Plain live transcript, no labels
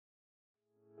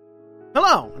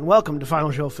Hello, and welcome to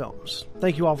Final Show Films.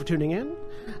 Thank you all for tuning in.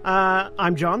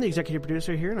 I'm John, the executive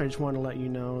producer here, and I just want to let you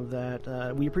know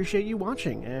that we appreciate you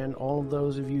watching, and all of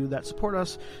those of you that support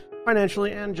us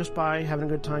financially and just by having a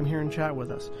good time here and chat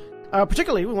with us.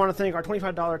 Particularly, we want to thank our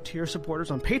 $25 tier supporters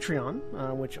on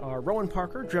Patreon, which are Rowan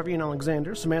Parker, Drevian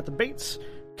Alexander, Samantha Bates,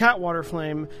 Cat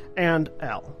Waterflame, and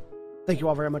Elle. Thank you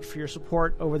all very much for your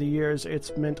support over the years.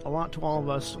 It's meant a lot to all of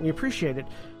us. We appreciate it,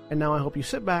 and now I hope you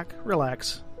sit back,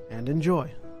 relax, and enjoy.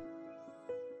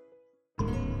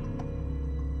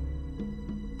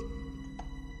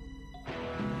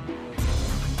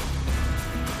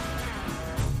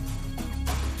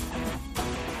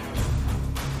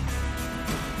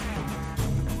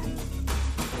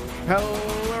 Hello,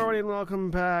 everybody, and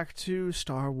welcome back to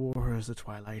Star Wars: The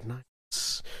Twilight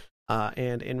Nights.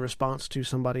 And in response to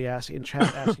somebody in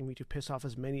chat asking me to piss off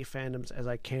as many fandoms as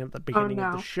I can at the beginning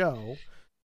of the show,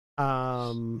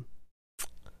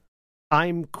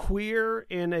 I'm queer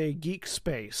in a geek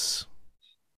space.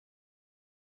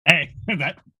 Hey,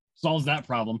 that solves that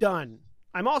problem. Done.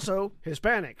 I'm also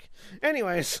Hispanic.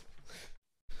 Anyways.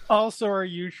 Also our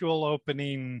usual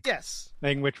opening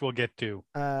thing, which we'll get to.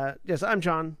 Yes, I'm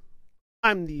John.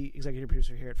 I'm the executive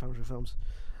producer here at Final Show Films.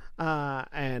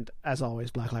 And as always,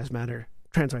 Black Lives Matter,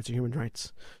 trans rights are human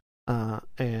rights,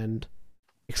 and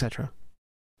etc.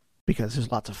 Because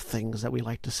there's lots of things that we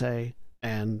like to say,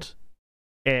 and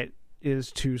it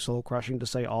is too soul-crushing to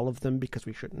say all of them because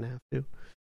we shouldn't have to.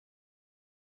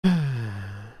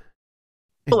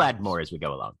 We'll add more as we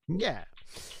go along. Yeah.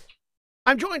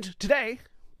 I'm joined today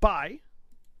by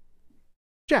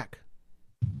Jack.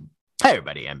 Hi,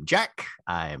 everybody. I'm Jack.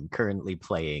 I'm currently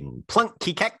playing Plunk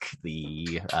Kikek,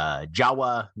 the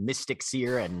Jawa Mystic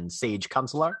Seer and Sage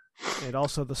Consular. And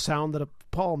also the sound that a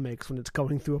ball makes when it's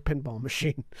going through a pinball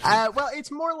machine. Well,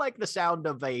 it's more like the sound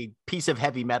of a piece of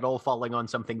heavy metal falling on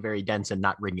something very dense and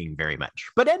not ringing very much.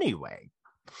 But anyway,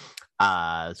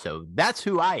 so that's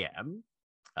who I am.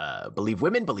 Believe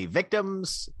women, believe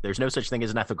victims. There's no such thing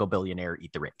as an ethical billionaire.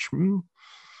 Eat the rich.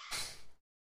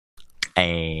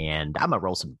 And I'm gonna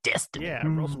roll some Destiny. Yeah,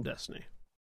 roll some Destiny.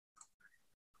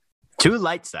 2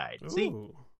 light side. Ooh. See,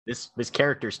 this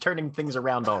character's turning things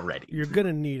around already. You're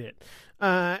gonna need it.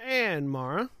 And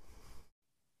Mara.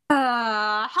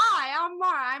 Hi, I'm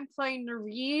Mara. I'm playing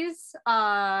Nerese,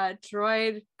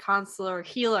 droid consular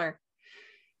healer.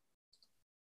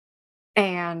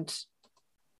 And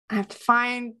I have to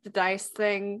find the dice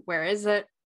thing. Where is it?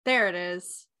 There it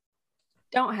is.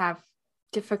 Don't have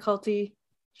difficulty.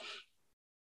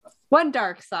 1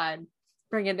 dark side,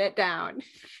 bringing it down.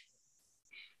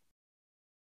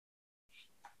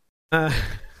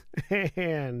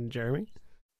 And Jeremy.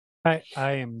 Hi,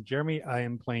 I am Jeremy. I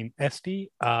am playing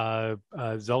Esty,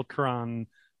 Zulkaron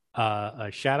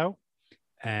Shadow.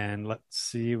 And let's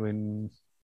see when...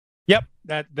 Yep,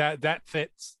 that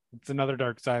fits. It's another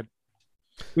dark side.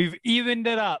 We've evened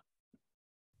it up.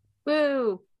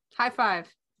 Woo! High five.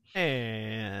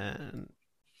 And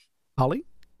Holly.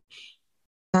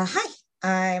 Hi,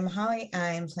 I'm Holly.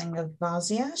 I'm playing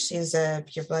Vazia. She's a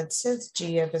pureblood Sith,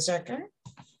 Gia Berserker.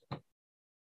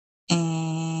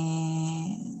 And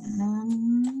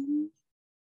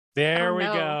there we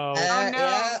go.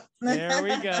 There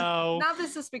we go. Now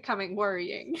this is becoming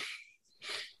worrying.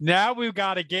 Now we've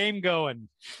got a game going.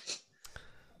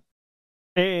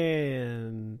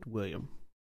 And William.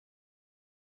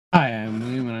 Hi, I'm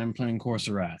William, and I'm playing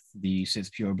Corsarath, the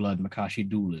Sith pureblood Makashi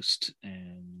duelist.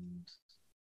 And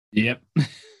yep.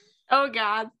 Oh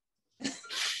God.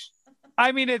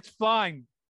 I mean, it's fine.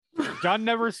 John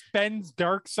never spends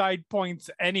dark side points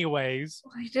anyways.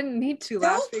 Well, I didn't need to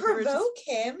last week. Don't provoke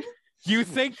him. You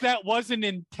think that wasn't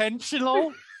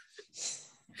intentional?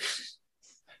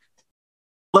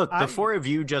 Look, the 4 of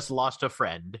you just lost a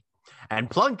friend, and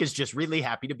Plunk is just really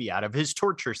happy to be out of his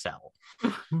torture cell.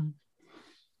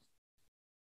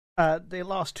 They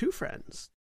lost 2 friends.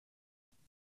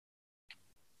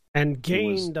 And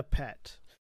gained a pet.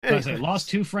 I say, lost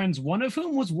 2 friends, one of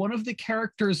whom was one of the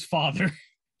characters' father.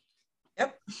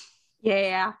 Yep.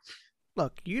 Yeah.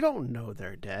 Look, you don't know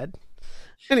they're dead.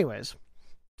 Anyways.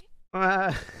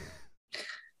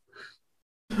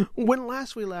 When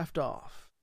last we left off,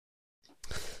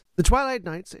 the Twilight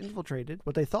Knights infiltrated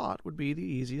what they thought would be the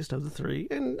easiest of the 3,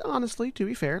 and honestly, to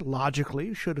be fair,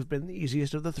 logically should have been the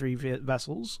easiest of the 3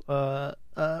 vessels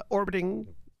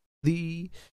orbiting the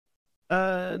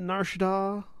Nar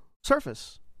Shaddaa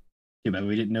surface. Yeah, but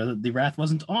we didn't know that the Wrath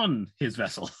wasn't on his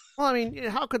vessel. Well, I mean,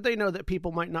 how could they know that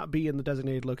people might not be in the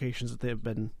designated locations that they've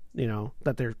been,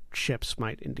 that their ships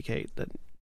might indicate that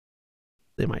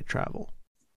they might travel?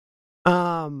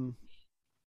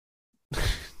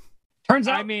 Turns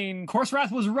out, I mean, Course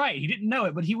Wrath was right. He didn't know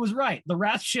it, but he was right. The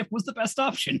Wrath ship was the best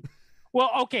option. well,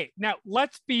 okay. Now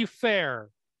let's be fair.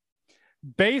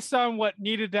 Based on what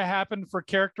needed to happen for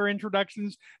character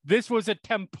introductions, this was a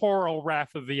temporal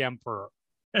Wrath of the Emperor.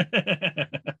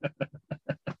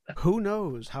 Who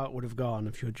knows how it would have gone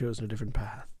if you had chosen a different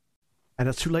path? And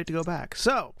it's too late to go back.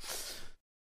 So,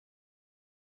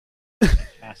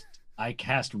 I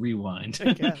cast rewind.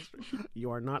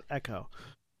 You are not Echo.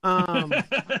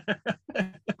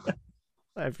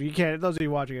 If you can't, those of you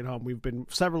watching at home,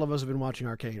 several of us have been watching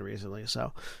Arcane recently,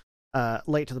 so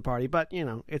late to the party, but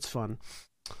it's fun.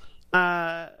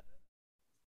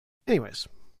 Anyways,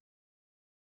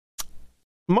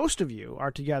 most of you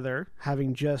are together,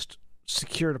 having just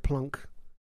secured a plunk,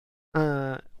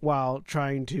 while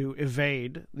trying to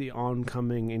evade the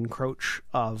oncoming encroach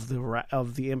of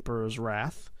the Emperor's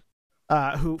wrath,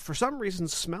 who for some reason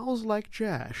smells like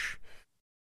Jash.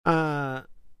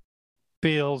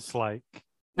 Feels like.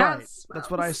 Right, that's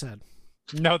what I said.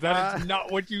 No, that is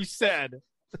not what you said.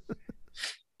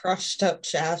 Crushed up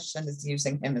Jash and is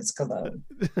using him as cologne.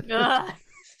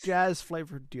 Jazz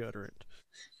flavored deodorant.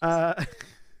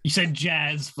 You said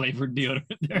jazz flavored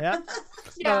deodorant there. Yeah.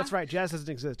 No, that's right. Jazz doesn't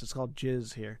exist. It's called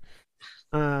jizz here.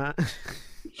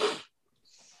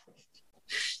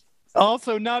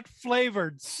 Also not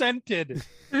flavored, scented.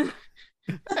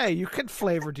 Hey, you can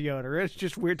flavor deodorant. It's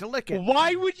just weird to lick it.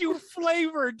 Why would you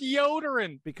flavor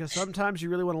deodorant? Because sometimes you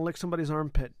really want to lick somebody's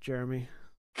armpit, Jeremy.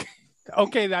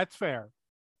 Okay, that's fair.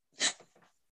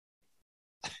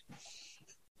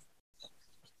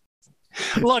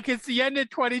 Look, it's the end of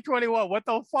 2021. What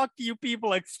the fuck do you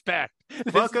people expect?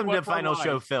 Welcome to Final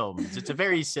Show Films. It's a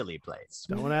very silly place.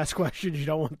 Don't ask questions you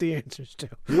don't want the answers to.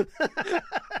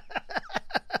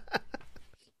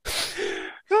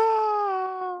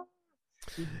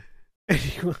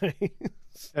 Anyway,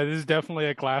 It is definitely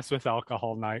a glass with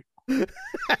alcohol night.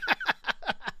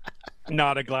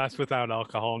 Not a glass without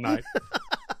alcohol night.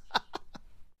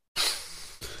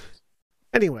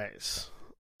 anyways,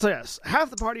 so yes, half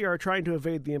the party are trying to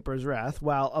evade the Emperor's wrath,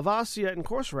 while Avasia and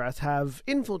Corserath have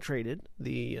infiltrated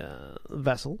the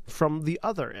vessel from the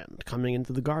other end, coming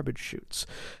into the garbage chutes,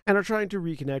 and are trying to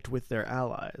reconnect with their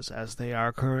allies, as they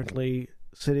are currently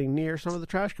sitting near some of the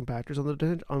trash compactors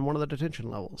on one of the detention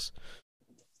levels.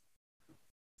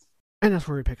 And that's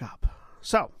where we pick up.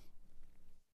 So,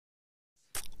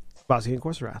 Avasia and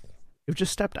Corserath, you've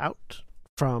just stepped out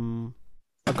from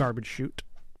a garbage chute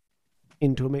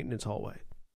into a maintenance hallway.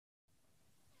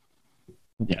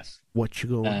 Yes. What you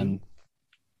going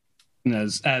to do?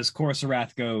 As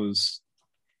Corserath goes,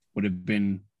 would have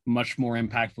been much more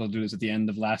impactful to do this at the end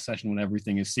of last session when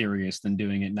everything is serious than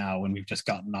doing it now when we've just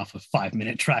gotten off a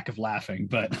 5-minute track of laughing.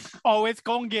 But it's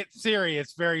gonna get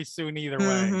serious very soon either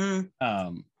way.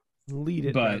 Lead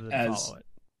it, but rather than follow it.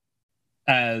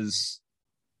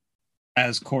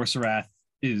 As Corserath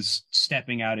is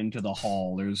stepping out into the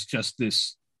hall, there's just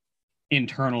this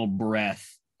internal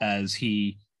breath as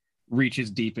he reaches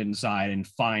deep inside and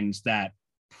finds that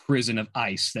prison of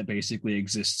ice that basically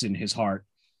exists in his heart.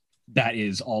 That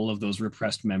is all of those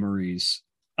repressed memories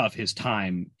of his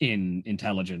time in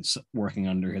intelligence working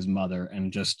under his mother,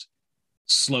 and just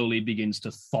slowly begins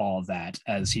to thaw that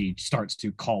as he starts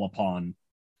to call upon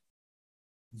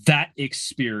that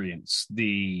experience,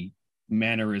 the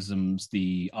mannerisms,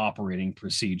 the operating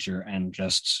procedure, and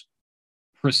just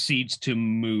proceeds to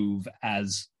move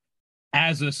as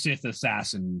a Sith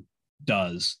assassin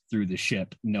does through the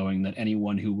ship, knowing that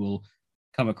anyone who will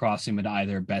come across him would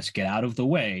either best get out of the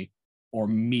way or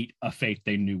meet a fate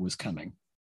they knew was coming.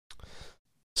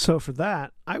 So for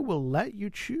that, I will let you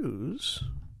choose,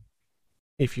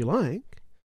 if you like,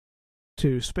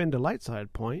 to spend a light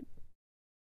side point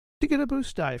to get a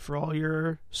boost die for all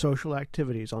your social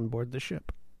activities on board the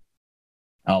ship.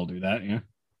 I'll do that, yeah.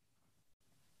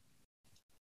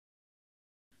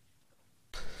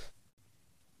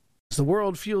 As the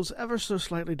world feels ever so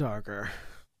slightly darker,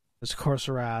 as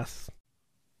Corserath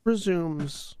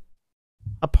resumes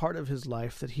a part of his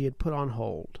life that he had put on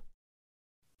hold.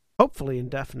 Hopefully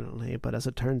indefinitely, but as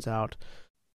it turns out,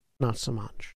 not so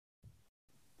much.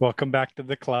 Welcome back to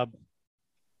the club.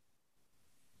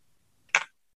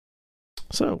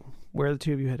 So, where are the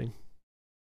two of you heading?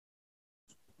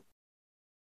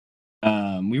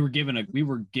 We were given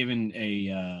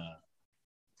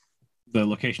the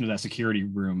location of that security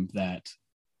room that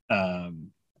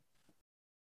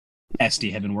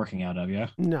SD had been working out of, yeah?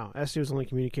 No, SD was only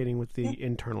communicating with the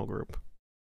internal group,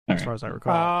 All as right. far as I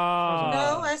recall.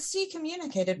 No, SC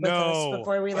communicated with us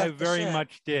before we left I the very ship.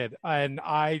 much did. And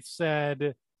I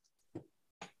said,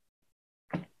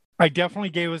 I definitely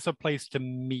gave us a place to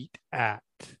meet at.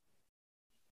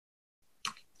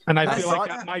 And I I feel like thought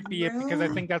that might be it because I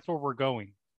think that's where we're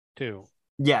going too.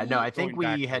 Yeah, no, I think Going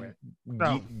back we to had it.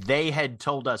 Oh. they had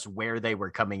told us where they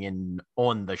were coming in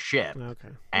on the ship, Okay.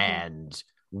 and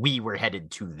we were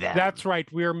headed to them. That's right.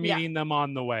 We're meeting them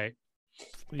on the way.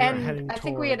 You're And heading I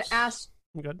think we had towards- asked.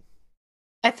 Good.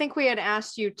 I think we had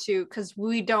asked you to, because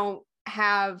we don't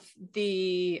have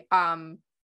the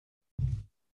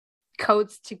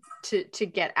codes to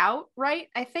get out, right?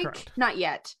 I think Correct. not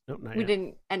yet. Nope, not We yet.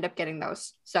 didn't end up getting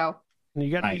those. So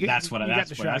That's what we're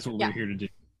distracted. here to do.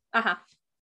 uh-huh.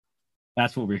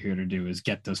 That's what we're here to do is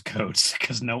get those codes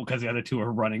because the other two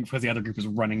are running because the other group is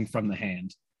running from the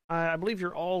hand. I believe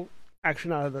you're all actually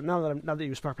now that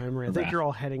you sparked my memory, I think Wrath. you're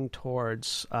all heading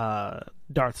towards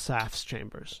Darth Saf's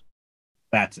chambers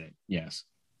That's it. Yes.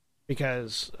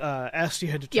 because Esty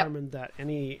had determined that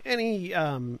any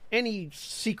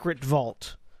secret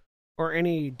vault or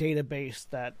any database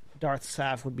that Darth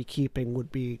Saf would be keeping would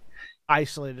be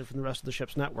isolated from the rest of the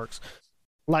ship's networks,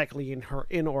 likely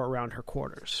in or around her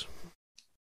quarters.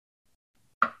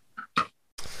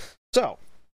 So,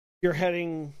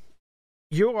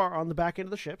 you are on the back end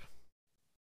of the ship.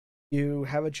 You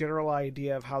have a general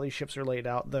idea of how these ships are laid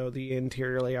out, though the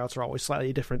interior layouts are always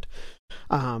slightly different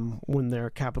when they're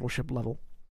capital ship level.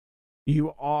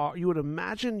 You would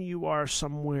imagine you are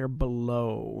somewhere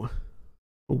below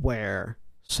where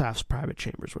Saf's private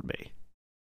chambers would be.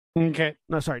 Okay.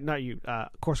 No, sorry, not you.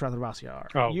 Corsair and Vasia are.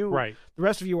 Oh, right. The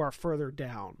rest of you are further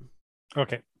down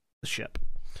Okay. the ship.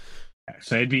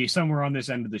 So it'd be somewhere on this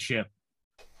end of the ship,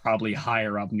 probably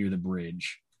higher up near the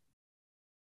bridge.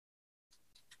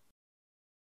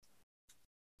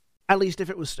 At least if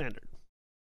it was standard.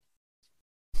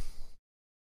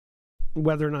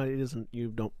 Whether or not it isn't, you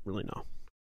don't really know.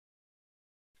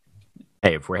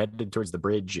 Hey, if we're headed towards the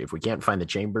bridge, if we can't find the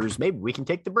chambers, maybe we can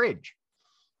take the bridge.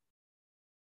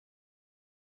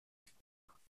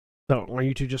 So, are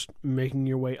you two just making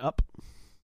your way up?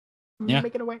 Yeah.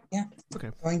 Make it away.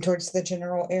 Going towards the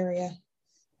general area.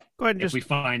 Go ahead and If just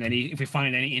we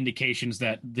find any indications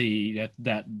that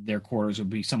that their quarters would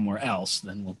be somewhere else,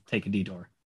 then we'll take a detour.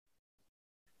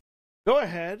 go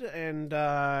ahead and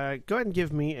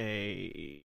give me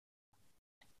a.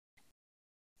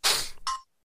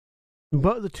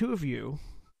 But the two of you,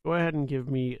 go ahead and give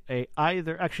me a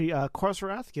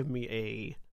Korsarath, give me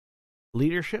a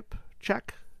leadership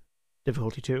check,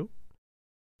 difficulty 2.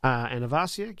 And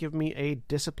Avasia, give me a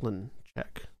discipline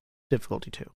check,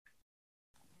 difficulty 2.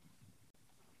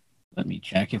 Let me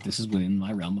check if this is within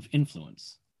my realm of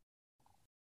influence.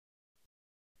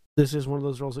 This is one of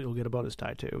those rolls that you'll get a bonus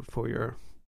die to for your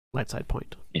light side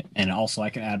point. Yeah, and also I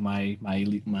can add my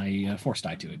force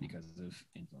die to it because of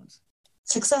influence.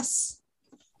 Success.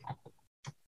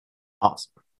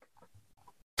 Awesome.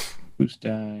 Boost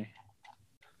die.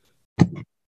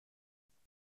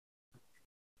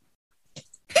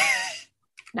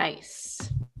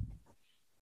 Nice.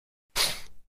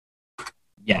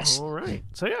 Yes. All right.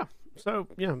 So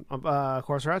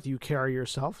Korsarath, you carry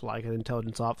yourself like an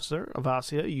intelligence officer.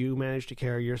 Avasia, you manage to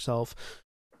carry yourself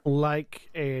like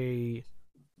a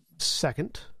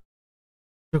second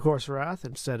to Korsarath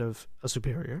instead of a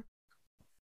superior.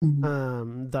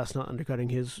 Thus not undercutting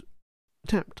his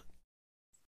attempt.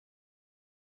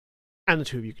 And the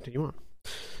two of you continue on.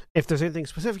 If there's anything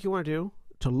specific you want to do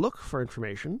to look for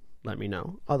information, let me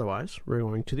know. Otherwise, we're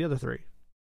going to the other three.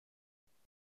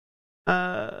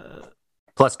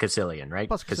 Plus Cassilian, right?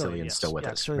 Plus Cassilian's yes. still with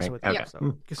Yeah, us, Cassilian's right? still with Okay. us.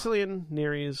 So, Cassilian,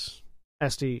 Neres,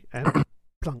 Esty, and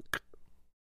Plunk.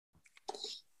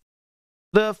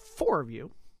 The four of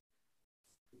you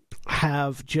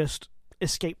have just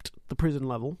escaped the prison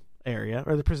level area,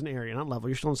 or the prison area, not level.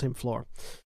 You're still on the same floor.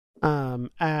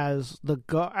 As the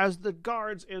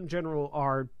guards in general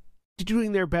are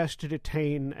doing their best to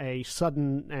detain a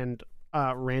sudden and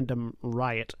random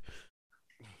riot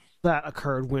that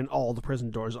occurred when all the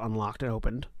prison doors unlocked and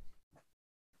opened.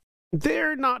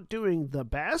 They're not doing the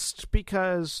best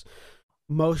because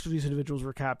most of these individuals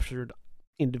were captured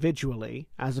individually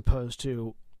as opposed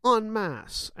to en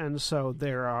masse. And so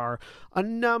there are a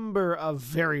number of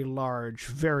very large,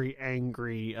 very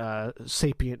angry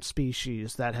sapient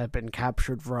species that have been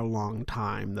captured for a long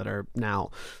time that are now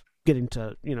getting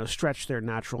to, stretch their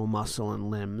natural muscle and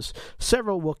limbs.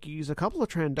 Several Wookiees, a couple of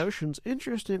Trandoshans.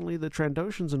 Interestingly, the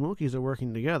Trandoshans and Wookiees are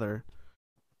working together,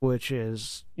 which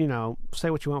is, say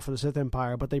what you want for the Sith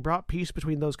Empire, but they brought peace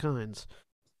between those kinds.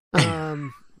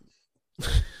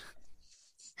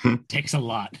 Takes a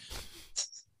lot.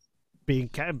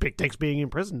 Takes being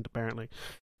imprisoned, apparently.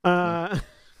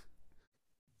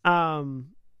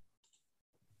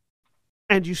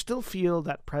 And you still feel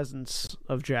that presence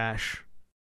of Jash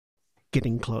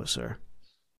getting closer.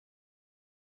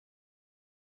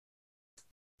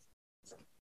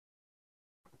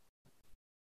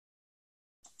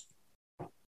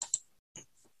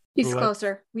 He's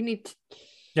closer. We need to...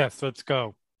 Yes, let's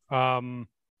go.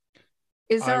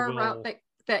 Is there a route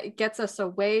that gets us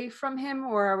away from him,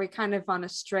 or are we kind of on a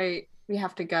straight, we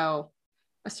have to go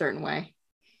a certain way?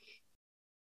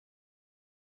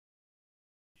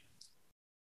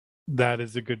 That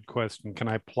is a good question. Can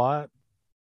I plot?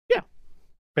 Yeah.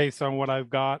 Based on what I've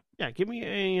got? Yeah, give me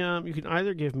a, you can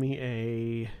either give me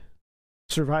a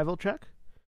survival check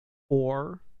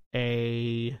or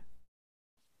a,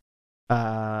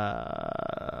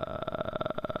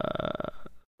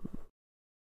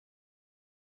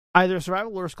 either a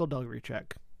survival or a skullduggery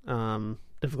check.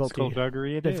 Difficulty.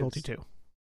 Skullduggery it difficulty is. 2.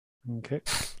 Okay.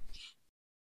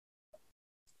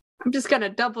 I'm just gonna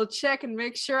double check and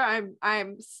make sure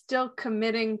I'm still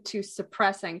committing to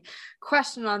suppressing.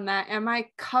 Question on that: am I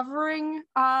covering?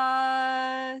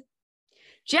 Jack,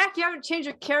 you haven't changed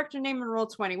your character name in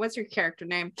Roll20. What's your character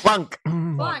name? Plunk.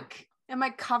 Plunk. Am I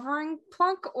covering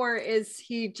Plunk, or is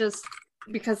he just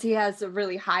because he has a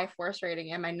really high force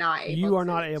rating? Am I not able? You are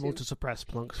not able to suppress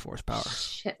Plunk's force power.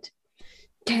 Shit.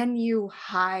 Can you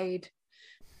hide?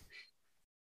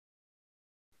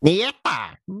 Yeah.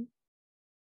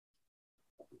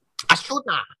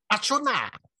 Ashuna.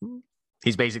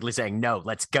 He's basically saying, no,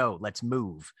 let's go, let's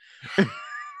move.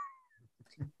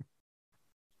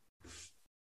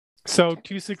 So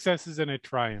 2 successes and a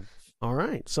triumph. All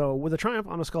right. So with a triumph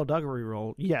on a skullduggery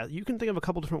roll, yeah, you can think of a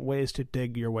couple different ways to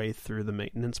dig your way through the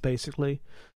maintenance, basically.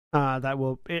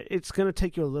 It's going to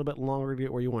take you a little bit longer to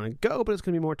get where you want to go, but it's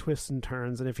going to be more twists and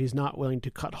turns, and if he's not willing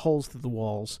to cut holes through the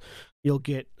walls, you'll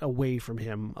get away from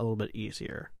him a little bit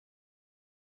easier.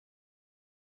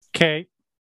 Okay.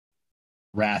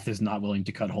 Wrath is not willing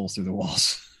to cut holes through the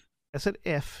walls. I said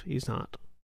if he's not.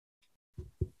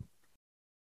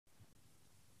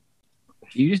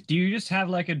 Do you just have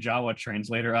like a Jawa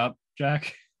translator up,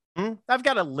 Jack? I've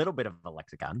got a little bit of a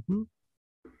lexicon.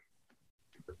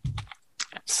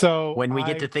 So when we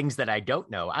get to things that I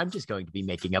don't know, I'm just going to be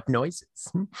making up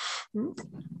noises.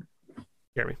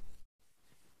 Jeremy.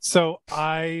 So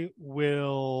I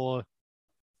will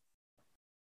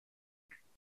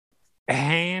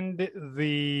hand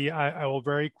I will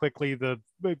very quickly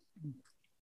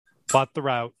plot the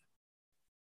route,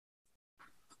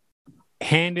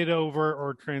 hand it over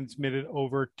or transmit it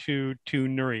over to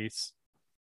Nerys.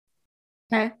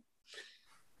 Okay.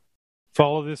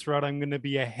 Follow this route. I'm going to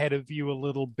be ahead of you a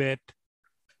little bit,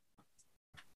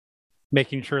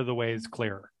 making sure the way is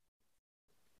clear.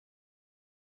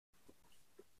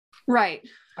 Right.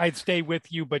 I'd stay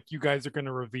with you, but you guys are going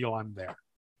to reveal I'm there.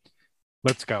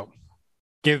 Let's go.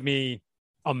 Give me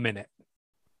a minute.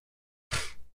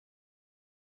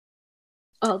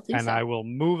 I will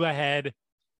move ahead.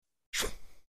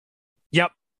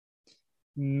 Yep.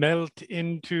 Melt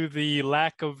into the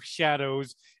lack of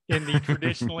shadows in the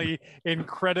traditionally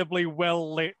incredibly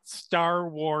well-lit Star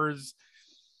Wars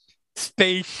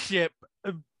spaceship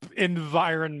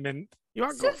environment.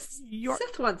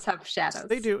 Sith ones have shadows.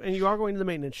 They do, and you are going to the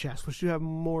maintenance shafts, which do have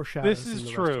more shadows. This is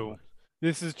true.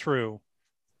 This is true.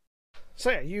 So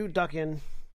yeah, you duck in,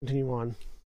 continue on.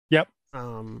 Yep.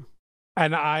 And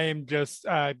I am just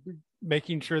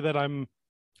making sure that I'm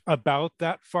about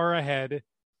that far ahead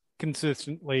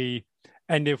consistently,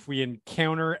 and if we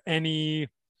encounter any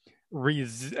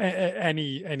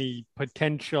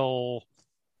potential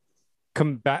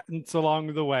combatants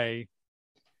along the way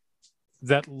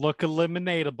that look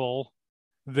eliminatable,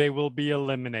 they will be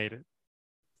eliminated.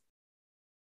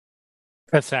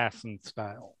 Assassin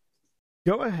style.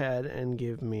 Go ahead and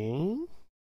give me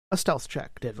a stealth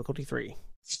check, difficulty 3.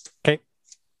 Okay.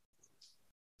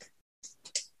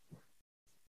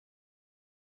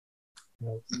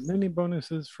 Many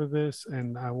bonuses for this,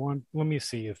 and let me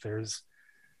see if there's,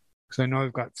 because I know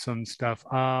I've got some stuff.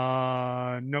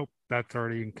 Nope, that's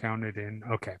already counted in.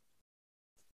 Okay.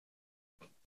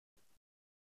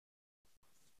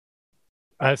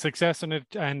 Success and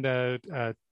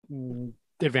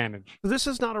advantage. This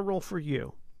is not a roll for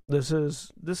you. This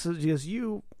is because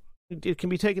you. It can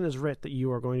be taken as writ that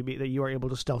you are able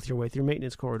to stealth your way through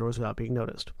maintenance corridors without being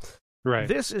noticed. Right.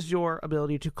 This is your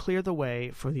ability to clear the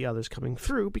way for the others coming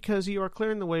through, because you are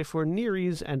clearing the way for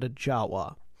Neres and a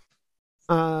Jawa.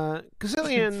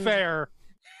 Caecilian. Fair.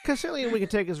 Caecilian we can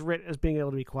take as writ as being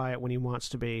able to be quiet when he wants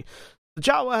to be. The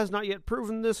Jawa has not yet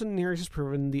proven this, and Neres has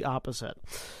proven the opposite.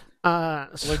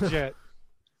 Legit.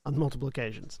 On multiple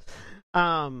occasions.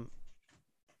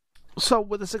 So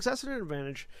with a success and an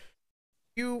advantage,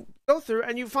 you go through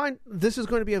and you find this is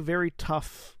going to be a very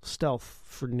tough stealth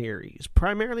for Neres,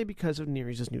 primarily because of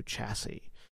Neres' new chassis.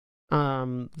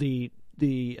 The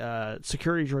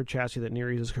security droid chassis that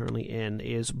Neres is currently in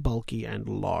is bulky and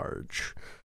large.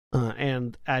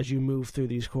 And as you move through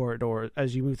these corridors,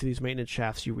 as you move through these maintenance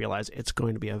shafts, you realize it's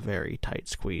going to be a very tight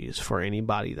squeeze for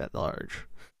anybody that large.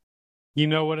 You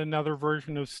know what another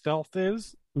version of stealth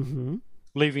is? Mm-hmm.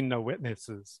 Leaving no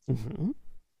witnesses. Mm-hmm.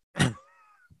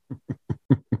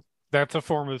 That's a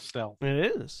form of stealth.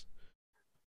 It is.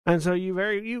 And so you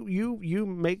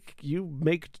make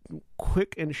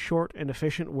quick and short and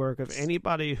efficient work of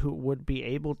anybody who would be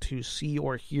able to see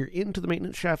or hear into the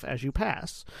maintenance shaft as you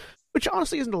pass, which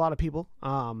honestly isn't a lot of people.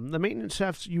 The maintenance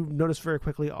shafts, you notice very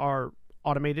quickly, are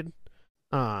automated.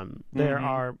 There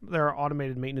are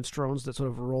automated maintenance drones that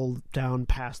sort of roll down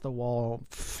past the wall,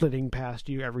 flitting past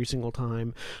you every single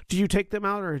time. Do you take them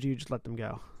out or do you just let them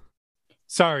go?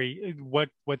 Sorry, what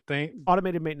thing?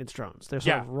 Automated maintenance drones. They're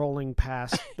sort of rolling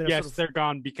past. They're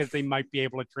gone because they might be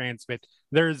able to transmit.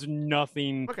 There's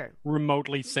nothing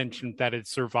remotely sentient that is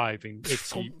surviving.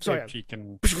 If she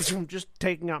can just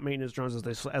taking out maintenance drones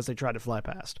as they try to fly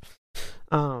past.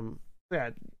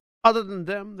 Other than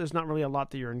them, there's not really a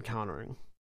lot that you're encountering.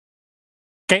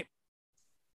 Okay.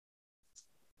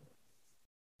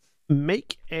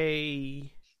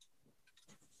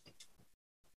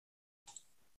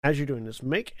 As you're doing this,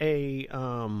 make either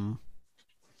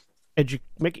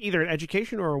an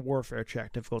education or a warfare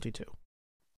check, difficulty 2.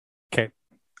 Okay.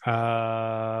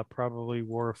 Probably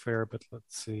warfare, but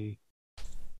let's see.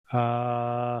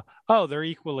 They're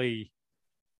equally.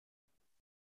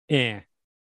 Yeah.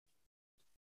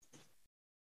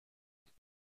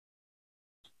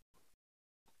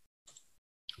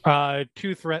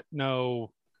 2 threat,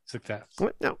 no success.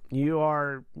 No, you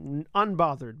are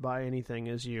unbothered by anything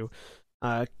as you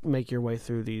make your way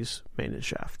through these maintenance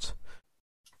shafts.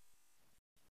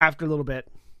 After a little bit,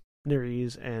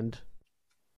 Neres and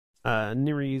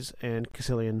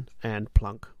Caecilian and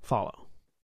Plunk follow.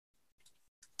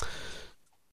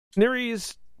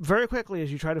 Neres, very quickly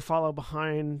as you try to follow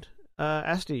behind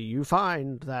Esty, you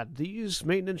find that these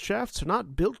maintenance shafts are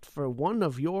not built for one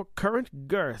of your current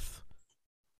girth.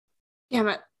 Damn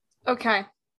it. Okay.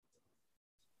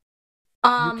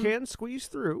 You can squeeze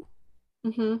through.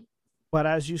 Mm-hmm. But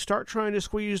as you start trying to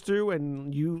squeeze through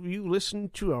and you listen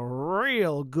to a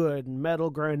real good metal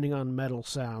grinding on metal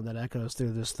sound that echoes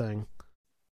through this thing.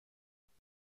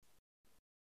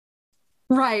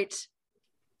 Right.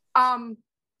 Can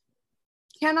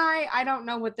I don't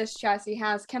know what this chassis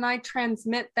has. Can I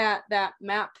transmit that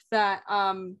map that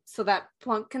so that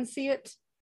Plunk can see it?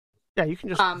 Yeah, you can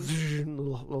just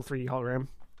little 3D hologram.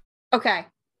 Okay.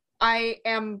 I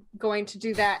am going to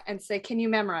do that and say, can you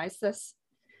memorize this?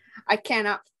 I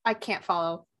can't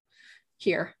follow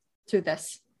here through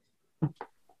this.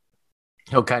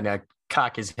 He'll kind of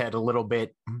cock his head a little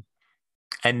bit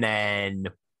and then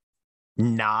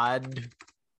nod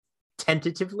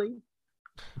tentatively.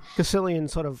 Caecilian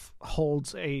sort of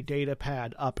holds a data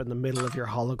pad up in the middle of your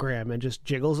hologram and just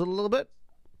jiggles it a little bit.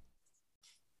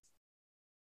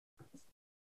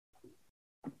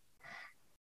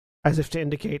 As if to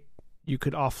indicate you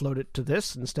could offload it to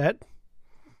this instead.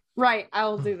 Right, I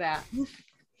will do that.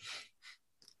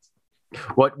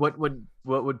 What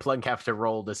would Plunk have to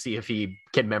roll to see if he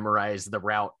can memorize the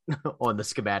route on the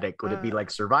schematic? Would it be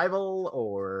like survival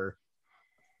or?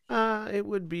 It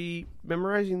would be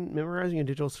memorizing a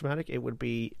digital schematic. It would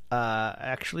be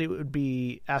it would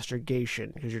be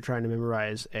astrogation because you're trying to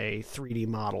memorize a 3D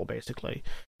model, basically.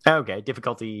 Okay,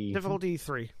 difficulty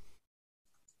 3.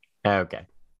 Okay.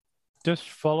 Just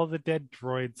follow the dead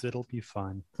droids; it'll be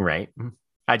fun. Right.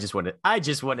 I just want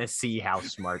to see how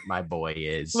smart my boy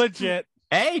is. Legit.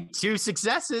 Hey, 2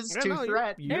 successes, 2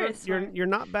 threat. You're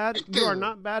not bad. You are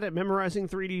not bad at memorizing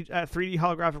 3D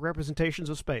holographic representations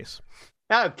of space.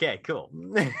 Okay, cool.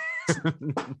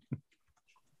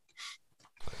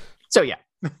 So yeah.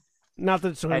 Not that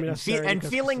it's necessary. And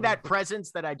feeling that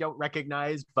presence that I don't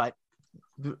recognize, but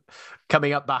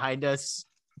coming up behind us,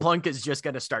 Plunk is just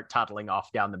going to start toddling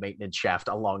off down the maintenance shaft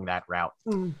along that route.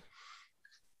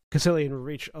 Caecilian will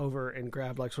reach over and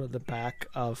grab like sort of the back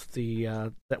of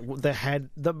the head,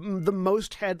 the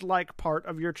most head-like part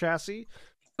of your chassis.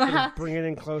 Bring it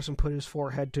in close and put his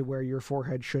forehead to where your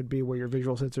forehead should be, where your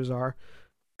visual sensors are.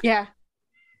 Yeah.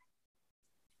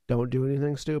 Don't do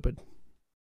anything stupid.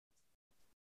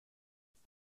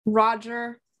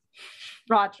 Roger.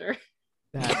 That's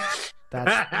yes.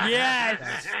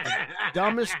 That's the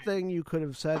dumbest thing you could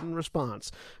have said in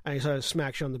response. And he sort of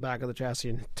smacks you on the back of the chassis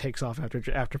and takes off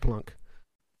after Plunk.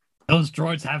 Those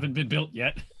droids haven't been built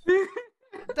yet.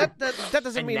 That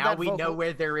doesn't and mean now that we know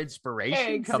where their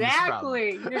inspiration comes from.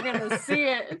 Exactly. You're gonna see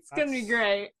it. It's gonna be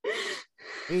great.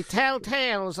 We tell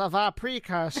tales of our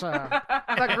precursor,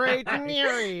 the great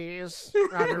Neres.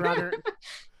 Roger.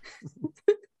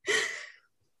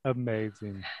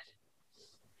 Amazing.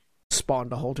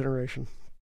 Spawned a whole generation.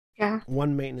 Yeah.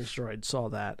 One maintenance droid saw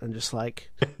that and just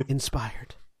like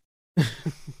inspired.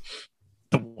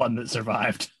 The one that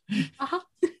survived. Uh-huh.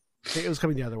 It was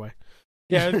coming the other way.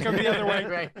 Yeah, it's coming the other way.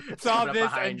 Right. Saw Stood up this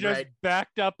behind, and just right?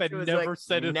 backed up It and was never like,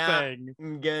 said a nah.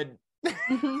 thing. Good.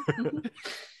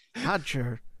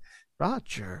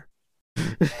 Roger.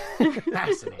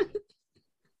 Fascinating.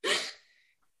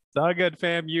 It's all good,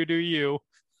 fam. You do you.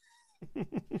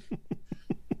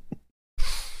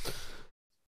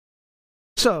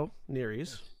 So,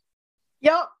 Nerees,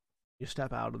 Yep. you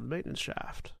step out of the maintenance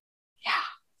shaft. Yeah.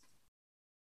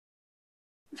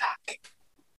 Fuck.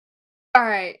 All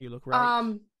right. You look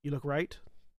right. You look right.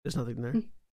 There's nothing there.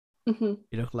 Mhm.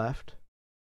 You look left.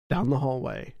 Down the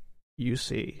hallway, you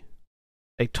see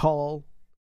a tall,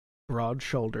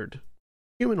 broad-shouldered,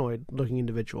 humanoid-looking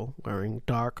individual wearing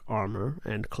dark armor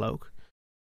and cloak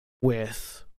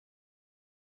with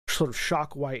sort of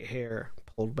shock white hair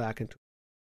pulled back into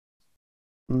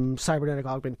cybernetic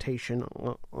augmentation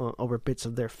over bits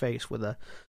of their face with a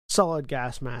solid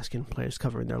gas mask in place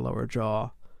covering their lower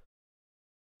jaw,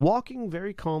 walking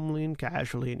very calmly and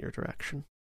casually in your direction,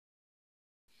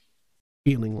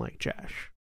 feeling like Jash.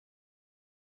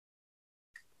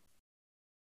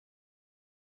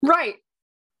 Right.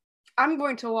 I'm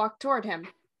going to walk toward him.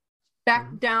 Back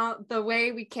Mhm. down the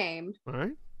way we came. All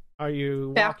right. Are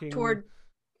you Back walking toward.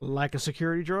 like a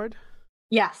security droid?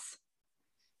 Yes.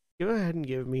 Go ahead and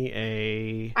give me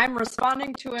a. I'm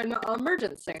responding to an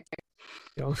emergency.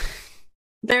 Go,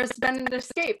 There's been an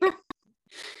escape.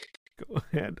 go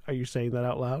ahead. Are you saying that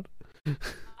out loud?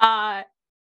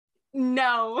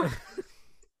 No.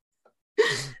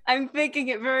 I'm thinking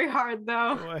it very hard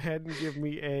though. Go ahead and give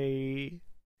me a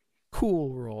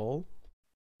cool roll.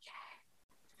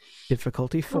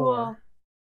 Difficulty 4. Cool.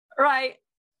 Right.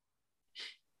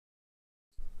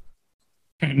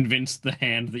 Convince the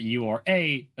hand that you are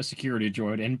A, a security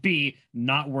droid, and B,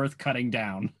 not worth cutting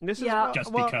down. This Yeah. is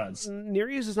Just because.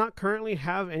 Nereus does not currently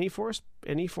have any force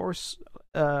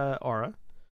aura.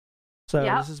 So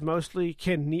Yep. this is mostly,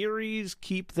 can Nereus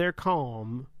keep their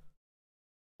calm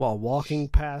while walking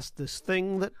past this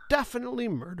thing that definitely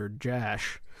murdered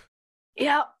Jash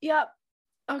Yep.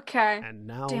 Okay. and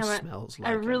now Damn it. smells like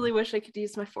I really him. wish I could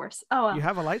use my force. Oh well. You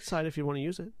have a light side if you want to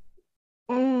use it.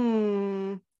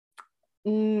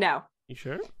 No. You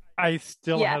sure? I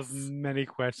still Yes. have many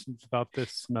questions about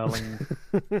this smelling.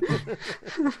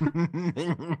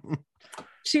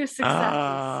 2 successes.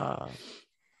 Ah.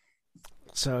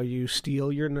 So you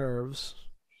steel your nerves.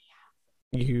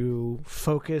 You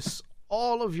focus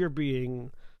all of your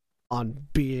being on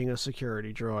being a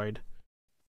security droid.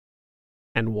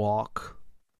 And walk.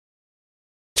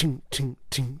 Ting, ting,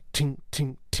 ting, ting,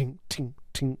 ting, ting, ting,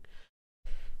 ting.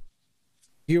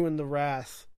 You and the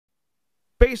Wrath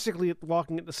basically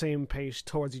walking at the same pace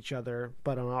towards each other,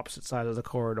 but on opposite sides of the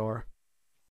corridor.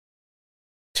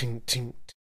 Ting, ting,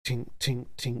 ting, ting,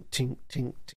 ting, ting, ting,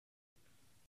 ting.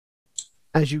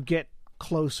 As you get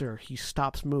closer, he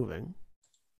stops moving.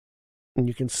 And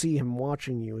you can see him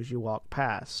watching you as you walk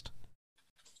past.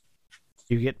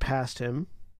 You get past him.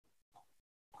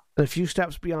 And a few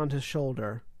steps beyond his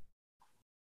shoulder.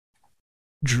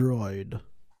 Droid.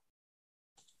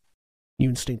 You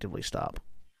instinctively stop.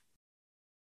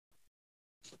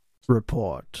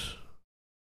 Report.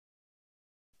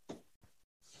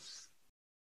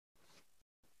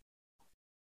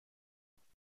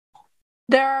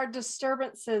 There are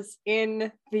disturbances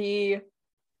in the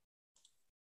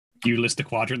You list the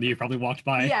quadrant that you probably walked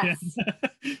by. Yes.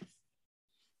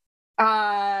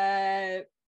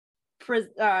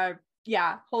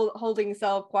 holding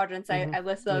cell quadrants. Mhm. I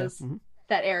list Yeah, those, mhm.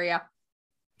 that area.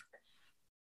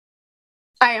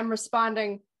 I am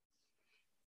responding.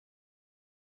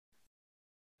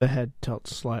 The head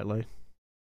tilts slightly.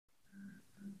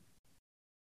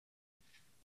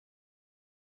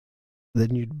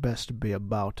 Then you'd best be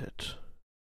about it.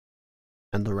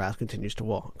 And the Wrath continues to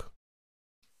walk.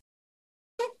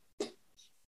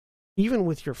 Even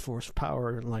with your force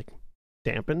power,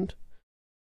 dampened,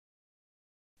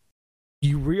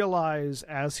 you realize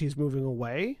as he's moving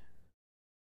away,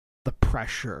 the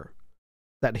pressure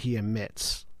that he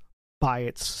emits by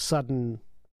its sudden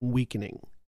weakening.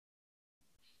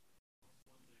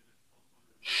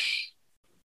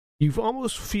 You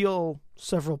almost feel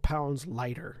several pounds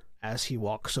lighter as he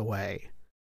walks away.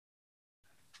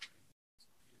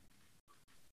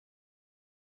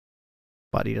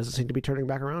 But he doesn't seem to be turning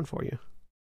back around for you.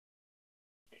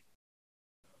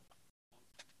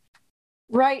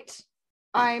 Right.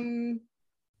 I'm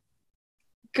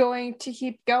going to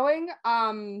keep going.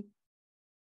 I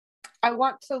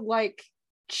want to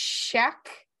check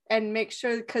and make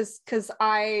sure, because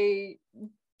I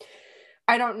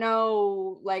don't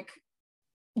know, like,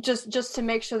 just to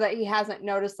make sure that he hasn't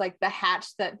noticed like the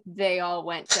hatch that they all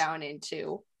went down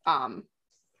into,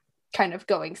 kind of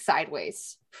going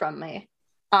sideways from me.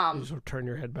 You sort of turn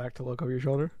your head back to look over your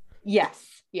shoulder.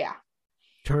 Yes, yeah.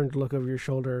 Turn to look over your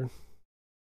shoulder.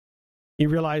 You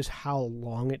realize how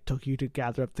long it took you to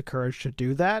gather up the courage to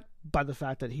do that by the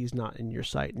fact that he's not in your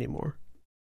sight anymore.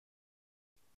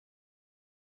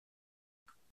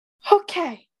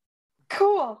 Okay,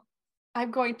 cool. I'm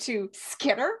going to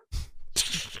skitter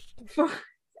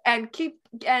and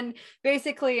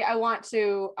basically I want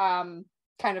to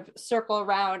kind of circle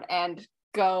around and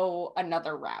go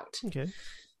another route. Okay.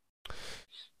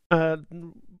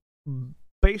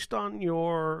 Based on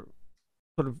your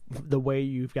sort of the way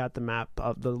you've got the map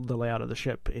of the layout of the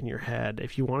ship in your head,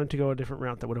 if you wanted to go a different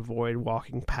route that would avoid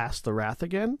walking past the Wrath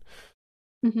again,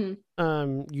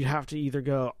 you'd have to either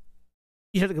go,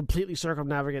 you have to completely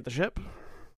circumnavigate the ship.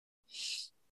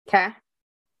 Okay.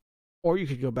 Or you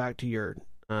could go back to your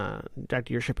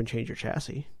ship and change your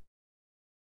chassis.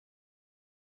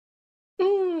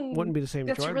 Wouldn't be the same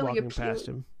droid really walking past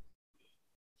him.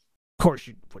 Of course,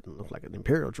 you wouldn't look like an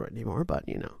Imperial droid anymore, but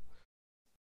you know.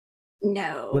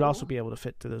 No. Would also be able to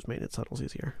fit through those maintenance tunnels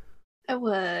easier. I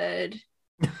would.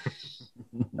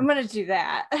 I'm gonna do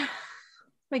that. Let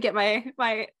me get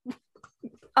my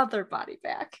other body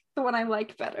back, the one I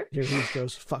like better. Here he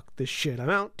goes, fuck this shit, I'm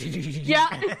out.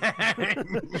 Yeah.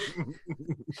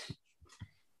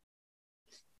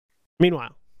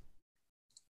 Meanwhile,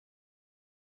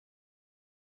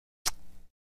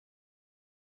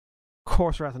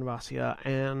 Corsairath and Vasia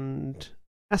and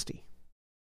Esty.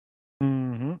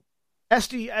 Mm-hmm.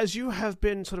 Esty, as you have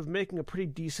been sort of making a pretty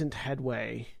decent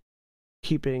headway,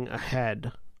 keeping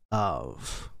ahead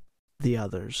of the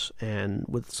others, and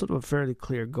with sort of a fairly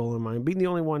clear goal in mind, being the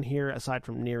only one here, aside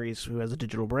from Nereus, who has a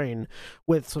digital brain,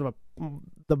 with sort of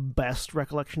the best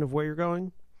recollection of where you're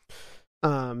going,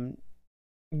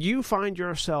 you find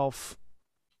yourself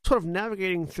sort of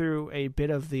navigating through a bit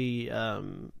of the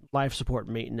life support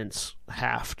maintenance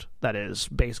haft that is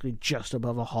basically just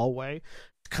above a hallway.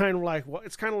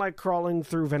 It's kind of like crawling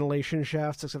through ventilation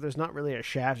shafts, except there's not really a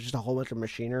shaft, it's just a whole bunch of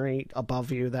machinery above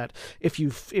you that if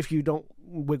you don't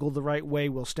wiggle the right way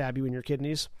will stab you in your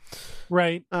kidneys.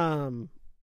 Right. And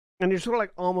you're sort of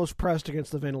like almost pressed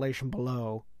against the ventilation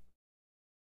below.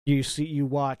 You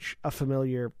watch a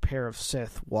familiar pair of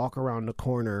Sith walk around the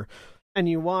corner, and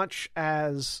you watch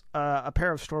as a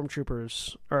pair of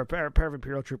stormtroopers, or a pair of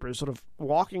Imperial troopers, sort of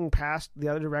walking past the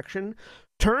other direction,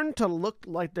 turn to look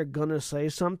like they're gonna say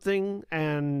something,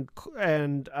 and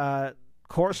Corsairath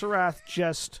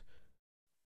just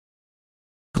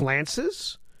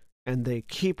glances, and they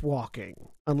keep walking,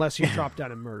 unless you drop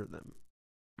down and murder them.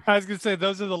 I was gonna say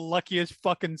those are the luckiest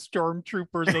fucking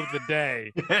stormtroopers of the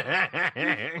day,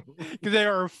 because they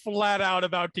are flat out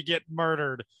about to get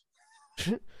murdered.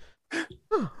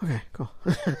 Oh, okay, cool.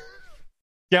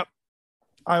 Yep.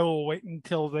 I will wait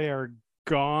until they are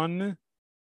gone,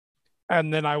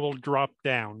 and then I will drop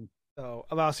down. So,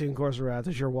 Avasi and Corsairath,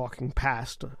 as you're walking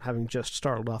past, having just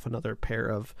startled off another pair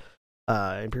of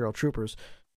Imperial troopers,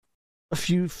 a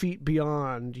few feet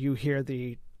beyond, you hear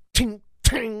the ting,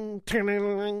 ting,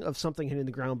 ting of something hitting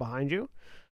the ground behind you.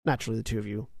 Naturally, the two of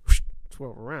you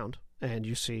swirl around, and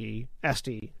you see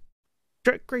Esty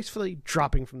gracefully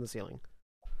dropping from the ceiling.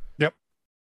 Yep.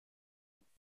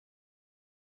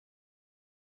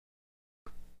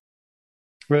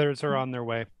 Brothers are on their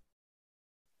way.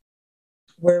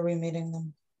 Where are we meeting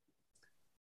them?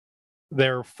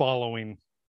 They're following.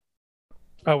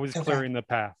 I was clearing the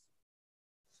path.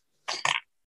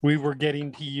 We were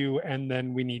getting to you, and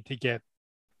then we need to get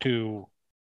to...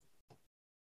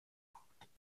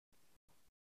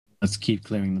 Let's keep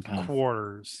clearing the path.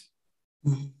 Quarters.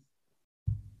 Mm-hmm.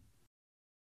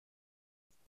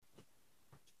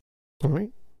 All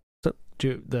right. So,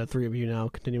 do the three of you now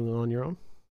continuing on your own?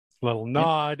 Little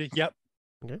nod. Yep.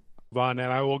 Okay. Vaughn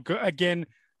and I will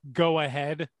go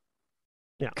ahead.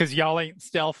 Yeah. Because y'all ain't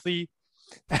stealthy.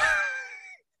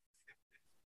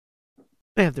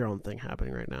 They have their own thing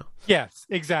happening right now. Yes,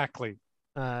 exactly.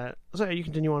 So you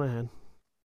continue on ahead.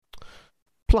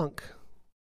 Plunk.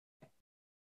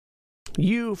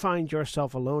 You find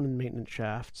yourself alone in maintenance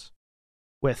shafts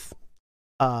with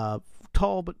a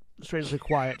tall but strangely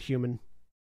quiet human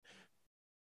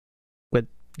with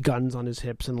guns on his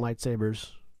hips and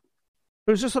lightsabers.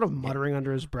 He was just sort of muttering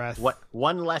under his breath. What?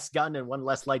 One less gun and one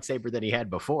less lightsaber than he had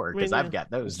before, because I've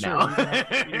got those sure, now. you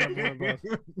have one of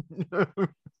both.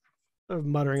 Sort of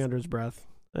muttering under his breath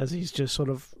as he's just sort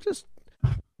of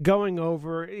going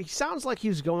over. He sounds like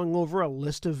he's going over a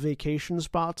list of vacation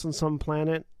spots on some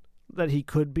planet that he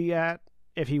could be at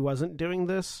if he wasn't doing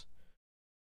this.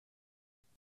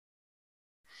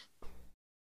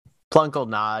 Plunk will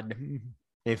nod.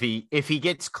 If he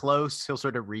gets close, he'll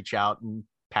sort of reach out and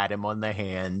pat him on the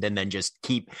hand, and then just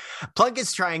keep. Plunk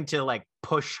is trying to like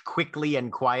push quickly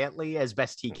and quietly as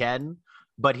best he can,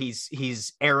 but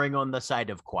he's erring on the side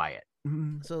of quiet.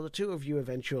 So the two of you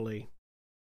eventually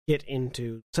get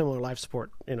into similar life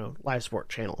support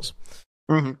channels.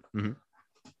 Mm-hmm. Mm-hmm.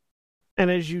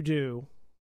 And as you do,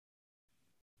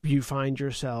 you find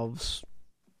yourselves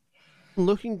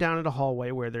looking down at a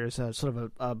hallway where there's a sort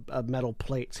of a metal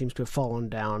plate seems to have fallen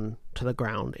down to the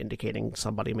ground, indicating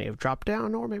somebody may have dropped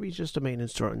down, or maybe just a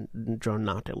maintenance drone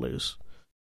knocked it loose.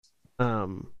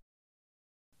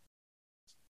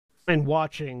 And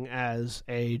watching as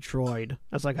a droid,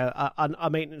 as like a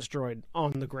maintenance droid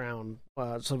on the ground,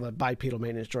 sort of a bipedal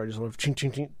maintenance droid, just sort of ching,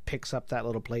 ching, ching, picks up that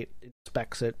little plate,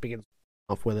 inspects it, begins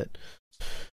off with it.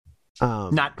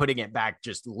 Not putting it back,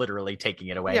 just literally taking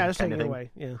it away. Yeah, just taking it away.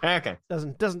 Yeah. Okay.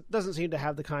 Doesn't seem to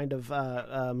have the kind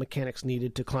of mechanics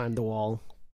needed to climb the wall.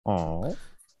 Oh.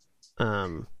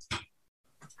 And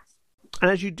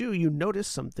as you do, you notice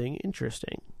something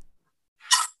interesting.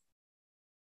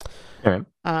 All right.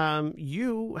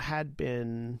 You had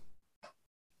been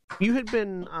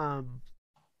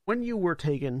when you were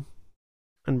taken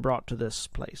and brought to this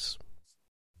place.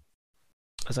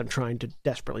 As I'm trying to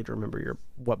desperately to remember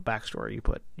what backstory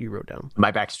you wrote down.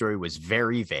 My backstory was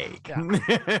very vague.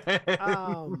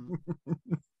 Yeah.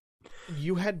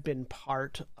 You had been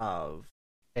part of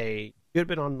you had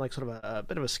been on like sort of a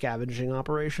bit of a scavenging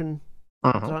operation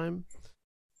at the time.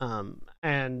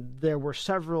 And there were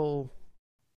several,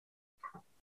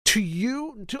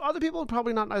 to other people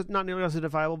probably not nearly as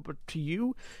identifiable, but to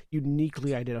you,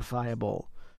 uniquely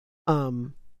identifiable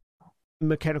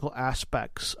mechanical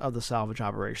aspects of the salvage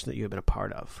operation that you have been a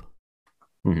part of.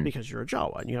 Mm-hmm. Because you're a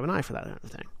Jawa and you have an eye for that kind of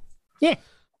thing. Yeah.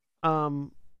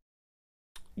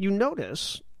 You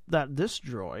notice that this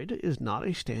droid is not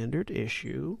a standard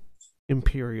issue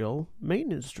Imperial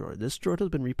maintenance droid. This droid has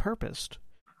been repurposed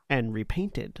and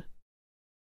repainted.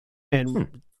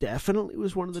 And definitely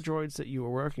was one of the droids that you were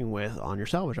working with on your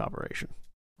salvage operation.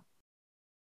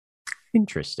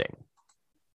 Interesting.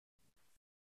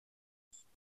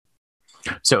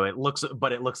 So it looks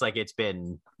like it's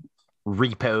been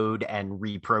repoed and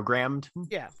reprogrammed.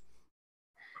 Yeah.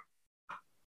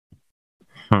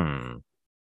 It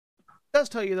does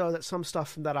tell you though that some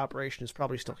stuff from that operation is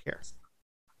probably still here.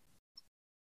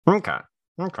 Okay.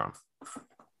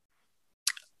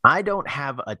 I don't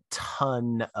have a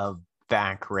ton of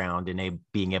background in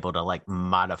being able to like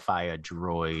modify a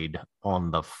droid on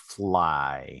the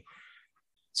fly.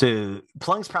 So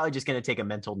Plunk's probably just going to take a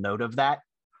mental note of that,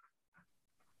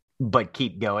 but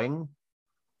keep going.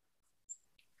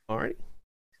 All right.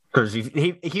 Because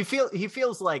he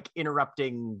feels like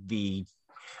interrupting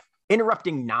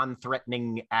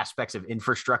non-threatening aspects of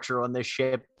infrastructure on this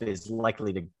ship is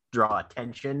likely to draw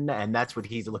attention, and that's what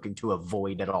he's looking to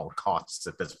avoid at all costs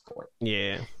at this point.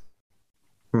 Yeah.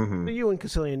 Mm-hmm. You and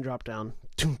Cassilian drop down.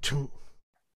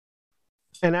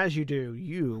 And as you do,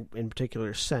 you in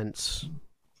particular sense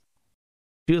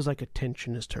feels like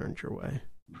attention has turned your way.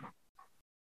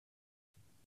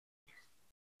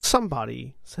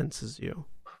 Somebody senses you.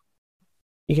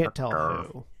 You can't tell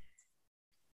who.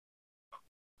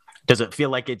 Does it feel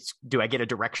like do I get a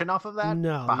direction off of that?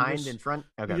 No. Behind, in front?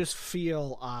 Okay. You just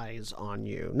feel eyes on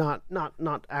you. Not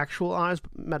actual eyes,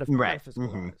 but metaphysical eyes.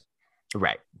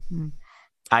 Right. Mm-hmm.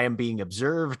 I am being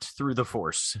observed through the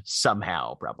Force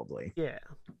somehow, probably. Yeah.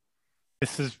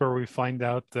 This is where we find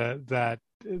out that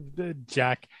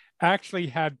Jack actually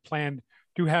had planned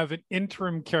to have an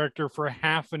interim character for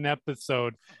half an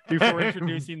episode before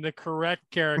introducing the correct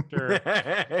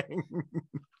character.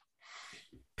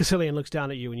 Cassilian looks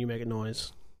down at you and you make a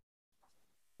noise.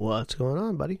 What's going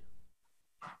on, buddy?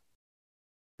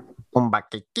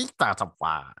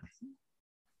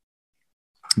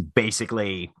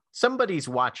 Basically, somebody's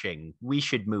watching. We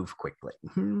should move quickly.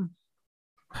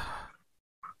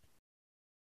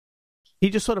 He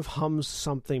just sort of hums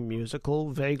something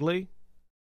musical vaguely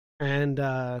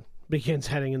and begins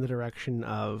heading in the direction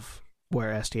of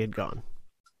where Esty had gone.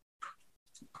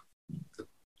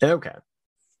 Okay.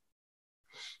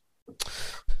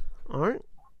 All right.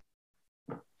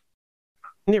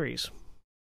 Neres.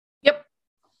 Yep.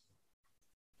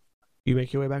 You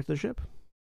make your way back to the ship.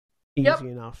 Easy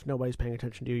enough. Nobody's paying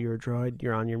attention to you. You're a droid.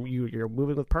 You're on you're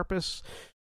moving with purpose.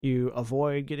 You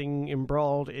avoid getting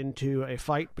embroiled into a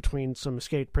fight between some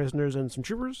escaped prisoners and some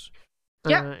troopers.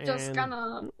 Yep, just and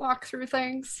gonna walk through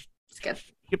things. It's good.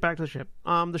 get back to the ship.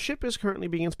 The ship is currently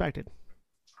being inspected.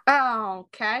 Oh,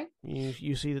 okay.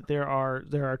 You see that there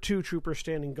are two troopers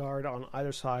standing guard on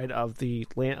either side of the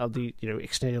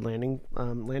extended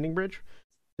landing bridge,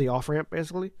 the off ramp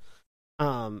basically,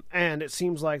 and it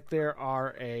seems like there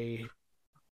are a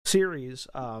series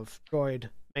of droid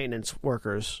maintenance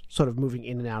workers sort of moving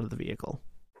in and out of the vehicle.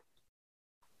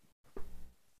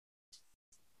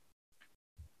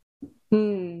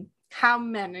 How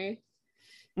many?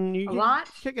 A lot?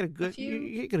 You get a good. A few?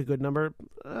 You get a good number.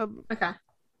 Okay.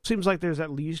 Seems like there's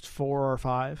at least 4 or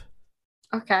 5.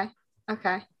 Okay.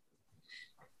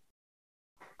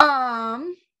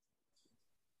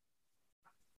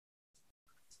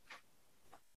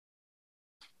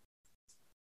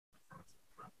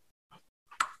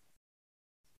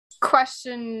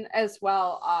 Question as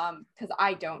well, because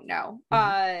I don't know.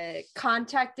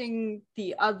 Contacting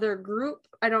the other group,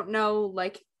 I don't know,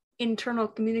 like internal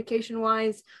communication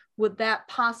wise, would that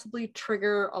possibly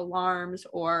trigger alarms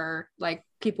or like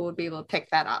people would be able to pick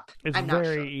that up? It's I'm not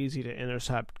very sure. easy to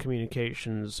intercept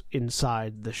communications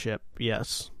inside the ship,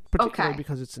 yes. Particularly Okay.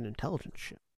 because it's an intelligence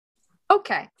ship.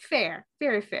 Okay, fair.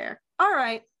 Very fair. All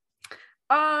right.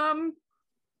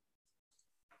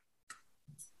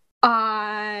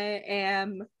 I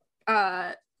am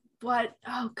what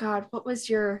was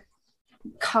your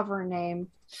cover name?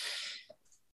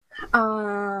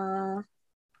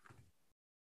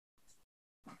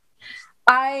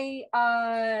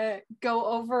 I go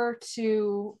over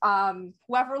to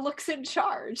whoever looks in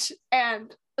charge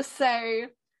and say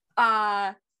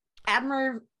Admiral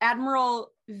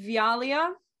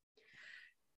Vialia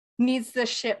needs the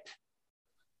ship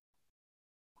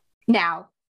now.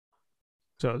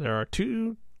 So there are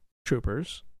 2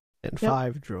 troopers and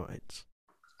 5 droids.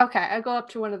 Okay, I go up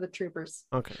to one of the troopers.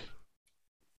 Okay.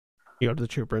 You go to the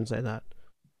trooper and say that.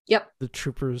 Yep. The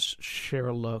troopers share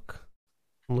a look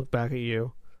and look back at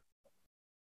you.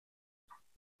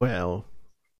 Well,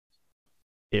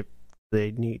 if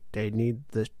they need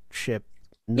the ship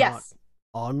not Yes.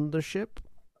 on the ship.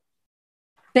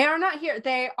 They are not here.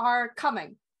 They are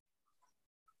coming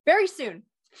very soon.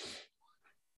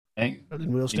 Okay.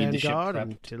 Then we'll You need the stand ship guard prepped.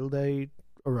 until they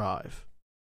arrive.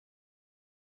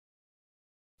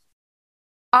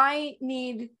 I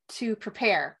need to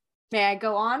prepare. May I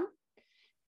go on?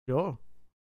 Sure.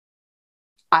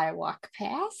 I walk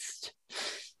past.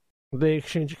 They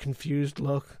exchange a confused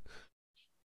look.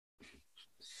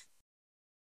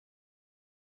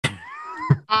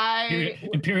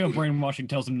 Imperial brainwashing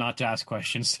tells him not to ask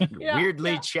questions. Yeah,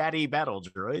 Weirdly yeah. chatty battle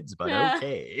droids, but Yeah.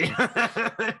 okay.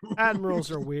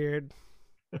 Admirals are weird.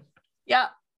 Yeah.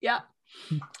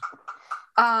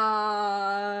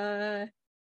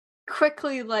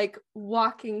 Quickly, like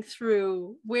walking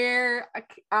through where,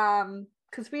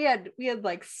 because we had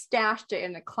like stashed it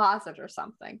in a closet or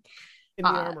something. In the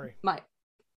armory.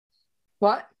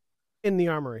 What? In the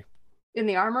armory. In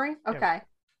the armory? Okay.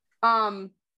 Yeah.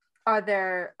 Are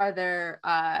there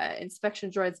inspection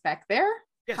droids back there?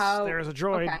 Yes, How- there is a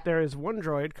droid. okay. There is one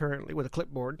droid currently with a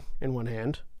clipboard in one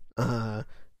hand, and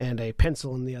a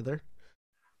pencil in the other.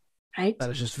 Right. That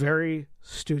is just very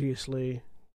studiously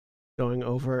going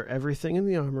over everything in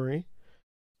the armory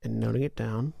and noting it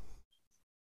down.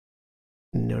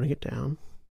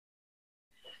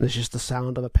 There's just the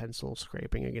sound of a pencil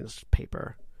scraping against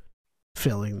paper,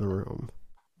 filling the room.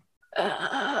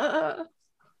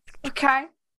 Okay.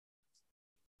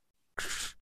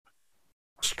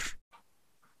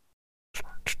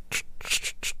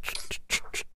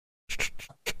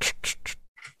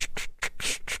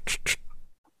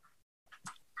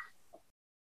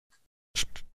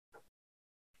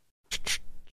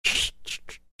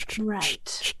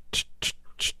 Right.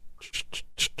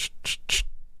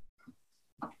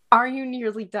 Are you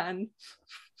nearly done?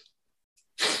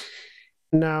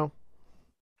 No.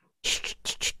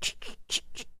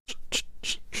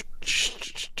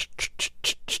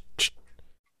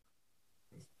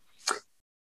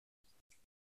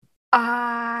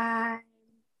 I'm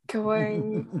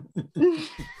going.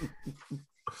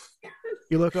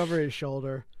 You look over his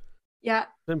shoulder. Yeah.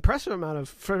 An impressive amount of,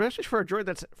 especially for a droid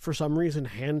that's for some reason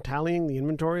hand tallying the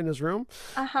inventory in this room.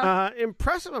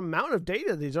 Impressive amount of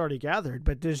data that he's already gathered,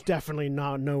 but there's definitely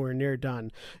nowhere near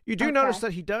done. You do notice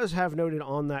that he does have noted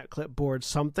on that clipboard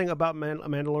something about a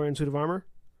Mandalorian suit of armor.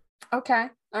 Okay.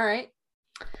 All right.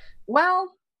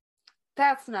 Well,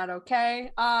 that's not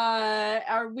okay.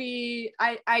 Are we?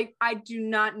 I do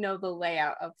not know the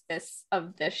layout of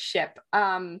this ship.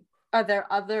 Are there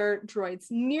other droids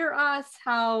near us?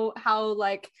 How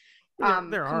like Yeah,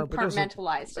 there are, but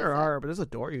compartmentalized? there are, but there's a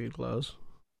door you can close.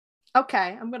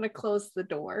 Okay, I'm gonna close the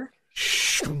door.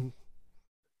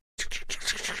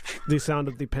 The sound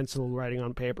of the pencil writing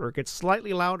on paper gets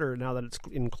slightly louder now that it's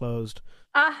enclosed.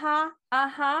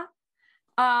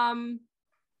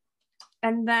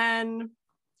 And then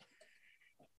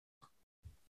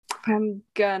I'm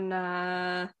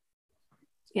gonna.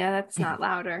 Yeah, that's not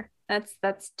louder.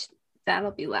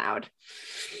 That'll be loud.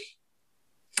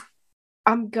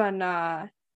 I'm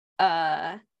gonna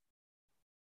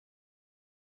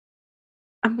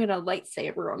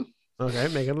lightsaber him. Okay,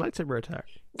 make a lightsaber attack.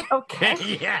 Okay.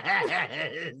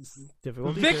 Yes.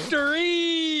 Difficulty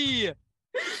Victory!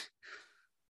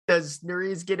 Does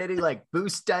Nerys get any like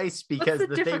boost dice because the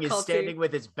the thing is difficulty? standing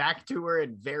with his back to her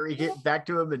and back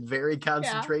to him and very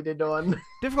concentrated on? 2.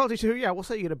 Difficulty 2, yeah, we'll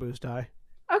say you get a boost die.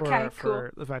 Okay,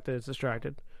 for the fact that it's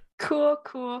distracted. Cool.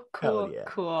 yeah.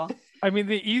 Cool. I mean,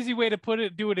 the easy way to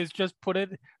do it is just put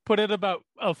it about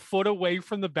a foot away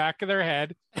from the back of their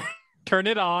head, turn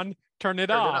it on, turn it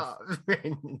off.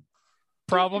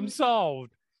 Problem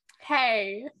solved.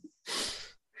 Hey.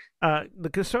 The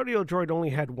custodial droid only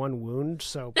had 1 wound,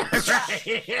 so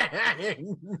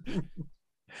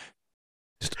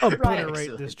just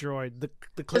obliterate this droid.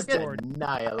 The clipboard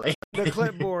Annihilate. the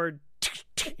clipboard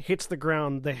hits the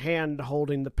ground. The hand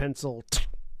holding the pencil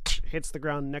hits the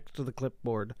ground next to the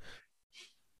clipboard.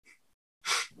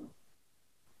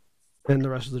 And the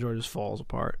rest of the droid just falls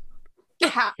apart.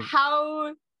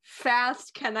 How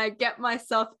fast can I get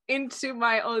myself into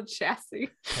my old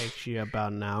chassis? Takes you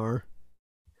about an hour.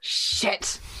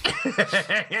 Shit.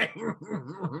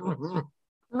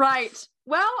 Right.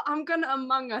 Well, I'm gonna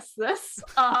Among Us this.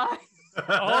 Oh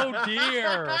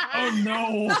dear. Oh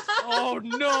no. Oh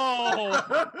no.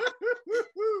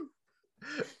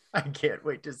 I can't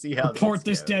wait to see how Report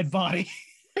this goes. dead body.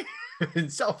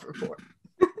 Self-report.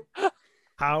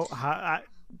 How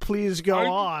please go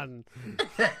on.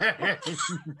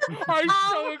 I'm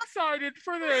so excited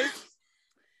for this.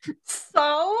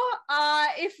 So,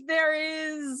 if there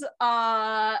is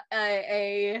I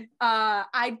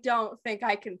don't think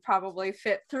I can probably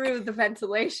fit through the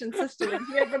ventilation system in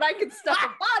here, but I can stuff a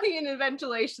body in a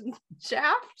ventilation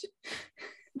shaft.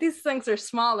 These things are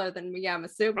smaller than me, I'm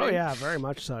assuming. Oh yeah, very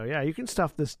much so. Yeah, you can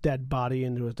stuff this dead body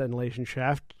into a ventilation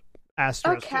shaft.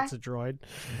 Asterisk, Okay. it's a droid.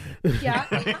 Yeah.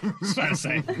 That's what I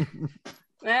say.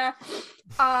 Yeah.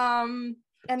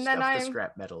 And then Stuff the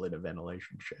scrap metal in a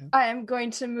ventilation shaft. I am going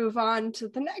to move on to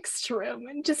the next room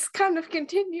and just kind of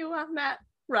continue on that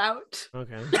route.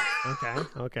 Okay.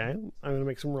 I'm gonna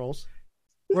make some rolls.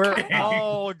 We're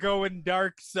all going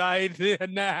dark side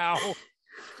now.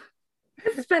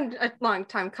 It's been a long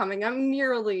time coming. I'm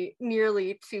nearly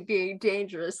to being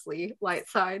dangerously light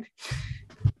side.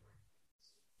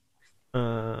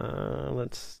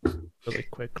 Let's really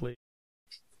quickly.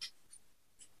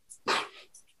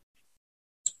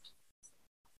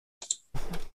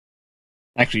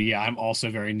 Actually, yeah, I'm also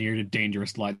very near to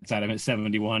dangerous light side. I'm at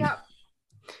 71. Yeah.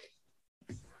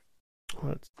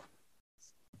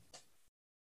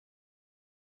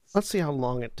 Let's see how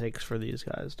long it takes for these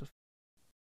guys to.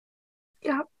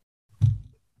 Yeah.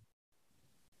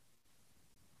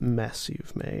 Mess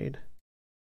you've made.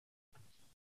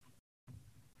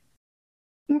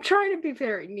 I'm trying to be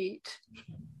very neat.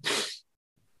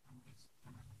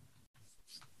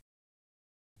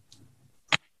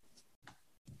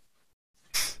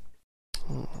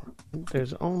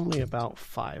 There's only about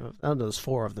 5 of. Oh, there's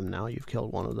 4 of them now. You've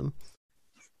killed one of them.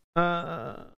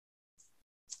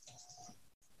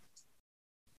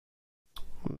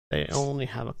 They only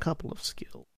have a couple of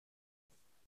skills.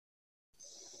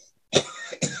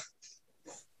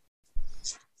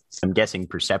 I'm guessing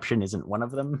perception isn't one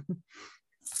of them.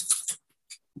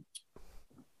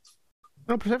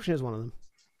 No, perception is one of them.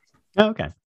 Oh, okay.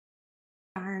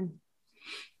 Darn.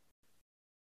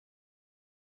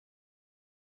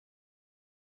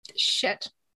 Shit.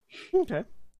 Okay.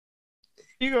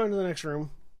 You go into the next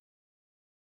room.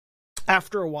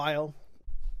 After a while,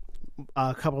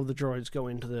 a couple of the droids go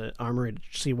into the armory to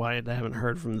see why they haven't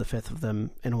heard from the 5th of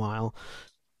them in a while.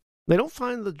 They don't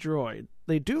find the droid.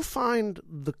 They do find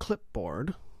the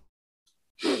clipboard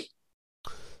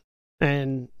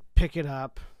and pick it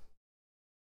up,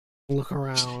 look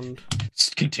around.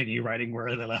 Just continue writing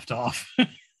where they left off.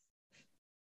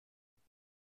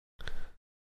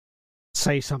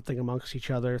 Say something amongst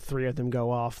each other. 3 of them go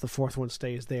off. The 4th one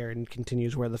stays there and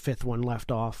continues where the 5th one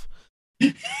left off.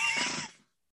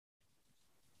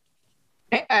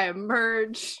 I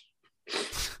emerge.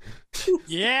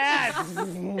 Yes.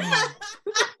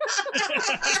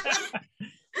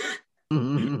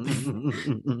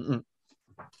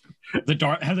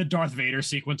 Have the Darth Vader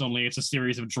sequence, only it's a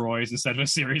series of droids instead of a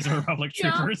series of Republic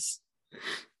Yeah. troopers.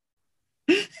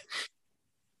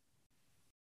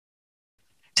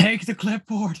 Take the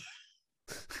clipboard.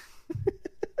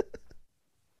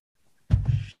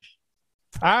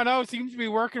 I don't know. It seems to be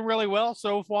working really well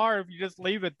so far. If you just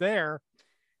leave it there,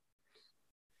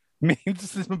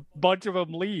 means a bunch of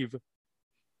them leave.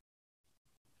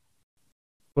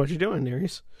 What you doing,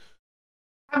 Nereus?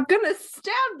 I'm gonna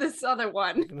stab this other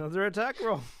one. Another attack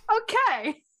roll.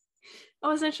 Okay. I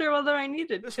wasn't sure whether I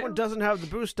needed This to. one doesn't have the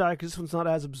boost die because this one's not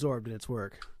as absorbed in its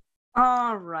work.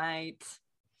 All right.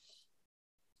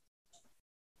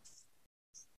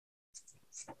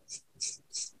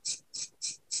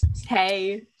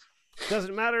 Hey.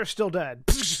 Doesn't matter, still dead.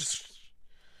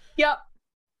 Yep.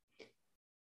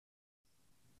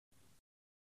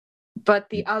 But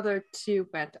the other two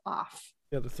went off.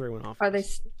 The other three went off. Are they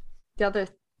the other?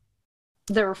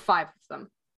 There were 5 of them.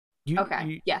 You,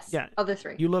 Okay. Yes. Yeah. Other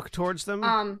 3. You look towards them.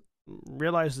 Um.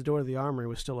 Realize the door to the armory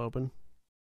was still open.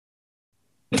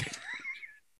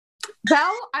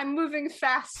 Well, I'm moving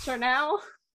faster now.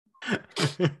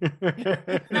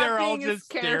 They're all being as just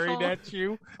staring careful. at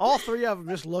you. All 3 of them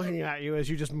just looking at you as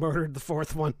you just murdered the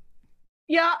 4th one.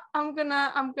 Yeah, I'm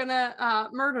gonna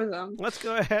murder them. Let's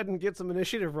go ahead and get some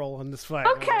initiative roll on this fight.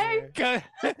 Okay.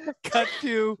 Cut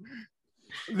to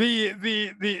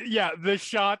the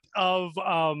shot of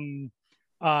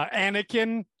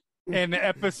Anakin in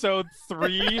episode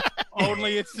 3.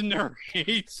 Only it's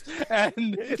Nerys,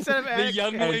 and Instead of the Anakin,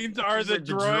 younglings are the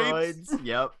droids.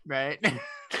 Yep, right.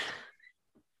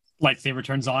 Lightsaber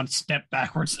turns on, step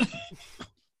backwards.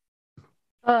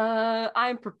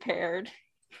 I'm prepared.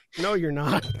 No, you're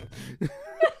not.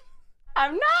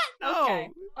 I'm not. No. Okay,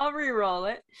 I'll re-roll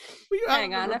it. Well, you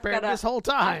Hang haven't on, I've prepared got a- this whole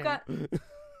time.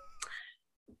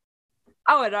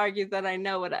 I would argue that I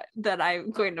know that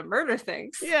I'm going to murder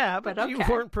things. Yeah, but But you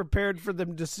okay. weren't prepared for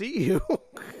them to see you.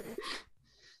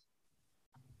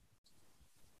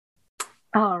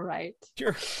 All right.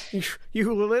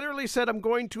 You literally said, "I'm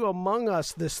going to Among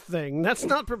Us this thing." That's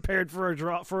not prepared for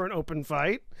an open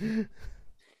fight.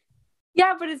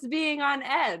 Yeah, but it's being on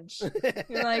edge.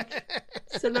 You're like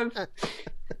sort of.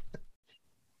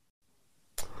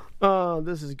 Oh,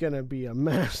 this is gonna be a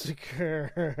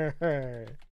massacre.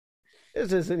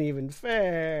 This isn't even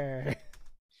fair.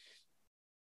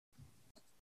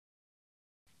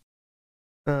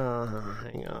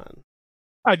 Hang on.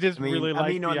 I just I mean, really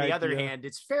like. on the other idea. hand,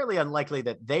 it's fairly unlikely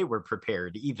that they were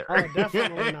prepared either. Oh,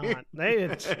 definitely not.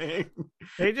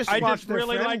 They just I watched just their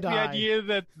really friend like die. the idea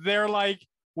that they're like,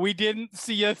 we didn't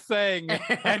see a thing,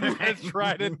 and just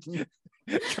try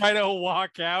to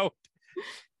walk out.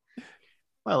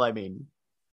 Well, I mean,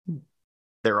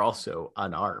 they're also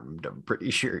unarmed, I'm pretty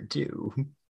sure, too.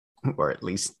 Or at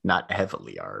least not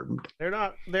heavily armed. They're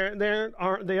not. They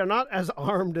are not as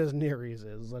armed as Nereus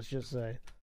is. Let's just say.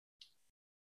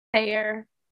 Fair.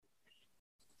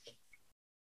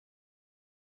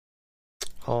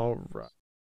 All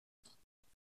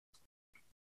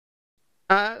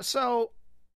right. So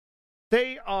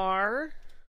they are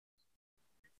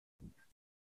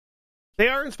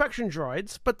inspection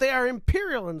droids, but they are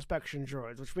Imperial inspection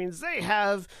droids, which means they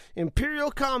have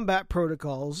Imperial combat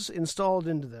protocols installed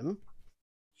into them.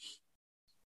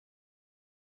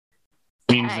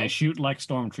 Means Okay. they shoot like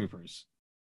stormtroopers.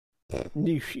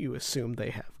 You assume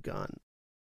they have guns,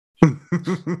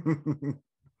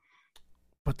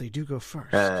 but they do go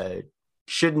first.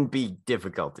 Shouldn't be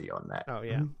difficulty on that. Oh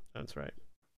yeah, that's right.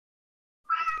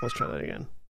 Let's try that again.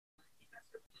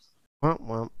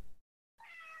 Well.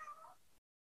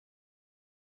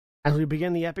 As we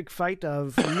begin the epic fight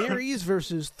of Nereus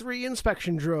versus 3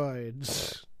 inspection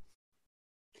droids.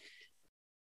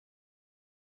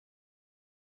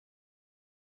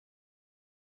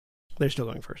 They're still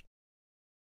going first.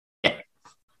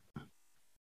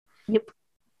 Yep.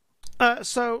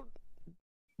 So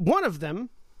one of them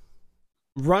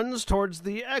runs towards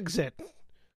the exit,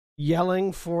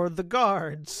 yelling for the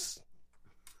guards.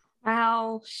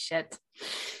 Well, shit.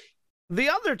 The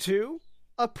other 2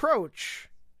 approach,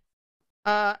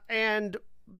 and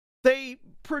they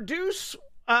produce.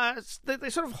 They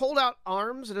sort of hold out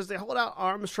arms, and as they hold out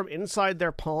arms from inside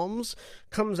their palms,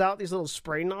 comes out these little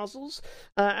spray nozzles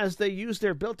as they use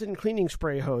their built-in cleaning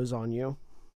spray hose on you.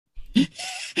 Yes.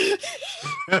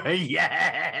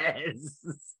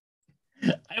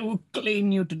 I will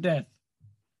clean you to death.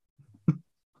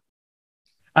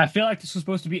 I feel like this was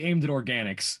supposed to be aimed at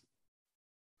organics.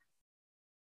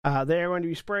 They are going to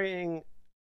be spraying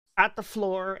at the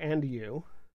floor and you.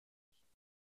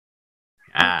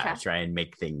 Okay. Try and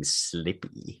make things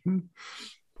slippy.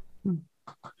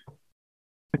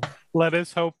 Let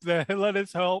us hope that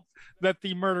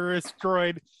the murderous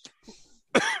droid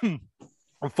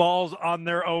falls on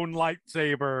their own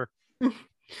lightsaber.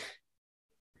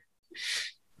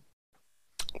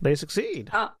 They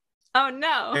succeed. Oh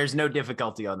no. There's no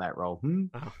difficulty on that roll.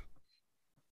 Oh.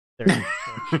 There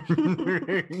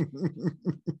you go.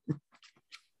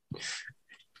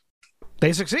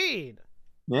 They succeed.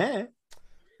 Yeah.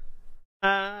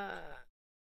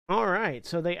 All right.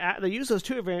 So they use those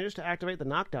 2 advantages to activate the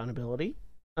knockdown ability.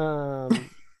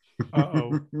 Uh-oh.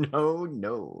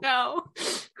 No.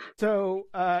 So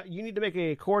you need to make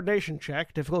a coordination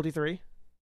check, difficulty 3.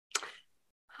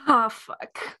 Oh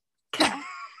fuck. Okay.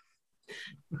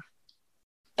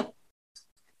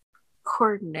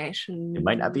 Coordination. They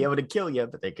might not be able to kill you,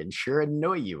 but they can sure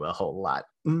annoy you a whole lot.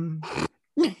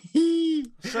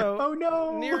 So, oh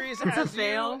no, Nereus,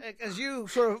 as you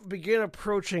sort of begin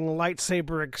approaching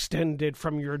lightsaber extended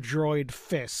from your droid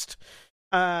fist,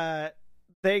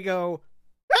 they go,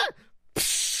 ah!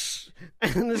 Psh!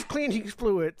 And this cleaning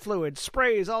fluid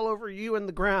sprays all over you and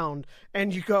the ground,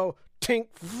 and you go tink,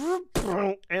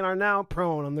 and are now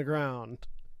prone on the ground.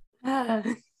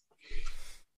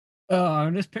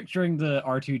 I'm just picturing the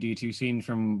R2D2 scene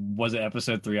from, was it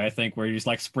episode 3, I think, where he just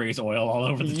like sprays oil all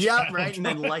over the Yep, right, and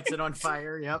then lights it on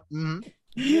fire. Yep. Mm-hmm.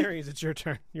 Nereus, it's your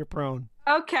turn. You're prone.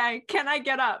 Okay, can I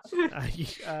get up?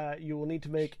 You will need to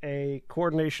make a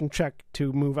coordination check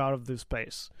to move out of this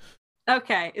space.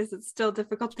 Okay, is it still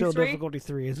difficulty 3? Still difficulty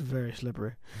 3 is very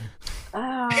slippery.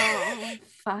 Oh,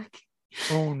 fuck.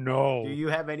 Oh no. Do you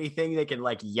have anything that can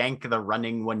like yank the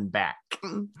running one back?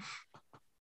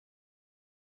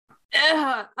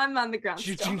 I'm on the ground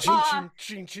Ching, still.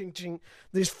 ching, ching, ching.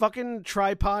 These fucking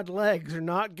tripod legs are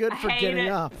not good for getting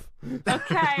up.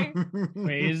 Okay.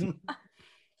 Wait, isn't?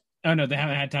 Oh no, they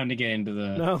haven't had time to get into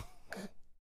the. No.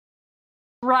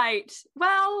 Right.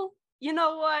 Well, you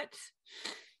know what?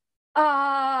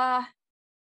 I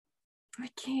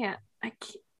can't.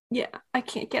 Yeah, I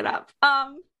can't get up.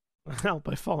 Help!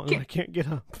 I fallen. I can't get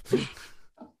up.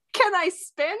 Can I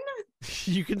spin?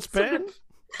 You can spin.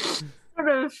 Sort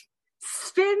of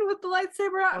spin with the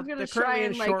lightsaber out. I'm gonna try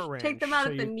and like range, take them out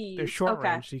at the knees. They're short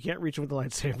range, so you can't reach them with the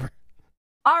lightsaber.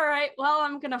 All right. Well,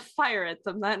 I'm gonna fire at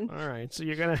them then. All right. So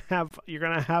you're gonna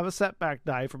have a setback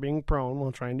die for being prone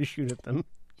while trying to shoot at them.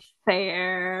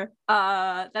 Fair.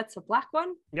 That's a black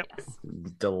one. Yep. Yes.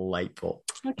 Delightful.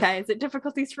 Okay. Is it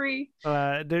difficulty 3?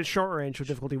 They're short range with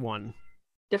difficulty 1.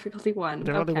 Difficulty 1.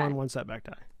 Difficulty okay. 1 setback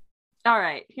die. All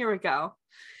right. Here we go.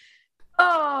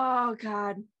 Oh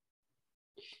God.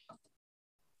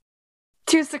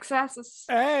 2 successes.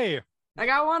 Hey. I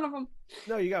got one of them.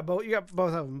 No, you got both. You got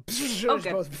both of them.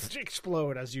 Okay. Both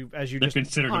explode as you They're just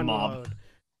considered unload. a mob.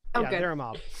 Oh, Yeah, good. they're a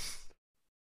mob.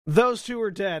 Those 2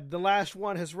 are dead. The last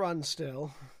one has run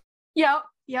still. Yep.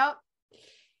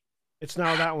 It's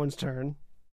now that one's turn.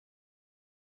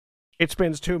 It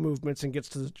spends 2 movements and gets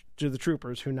to the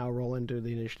troopers, who now roll into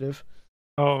the initiative.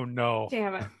 Oh no.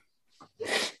 Damn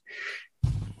it.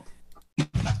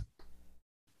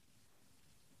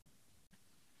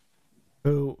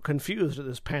 Who, confused at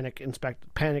this panicked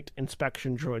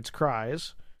inspection droid's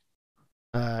cries,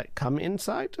 come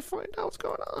inside to find out what's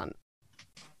going on.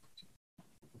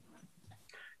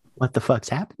 What the fuck's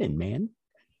happening, man?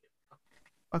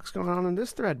 What's going on in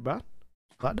this thread, bud?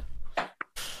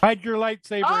 Hide your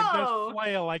lightsaber and Oh! just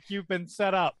flail like you've been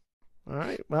set up. All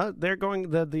right. Well, they're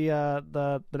going.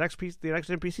 The next piece, the next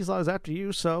NPC slot is after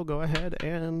you. So go ahead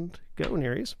and go,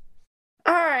 Nereus.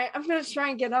 All right. I'm gonna try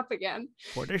and get up again.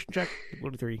 Coordination check.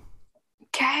 Difficulty 3.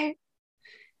 Okay.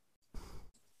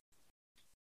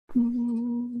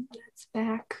 Let's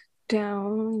back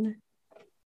down. Do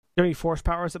you have any force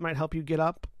powers that might help you get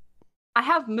up? I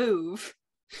have move.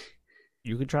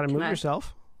 You could try to move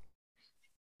yourself.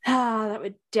 That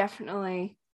would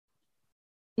definitely.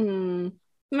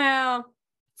 Well,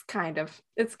 it's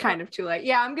kind of too late.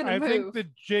 Yeah, I'm gonna move. I think the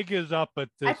jig is up at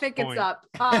this I think point. it's up.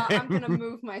 I'm gonna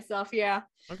move myself. Yeah.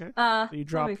 Okay. So you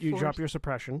drop let me force- drop your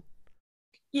suppression.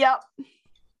 Yep.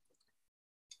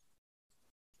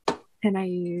 And I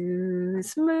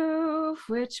use move,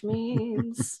 which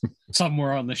means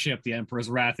Somewhere on the ship, the Emperor's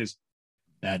wrath is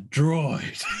that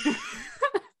droid.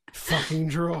 Fucking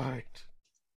droid.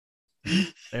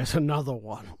 There's another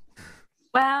one.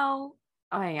 well.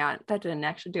 Oh, hang on, that didn't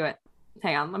actually do it.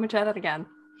 Hang on, let me try that again.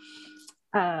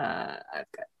 I've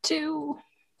got 2.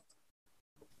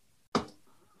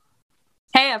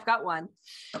 Hey, I've got 1.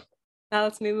 Now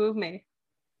lets me move me.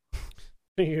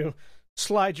 You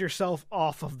slide yourself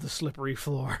off of the slippery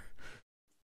floor.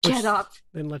 Get up.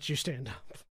 Then lets you stand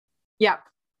up. Yep.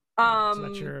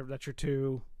 So that's your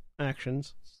 2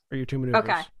 actions or your 2 maneuvers.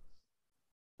 Okay.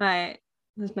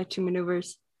 Those my 2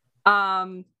 maneuvers.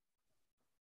 Or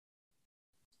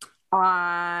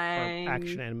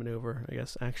action and maneuver, I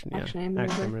guess. Action and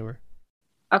maneuver.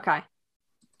 Okay.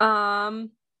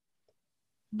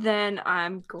 Then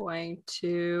I'm going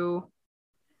to.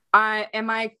 Am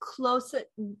I close at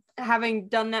having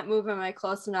done that move? Am I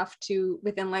close enough to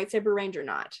within lightsaber range or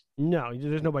not? No,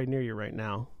 there's nobody near you right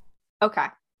now. Okay.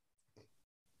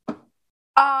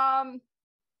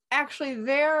 Actually,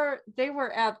 they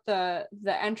were at the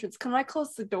entrance. Can I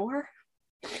close the door?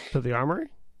 To the armory?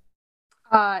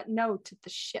 No, to the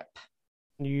ship.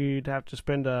 You'd have to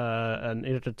spend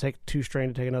you'd have to take 2 strain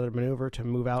to take another maneuver to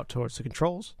move out towards the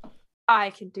controls.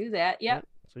 I can do that. Yep.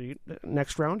 So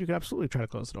next round, you can absolutely try to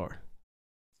close the door.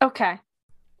 Okay.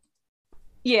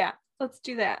 Yeah, let's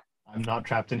do that. I'm not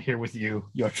trapped in here with you.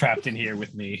 You're trapped in here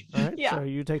with me. All right. Yeah. So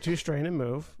you take 2 strain and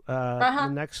move. The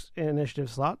next initiative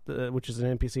slot, which is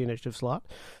an NPC initiative slot,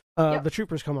 the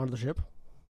troopers come onto the ship.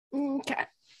 Okay.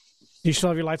 You still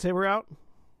have your lightsaber out?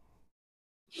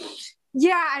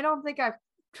 Yeah, I don't think I've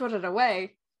put it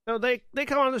away. So they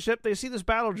come onto the ship. They see this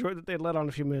battle droid that they led on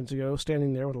a few minutes ago,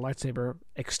 standing there with a lightsaber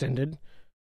extended,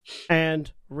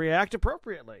 and react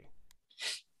appropriately.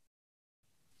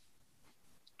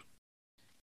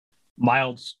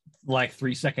 Mild,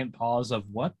 3-second pause of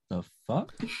what the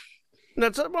fuck?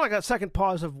 That's more like a second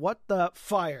pause of what the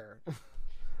fire.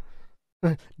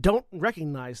 Don't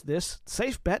recognize this.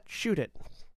 Safe bet, shoot it.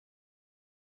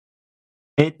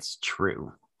 It's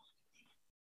true.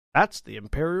 That's the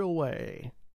Imperial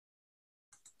way.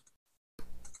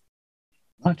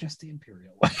 Not just the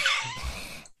Imperial way.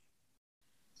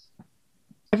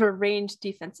 I have a ranged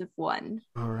defensive 1.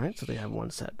 All right, so they have 1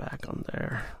 setback on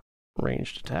their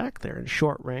ranged attack. They're in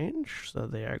short range, so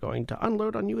they are going to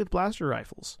unload on you with blaster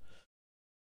rifles.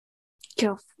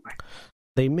 Go for it.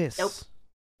 They miss. Nope.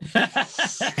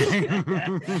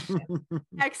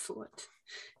 Excellent.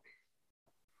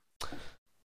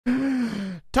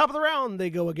 Top of the round, they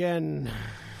go again.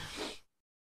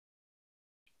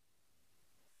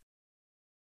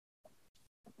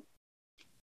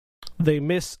 They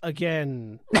miss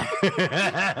again. They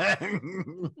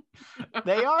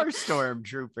are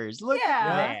stormtroopers. Look at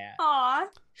that. Aw.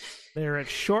 They're at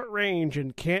short range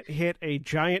and can't hit a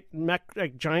giant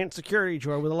security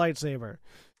droid with a lightsaber.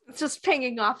 It's just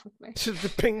pinging off with me.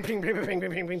 Just ping, ping, ping, ping, ping,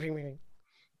 ping, ping, ping, ping.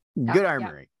 Good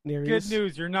armory. Good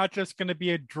news. You're not just going to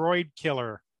be a droid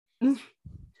killer. Yep.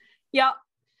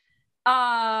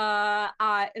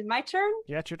 Is my turn?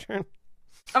 Yeah, it's your turn.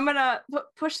 I'm gonna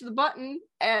push the button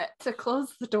to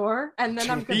close the door, and then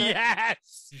I'm gonna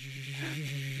Yes.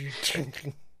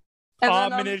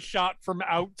 Ominous shot from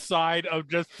outside of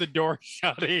just the door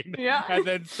shutting. Yeah. And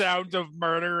then sounds of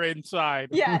murder inside.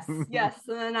 Yes, and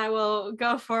then I will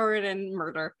go forward and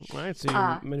murder. All right, so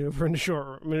you maneuver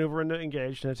into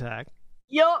engage and attack.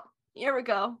 Yup. Here we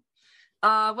go.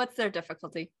 What's their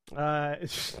difficulty?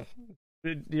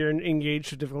 You're engaged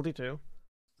to difficulty 2.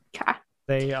 Okay.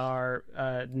 They are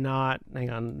not. Hang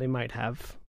on. They might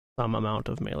have some amount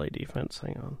of melee defense.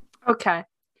 Hang on. Okay.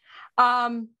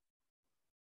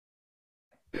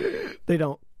 They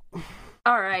don't.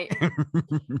 All right.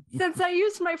 Since I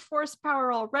used my force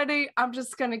power already, I'm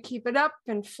just gonna keep it up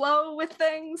and flow with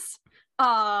things.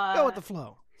 Go with the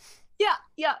flow. Yeah.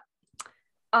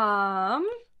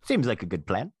 Seems like a good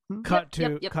plan. Cut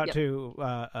to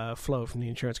Flo from the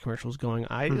insurance commercials going,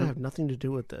 I have nothing to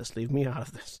do with this. Leave me out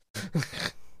of this.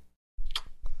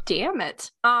 Damn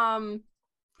it. You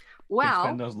Well,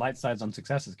 spend those light sides on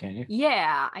successes, can't you?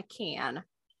 yeah, I can.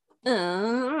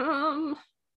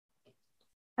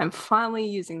 I'm finally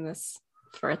using this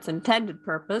for its intended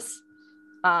purpose.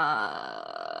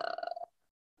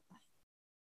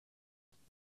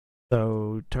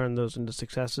 So turn those into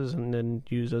successes and then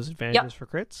use those advantages for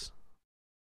crits?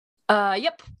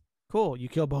 Yep. Cool, you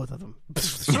kill both of them.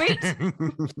 Sweet.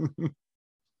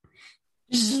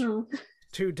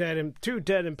 Two dead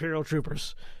Imperial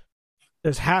troopers.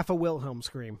 There's half a Wilhelm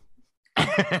scream.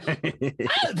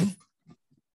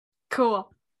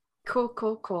 Cool.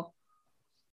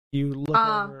 You look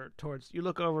over towards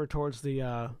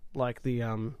the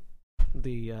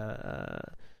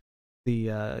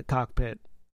cockpit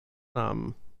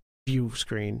view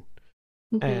screen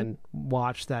and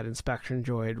watch that inspection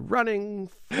droid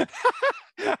running.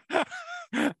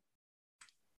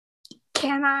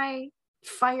 Can I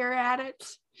fire at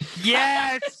it?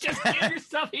 Yes. Just give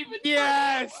yourself even.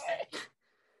 Yes.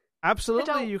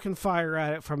 Absolutely, you can fire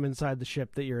at it from inside the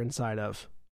ship that you're inside of.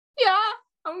 Yeah,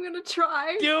 I'm gonna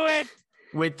try. Do it.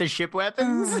 With the ship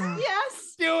weapons?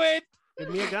 Yes. Do it. Give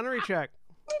me a gunnery check.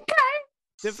 Okay.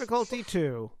 Difficulty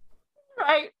 2.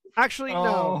 Right. Actually,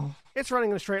 no. It's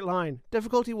running in a straight line.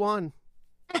 Difficulty 1.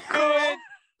 Good.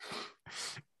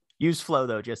 Use flow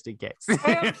though, just in case.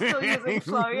 I am still using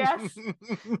flow, yes.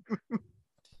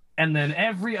 And then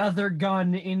every other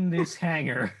gun in this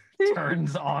hangar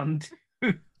turns on.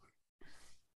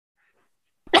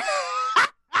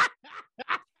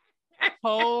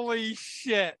 Holy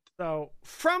shit. So,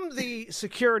 from the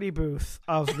security booth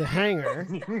of the hangar,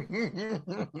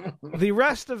 the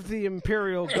rest of the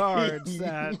Imperial guards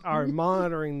that are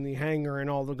monitoring the hangar and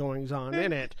all the goings-on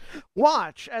in it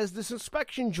watch as this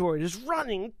inspection droid is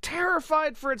running,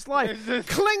 terrified for its life,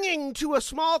 clinging to a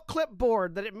small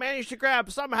clipboard that it managed to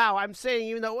grab somehow, I'm saying,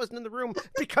 even though it wasn't in the room,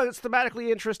 because it's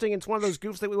thematically interesting. It's one of those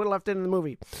goofs that we would have left in the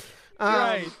movie.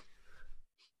 Right.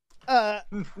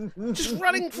 Just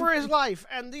running for his life,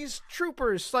 and these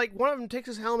troopers, like, one of them takes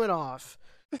his helmet off,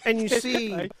 and you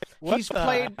see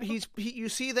Like, you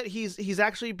see that he's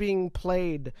actually being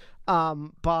played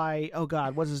by, oh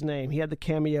god, what's his name? He had the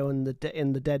cameo in the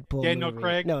Deadpool Daniel movie.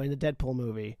 Craig? No, in the Deadpool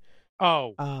movie.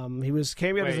 Oh, He was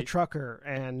cameoed as a Wait. trucker,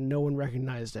 and no one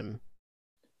recognized him.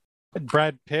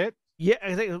 Brad Pitt? Yeah,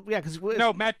 I think, yeah, because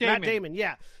No, Matt Damon. Matt Damon,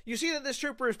 yeah. You see that this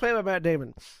trooper is played by Matt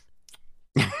Damon.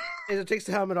 And it takes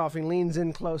the helmet off and leans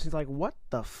in close. He's like, what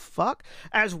the fuck?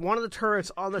 As one of the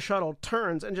turrets on the shuttle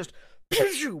turns and just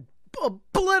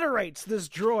obliterates this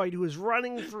droid who is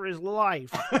running for his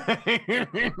life.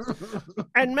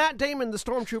 And Matt Damon, the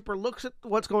stormtrooper, looks at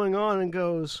what's going on and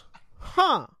goes,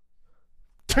 huh.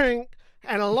 Tink.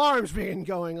 And alarms begin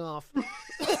going off.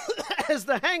 As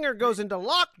the hangar goes into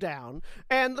lockdown,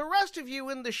 and the rest of you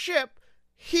in the ship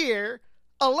hear,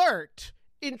 alert,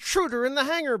 intruder in the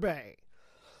hangar bay.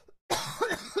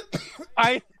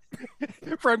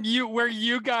 From you where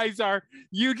you guys are,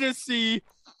 you just see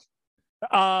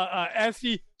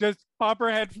Essie just pop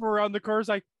her head from around the corner,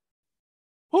 like,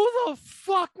 who the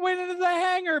fuck went into the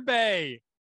hangar bay?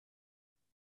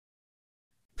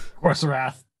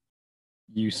 Corserath,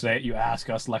 you ask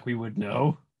us like we would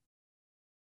know.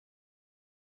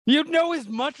 You'd know as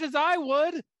much as I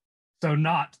would. So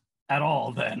not at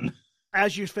all then.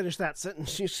 As you finish that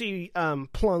sentence, you see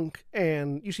Plunk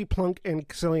and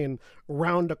Caecilian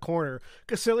round a corner.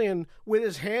 Caecilian with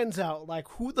his hands out, like,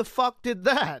 who the fuck did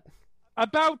that?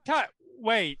 About time.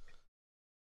 Wait.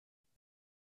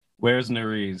 Where's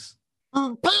Nerys?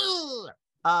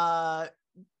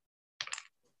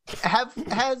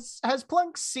 Has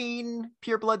Plunk seen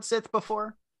Pureblood Sith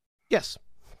before? Yes.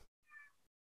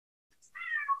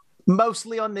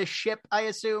 Mostly on this ship, I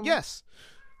assume. Yes.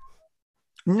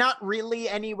 Not really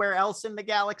anywhere else in the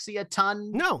galaxy a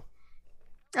ton. No.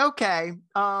 Okay.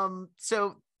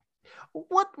 So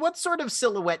what sort of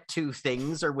silhouette 2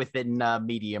 things are within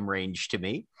medium range to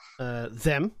me?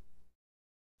 Them.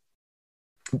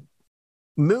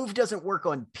 Move doesn't work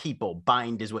on people.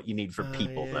 Bind is what you need for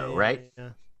people, though, right?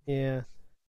 Yeah.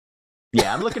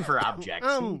 Yeah, I'm looking for objects.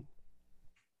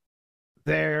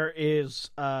 There's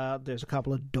a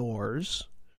couple of doors.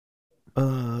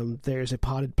 There's a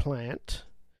potted plant.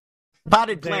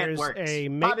 Potted plant There's works.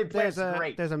 Potted plant's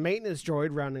great. There's a maintenance droid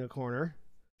rounding a corner.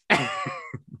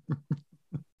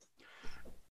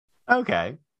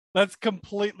 Okay. Let's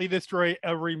completely destroy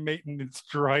every maintenance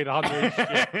droid on this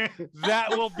ship.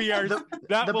 That will be our. The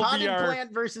potted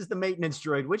plant versus the maintenance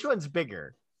droid. Which one's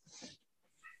bigger?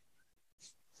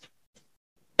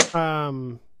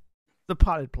 The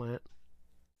potted plant.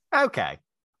 Okay.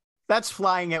 That's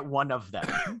flying at one of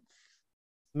them.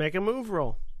 Make a move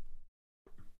roll.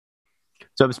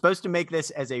 So I'm supposed to make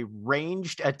this as a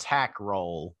ranged attack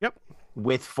roll. Yep.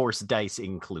 With force dice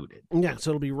included. Yeah,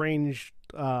 so it'll be ranged.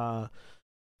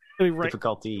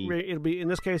 Difficulty. It'll be, in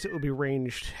this case, it will be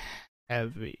ranged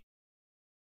heavy.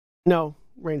 No,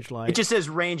 ranged light. It just says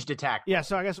ranged attack. Yeah,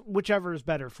 so I guess whichever is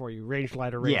better for you, ranged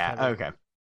light or ranged heavy. Yeah. Okay.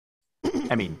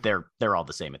 I mean, they're all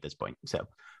the same at this point. So,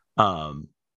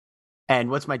 and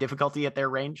what's my difficulty at their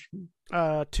range?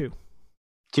 2.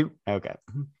 2. Okay.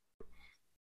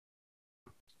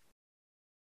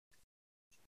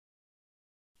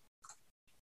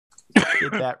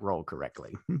 Did that roll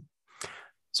correctly?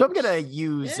 So I'm gonna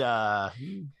use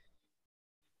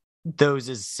those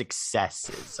as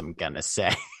successes. I'm gonna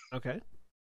say. Okay.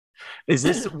 Is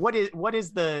this what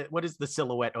is the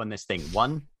silhouette on this thing?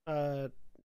 1? The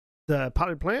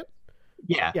potted plant?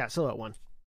 Yeah. Yeah, silhouette 1.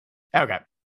 Okay.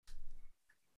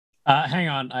 Hang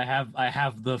on, I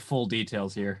have the full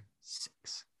details here.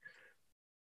 6.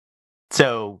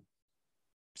 So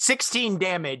 16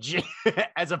 damage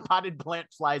as a potted plant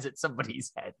flies at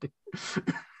somebody's head.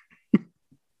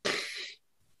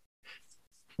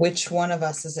 Which one of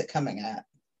us is it coming at?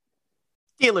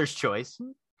 Dealer's choice.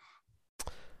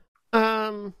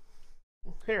 Here.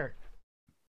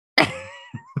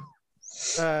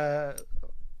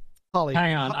 Holly.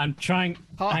 Hang on, I'm trying.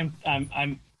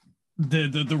 I'm.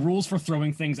 The rules for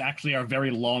throwing things actually are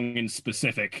very long and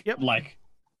specific. Yep. Like,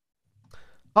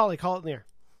 Holly, call it in the air.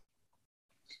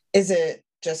 Is it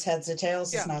just heads or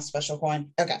tails? Yeah. It's not a special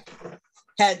coin. Okay.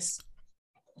 Heads.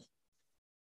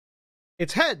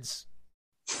 It's heads.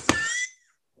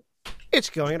 It's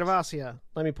going at Avasia.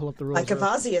 Let me pull up the rules. Like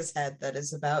Avasia's head that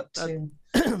is about to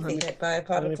be hit by a Let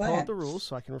potted me pull up plant. the rules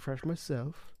so I can refresh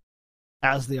myself.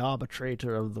 As the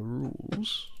arbitrator of the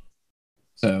rules.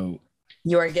 so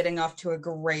You are getting off to a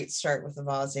great start with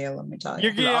Avasia, let me tell you.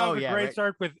 You're getting off a yeah, great right.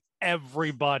 start with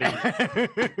everybody.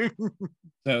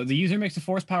 So the user makes a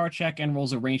force power check and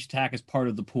rolls a ranged attack as part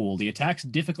of the pool. The attack's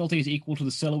difficulty is equal to the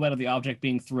silhouette of the object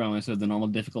being thrown instead of the normal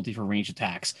difficulty for ranged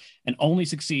attacks, and only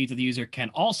succeeds if the user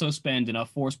can also spend enough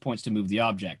force points to move the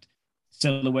object.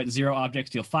 Silhouette 0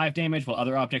 objects deal 5 damage, while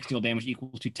other objects deal damage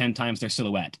equal to 10 times their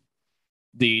silhouette.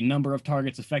 The number of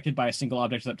targets affected by a single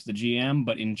object is up to the GM,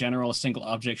 but in general, a single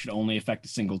object should only affect a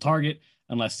single target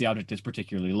unless the object is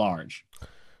particularly large.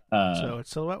 So it's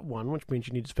silhouette 1, which means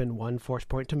you need to spend 1 force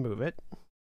point to move it.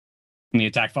 And the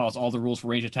attack follows all the rules for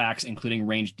range attacks, including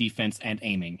range, defense, and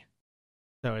aiming.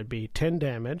 So it'd be 10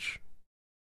 damage.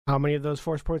 How many of those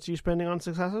force points are you spending on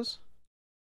successes?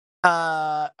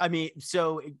 I mean,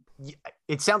 so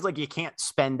it sounds like you can't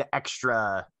spend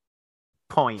extra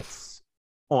points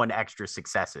on extra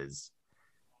successes.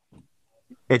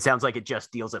 It sounds like it just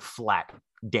deals a flat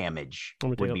damage,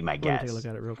 would be my Let me take a guess. look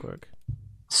at it real quick.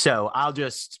 So I'll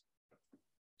just.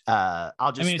 I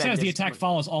mean, it spend says the this- attack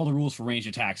follows all the rules for ranged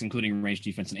attacks, including range,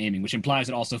 defense, and aiming, which implies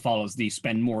it also follows the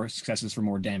spend more successes for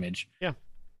more damage.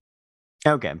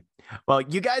 Okay. Well,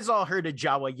 you guys all heard a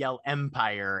Jawa yell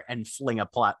 "Empire" and fling a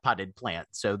potted plant,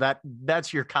 so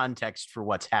that's your context for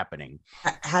what's happening.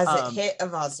 Has it hit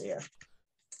Avasia?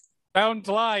 Sounds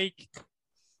like.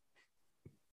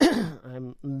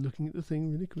 I'm looking at the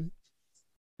thing really quick.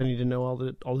 I need to know all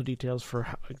the details for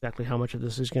exactly how much of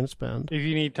this is going to spend. If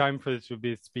you need time for this, would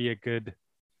be a good.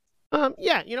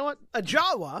 Yeah, you know what? A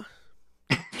Jawa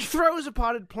throws a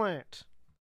potted plant.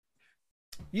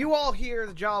 You all hear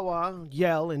the Jawa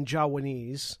yell in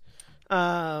Jawanese.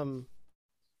 How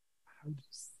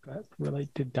does that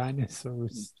relate to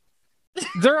dinosaurs? Is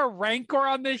there a rancor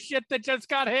on this shit that just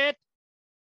got hit?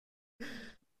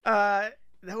 That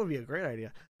would be a great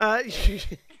idea.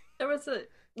 There was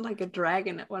a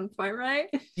dragon at one point, right?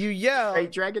 You yell.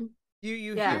 Right, dragon? You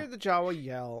Yeah. hear the Jawa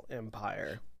yell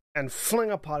Empire and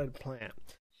fling a potted plant.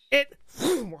 It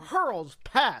hurls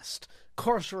past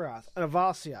Korsarath and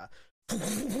Avasia.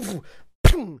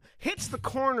 Hits the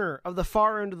corner of the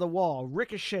far end of the wall,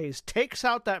 ricochets, takes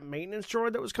out that maintenance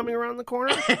droid that was coming around the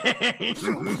corner,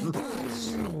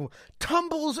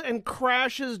 tumbles and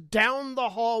crashes down the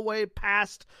hallway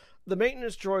past the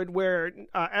maintenance droid where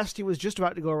Esty was just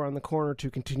about to go around the corner to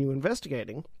continue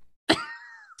investigating.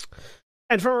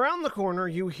 And from around the corner,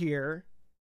 you hear,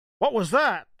 "What was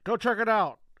that? Go check it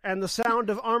out." And the sound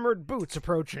of armored boots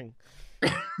approaching.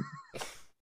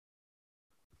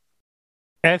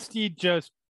 Esty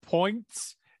just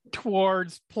points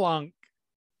towards Plunk,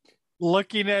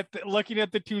 looking at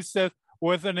the two Sith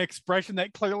with an expression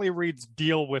that clearly reads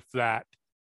 "Deal with that."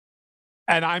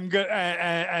 And I'm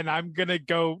gonna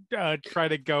go try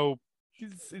to go.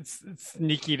 It's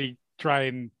sneaky to try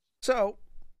and. So,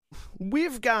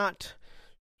 we've got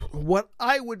what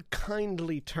I would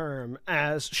kindly term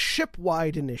as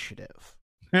ship-wide initiative.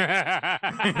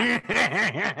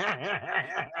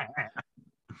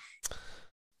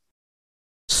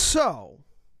 So,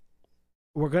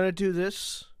 we're going to do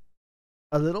this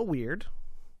a little weird.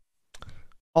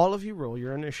 All of you roll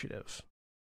your initiative.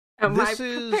 Am This I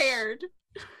is- prepared?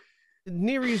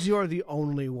 Nereus, you're the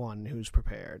only one who's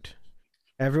prepared.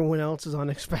 Everyone else is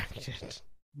unexpected.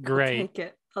 Great.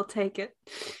 I'll take it.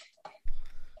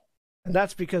 And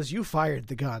that's because you fired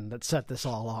the gun that set this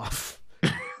all off.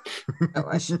 Oh,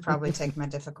 I should probably take my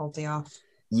difficulty off.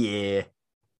 Yeah.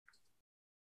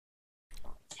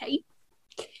 Okay.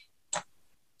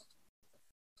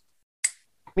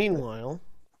 Meanwhile,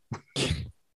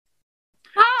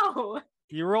 How?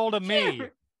 You rolled a me.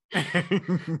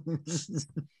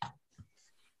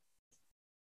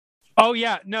 Oh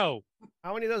yeah, no.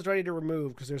 how many of those do I need to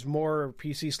remove? Because there's more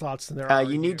PC slots than there are.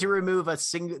 You need to here. remove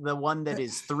the one that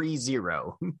is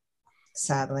 3-0.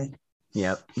 Sadly.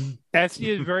 Yep.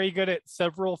 Esty is very good at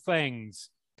several things.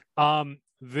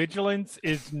 Vigilance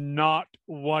is not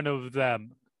one of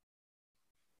them.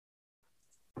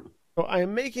 So I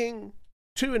am making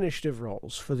 2 initiative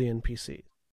rolls for the NPC.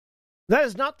 That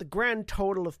is not the grand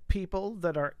total of people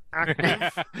that are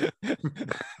active.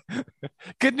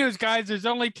 Good news, guys. There's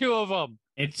only 2 of them.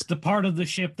 It's the part of the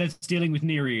ship that's dealing with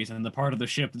Nerees and the part of the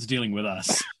ship that's dealing with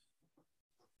us.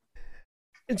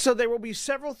 And so there will be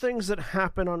several things that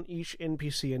happen on each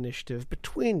NPC initiative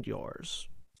between yours,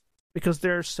 because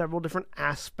there are several different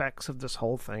aspects of this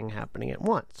whole thing happening at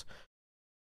once.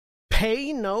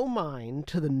 Pay no mind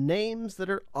to the names that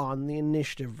are on the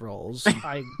initiative rolls.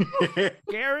 I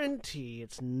guarantee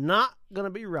it's not going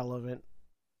to be relevant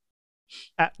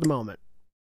at the moment.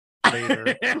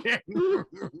 Later.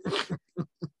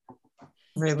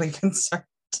 Really concerned.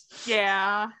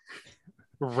 Yeah.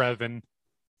 Revan.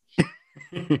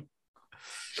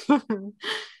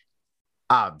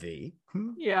 Obvi.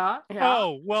 Yeah.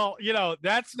 Oh, well,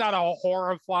 that's not a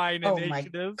horrifying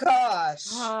initiative. Oh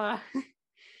my gosh.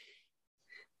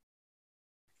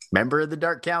 Member of the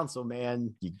Dark Council,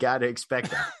 man. You gotta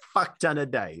expect a fuck ton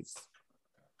of dice.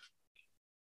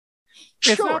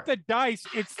 It's Sure. not the dice,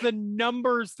 it's the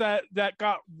numbers that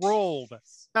got rolled.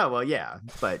 Oh, well, yeah,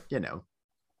 but,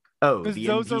 oh, 'Cause the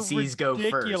those are NPCs go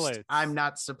ridiculous. first. I'm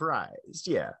not surprised.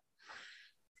 Yeah.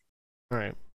 All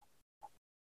right.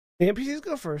 The NPCs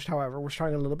go first, however. We're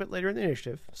starting a little bit later in the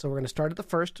initiative, so we're going to start at the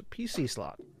first PC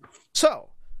slot.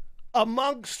 So,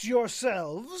 amongst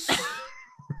yourselves...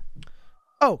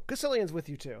 Oh, Cassilian's with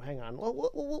you too. Hang on.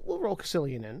 We'll roll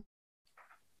Cassilian in.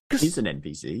 He's an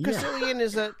NPC. Yeah.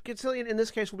 Cassilian in this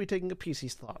case will be taking a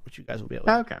PC slot, which you guys will be able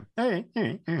to. Okay. All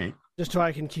right. Just so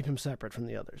I can keep him separate from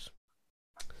the others.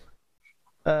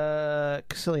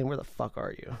 Cassilian, where the fuck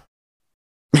are you?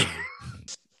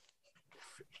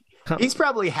 He's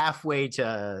probably halfway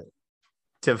to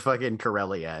fucking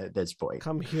Corellia at this point.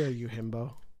 Come here, you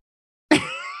himbo.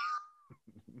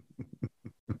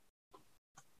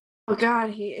 Oh God,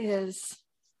 he is.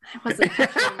 I wasn't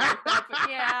picturing like that, but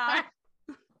yeah.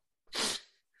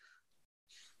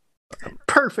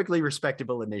 Perfectly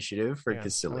respectable initiative for Yeah,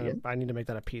 Cassilian. I need to make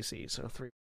that a PC, so 3.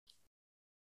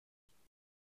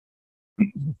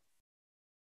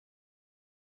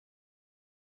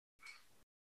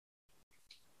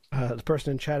 The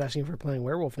person in chat asking for playing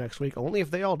werewolf next week, only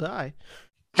if they all die.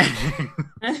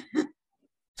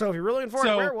 So if you're really looking forward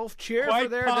to werewolf, cheer for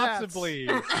their possibly.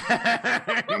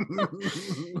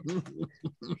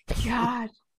 God.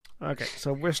 Okay,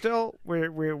 so we're still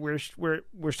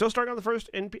still starting on the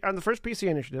first PC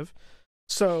initiative.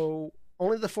 So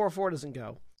only the 4-4 doesn't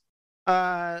go.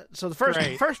 So the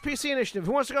first PC initiative.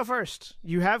 Who wants to go first?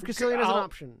 You have Cassilian as an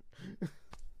option.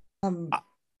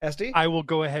 SD? I will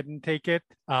go ahead and take it.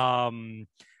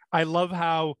 I love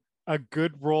how a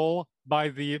good roll by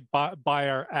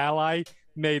our ally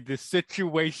made the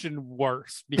situation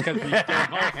worse because we still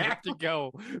all get to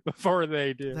go before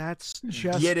they do. That's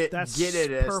just that's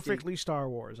perfectly Star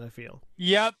Wars, I feel.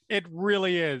 Yep, it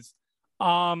really is.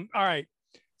 All right.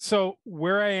 So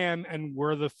where I am and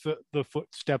where the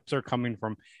footsteps are coming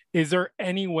from, is there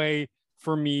any way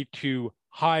for me to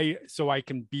hide so I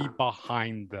can be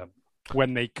behind them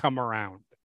when they come around?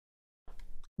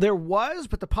 There was,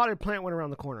 but the potted plant went around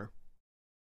the corner.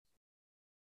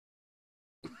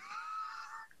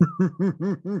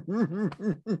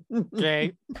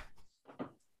 Okay.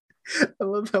 I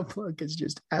love how Plunk has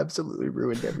just absolutely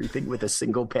ruined everything with a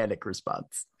single panic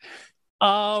response.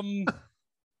 I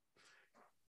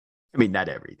mean, not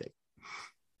everything.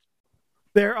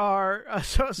 There are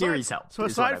Nere's help. So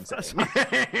aside from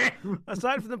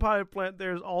the potted plant,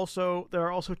 there are also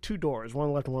 2 doors, one on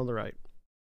the left and one on the right.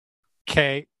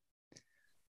 Okay.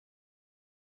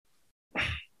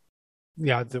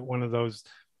 Yeah, one of those.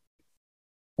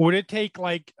 Would it take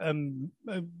would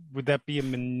that be a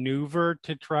maneuver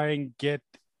to try and get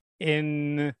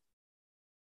in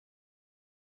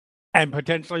and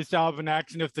potentially still have an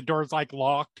action if the door's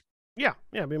locked? Yeah,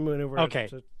 be a maneuver. Okay.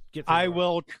 To get I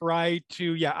will try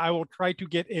to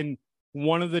get in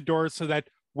one of the doors so that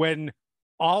when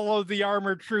all of the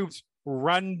armored troops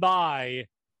run by,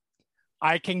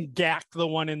 I can gack the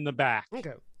one in the back.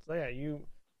 Okay. So yeah, you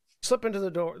slip into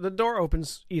the door. The door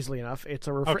opens easily enough. It's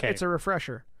a It's a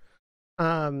refresher.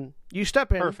 You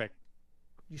step in. Perfect.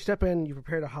 You step in. You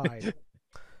prepare to hide.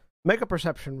 Make a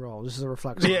perception roll. This is a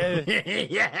reflex. Yeah.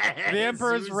 The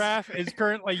Emperor's Wrath is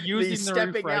currently using the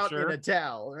stepping refresher. out in a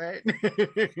towel, right?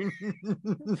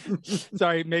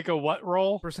 Sorry, make a what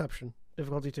roll? Perception.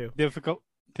 Difficulty 2. Difficult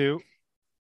 2.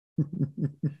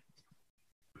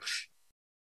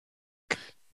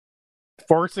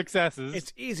 4 successes.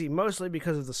 It's easy, mostly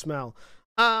because of the smell.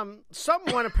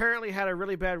 Someone apparently had a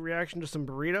really bad reaction to some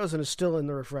burritos and is still in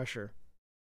the refresher.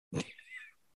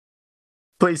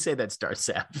 Please say that's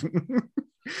Darsap.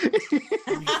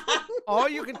 All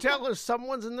you can tell is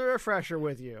someone's in the refresher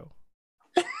with you.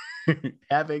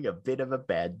 Having a bit of a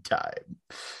bad time.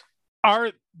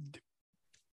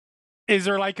 Is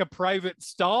there like a private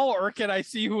stall, or can I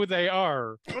see who they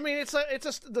are? I mean,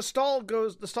 the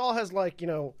stall has like,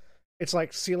 it's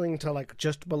like ceiling to like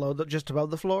just above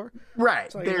the floor. Right.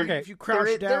 So if you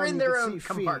crouch down, they're in their own feet.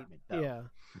 compartment. Though.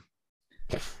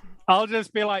 Yeah. I'll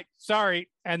just be like, sorry,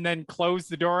 and then close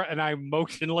the door, and I'm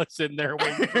motionless in there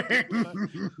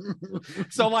waiting.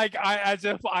 So like as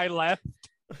if I left.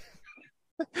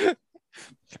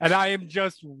 And I am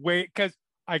just because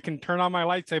I can turn on my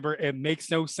lightsaber. It makes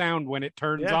no sound when it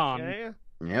turns on. Yeah.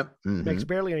 Yep. Mm-hmm. Makes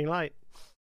barely any light.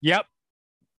 Yep.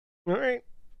 All right.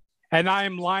 And I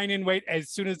am lying in wait. As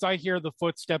soon as I hear the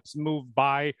footsteps move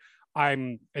by,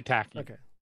 I'm attacking. Okay.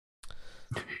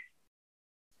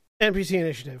 NPC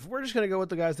initiative. We're just going to go with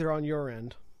the guys that are on your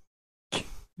end.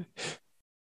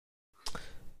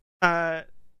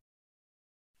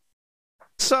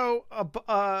 So,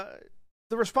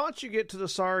 the response you get to the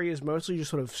sorry is mostly just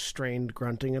sort of strained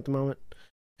grunting at the moment.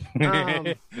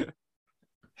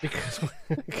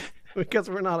 Because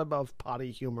we're not above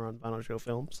potty humor on Final Show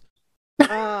films.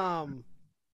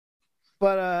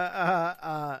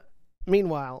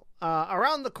 Meanwhile,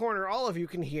 around the corner, all of you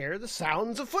can hear the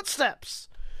sounds of footsteps.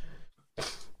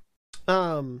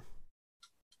 As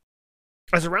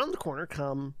around the corner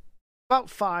come about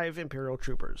 5 Imperial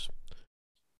troopers.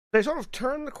 They sort of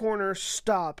turn the corner,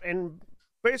 stop, and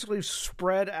basically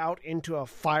spread out into a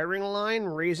firing line,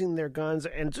 raising their guns,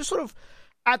 and just sort of,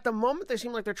 at the moment, they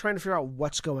seem like they're trying to figure out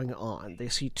what's going on. They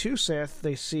see 2 Sith.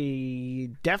 They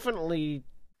see definitely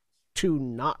 2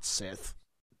 not Sith.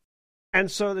 And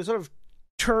so they sort of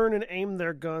turn and aim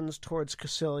their guns towards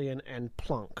Caecilian and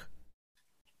Plunk.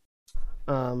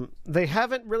 They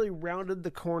haven't really rounded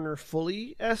the corner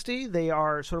fully, SD. They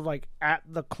are sort of like at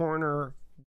the corner,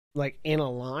 like in a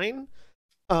line.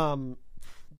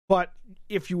 But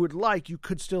if you would like, you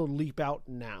could still leap out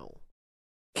now.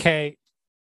 Okay.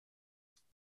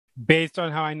 Based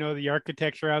on how I know the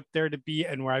architecture out there to be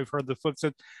and where I've heard the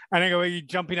footsteps, and I go, you're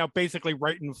jumping out basically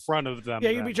right in front of them. Yeah,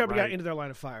 you'd be jumping out into their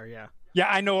line of fire, yeah. Yeah,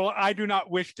 I know. I do not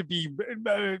wish to be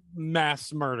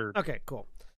mass murdered. Okay, cool.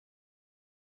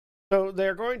 So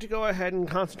they're going to go ahead and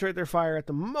concentrate their fire at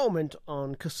the moment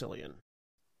on Caecilian.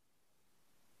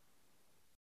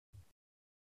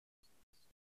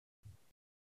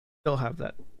 Still have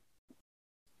that.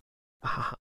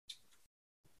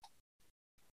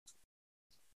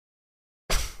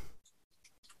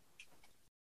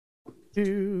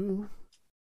 2,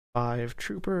 5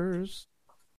 troopers.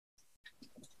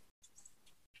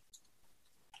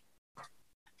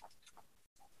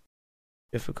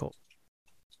 Difficult.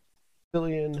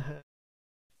 Caecilian has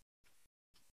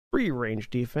 3 range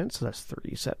defense, so that's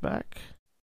 3 setback.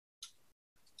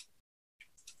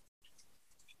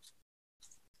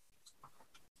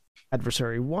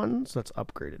 Adversary 1, so that's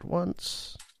upgraded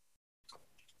once.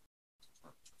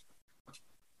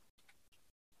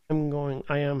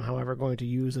 I am, however, going to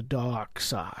use a dark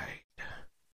side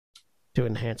to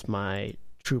enhance my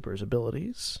troopers'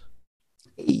 abilities.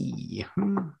 Hey.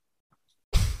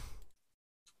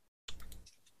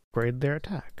 Upgrade their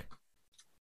attack.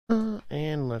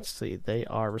 And let's see, they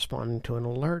are responding to an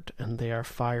alert, and they are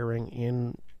firing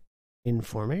in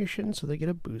formation, so they get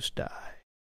a boost die.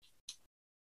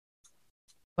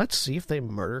 Let's see if they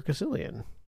murder Caecilian.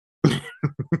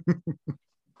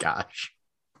 Gosh.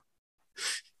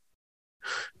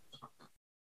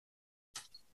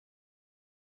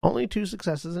 Only 2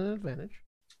 successes and an advantage.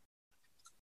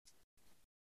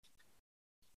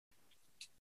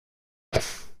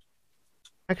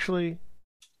 Actually,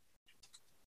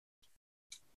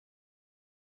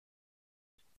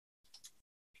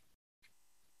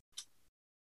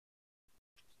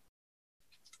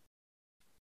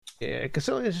 yeah,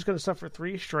 Caecilian is just going to suffer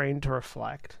 3 strain to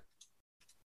reflect.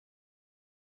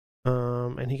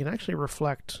 And he can actually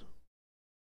reflect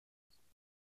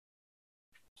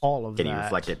all of that. Can he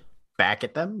reflect it back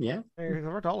at them? Yeah. He can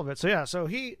reflect all of it. So yeah,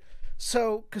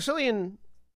 so Caecilian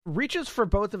reaches for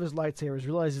both of his lightsabers,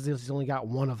 realizes he's only got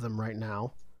one of them right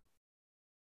now.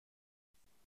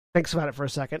 Thinks about it for a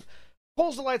second.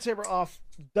 Pulls the lightsaber off,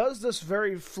 does this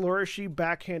very flourishy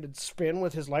backhanded spin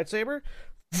with his lightsaber.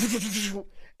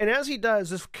 And as he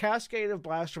does, this cascade of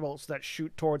blaster bolts that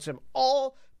shoot towards him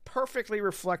all perfectly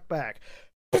reflect back.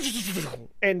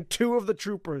 And 2 of the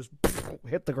troopers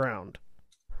hit the ground.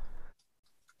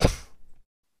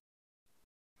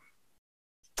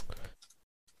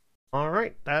 All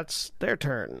right, that's their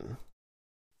turn.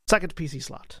 Second PC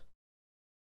slot.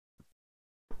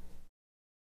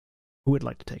 Who would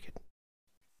like to take it?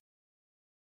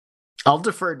 I'll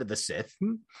defer to the Sith.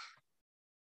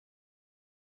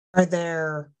 Are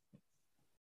there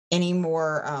any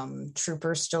more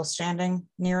troopers still standing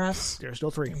near us? There's still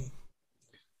 3.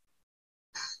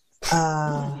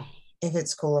 If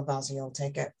it's cool with Ozzy, I'll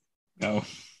take it. Go.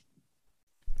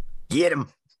 Get him.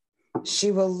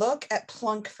 She will look at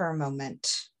Plunk for a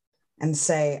moment and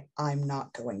say, I'm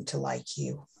not going to like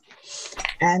you.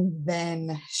 And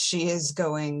then she is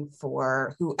going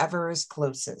for whoever is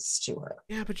closest to her.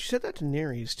 Yeah, but you said that to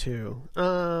Nereis too.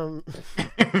 And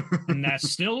that's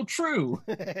still true.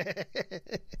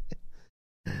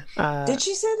 Did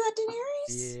she say that to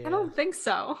Nereis? Yeah. I don't think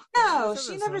so. No, She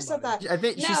said she that never to said that. I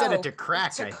think she said it to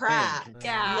Crack. To I Crack. think.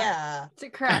 Yeah. To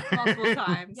crack multiple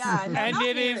times. Yeah, no, And not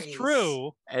it is Nereis.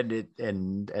 true. And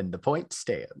the point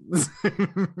stands. All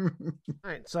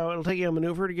right, so it'll take you a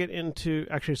maneuver to get into.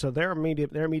 Actually, so they're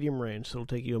medium range, so it'll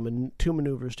take you 2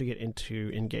 maneuvers to get into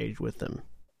engage with them.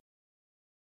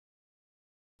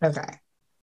 Okay.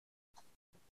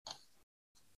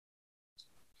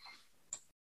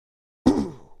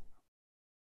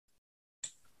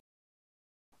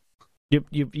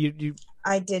 You.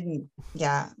 I didn't.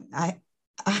 Yeah, I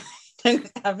didn't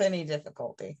have any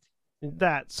difficulty.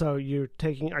 That, so you're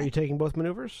taking. Are you taking both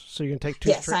maneuvers? So you can take 2.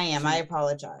 Yes, straight, I am. I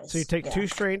apologize. So you take Yeah. 2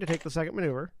 strain to take the second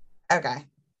maneuver. Okay.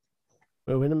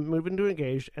 Move into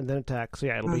engaged, and then attack. So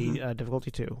yeah, it'll be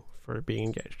difficulty 2 for being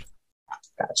engaged.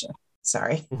 Gotcha.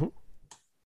 Sorry.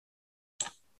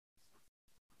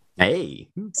 Hey.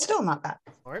 Still not bad.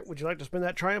 All right, would you like to spend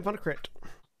that triumph on a crit?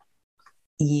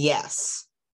 Yes.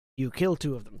 You kill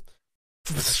 2 of them.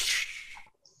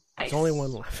 There's only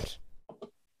 1 left.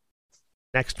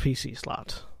 Next PC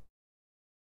slot.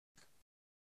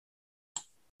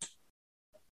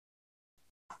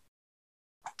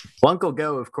 Plunk will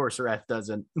go if Corsorath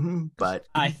doesn't, but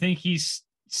I think he's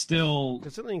still.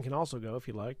 Cassilian can also go if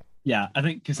you like. Yeah, I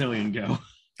think Cassilian go.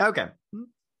 okay.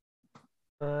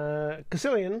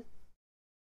 Cassilian.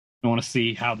 I want to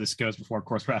see how this goes before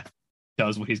Korsrath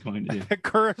does what he's going to do.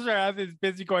 Kurzrath is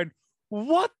busy going,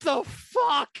 what the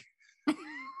fuck?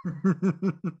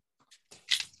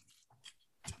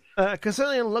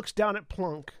 Cassilian looks down at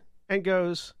Plunk and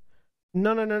goes,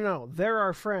 No. They're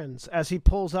our friends, as he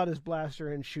pulls out his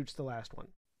blaster and shoots the last one.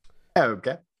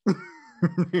 Okay.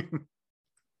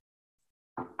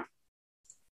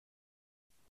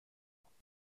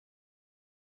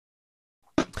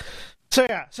 So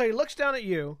he looks down at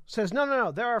you, says,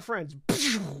 No, they're our friends.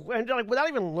 And like without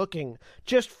even looking,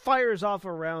 just fires off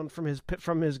a round from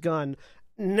his gun,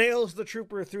 nails the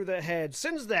trooper through the head,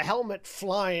 sends the helmet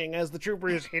flying as the trooper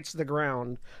just hits the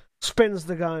ground, spins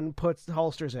the gun,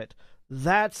 holsters it.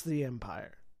 That's the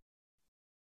Empire.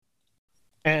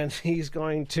 And he's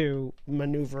going to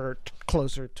maneuver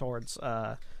closer towards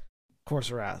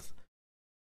Corsorath.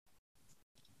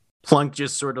 Plunk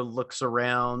just sort of looks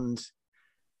around.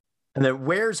 And then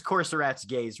where's Corsorath's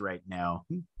gaze right now?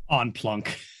 On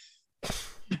Plunk.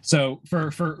 So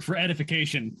for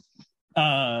edification,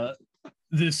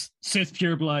 this Sith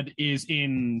pureblood is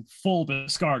in full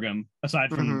Biscargum, aside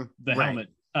from the helmet,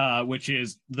 which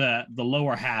is the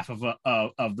lower half of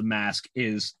the mask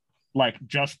is like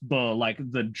just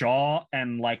the jaw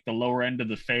and like the lower end of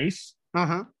the face,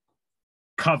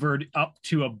 covered up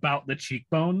to about the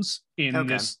cheekbones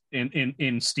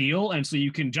in steel, and so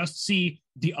you can just see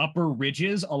the upper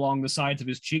ridges along the sides of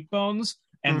his cheekbones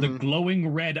and the glowing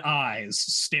red eyes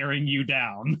staring you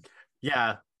down.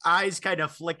 Yeah, eyes kind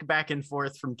of flick back and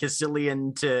forth from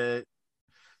Cassilian to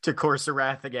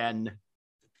Corsorath again.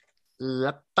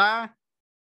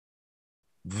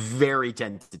 Very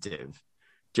tentative.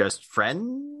 Just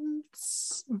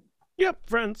friends? Yep,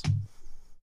 friends.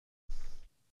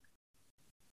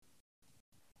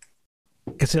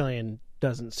 Cassilian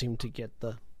doesn't seem to get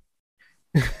the...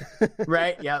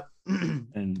 Right, yep.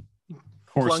 And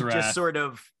Plunk Corsorath just sort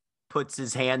of puts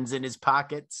his hands in his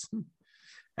pockets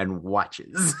and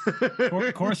watches.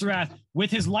 Corsorath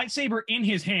with his lightsaber in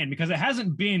his hand, because it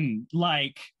hasn't been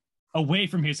like away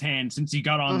from his hand since he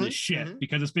got on this ship,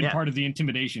 because it's been part of the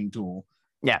intimidation tool.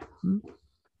 Yeah.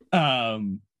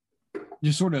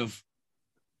 Just sort of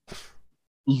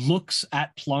looks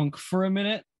at Plunk for a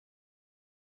minute,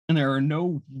 and there are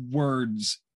no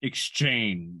words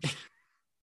exchanged.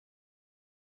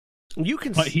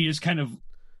 But he just kind of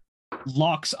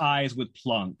locks eyes with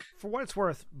Plunk. For what it's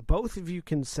worth, both of you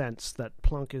can sense that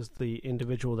Plunk is the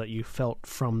individual that you felt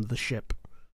from the ship.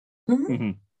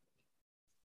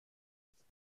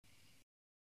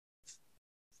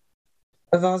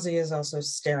 Avazi is also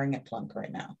staring at Plunk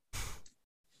right now.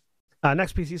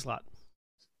 Next PC slot.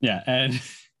 Yeah,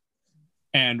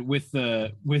 and with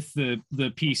the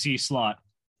PC slot,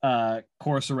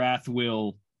 Corsorath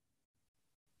will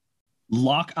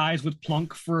lock eyes with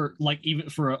Plunk for even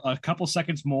for a couple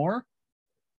seconds more,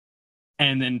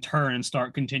 and then turn and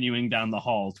start continuing down the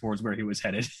hall towards where he was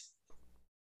headed.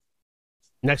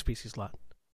 Next PC slot.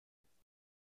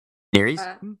 Nereis?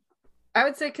 I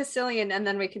would say Cassilian, and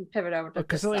then we can pivot over to this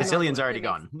Cassilian- stuff. Cassilian's already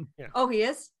gone. Oh, he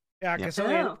is? Yeah,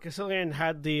 Yeah. Cassilian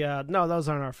had the no, those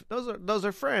aren't those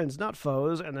are friends, not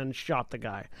foes, and then shot the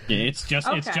guy. Yeah, it's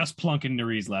Okay. just Plunk and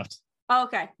Nerys left. Oh,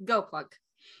 okay, go Plug.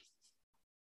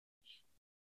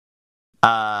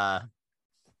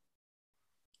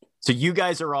 So you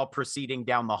guys are all proceeding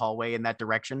down the hallway in that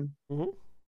direction? Mhm.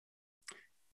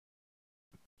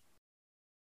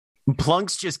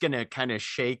 Plunk's just gonna kind of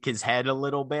shake his head a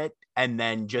little bit and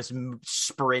then just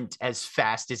sprint as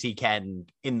fast as he can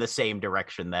in the same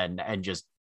direction then and just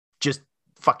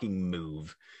fucking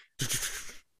move.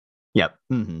 Yep.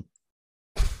 Mm-hmm.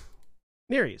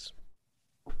 Nereis.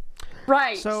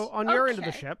 Right. So on your end of the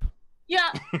Okay. ship,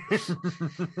 Yeah.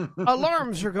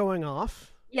 alarms are going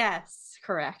off. Yes,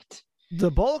 correct. The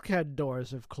bulkhead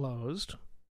doors have closed,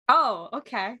 Oh,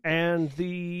 okay. and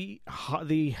the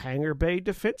hangar bay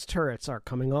defense turrets are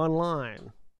coming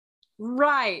online.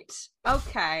 Right.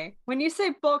 Okay. When you say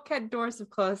bulkhead doors have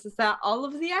closed, is that all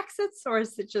of the exits, or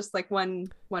is it just like one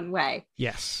way?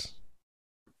 Yes.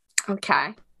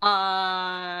 Okay.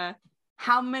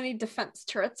 How many defense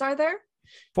turrets are there?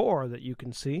 4 that you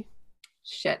can see.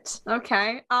 Shit.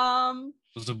 Okay.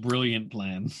 It was a brilliant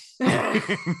plan.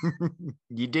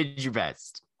 You did your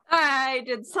best. I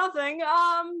did something.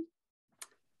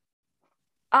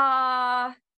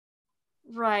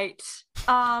 Right.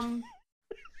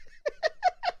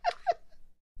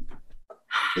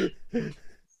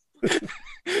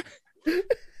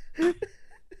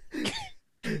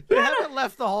 They haven't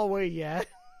left the hallway yet.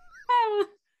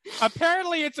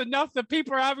 Apparently, it's enough that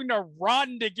people are having to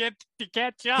run to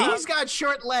catch up. He's got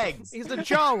short legs. He's the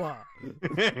Jawa.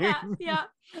 Yeah.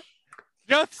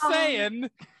 Just saying.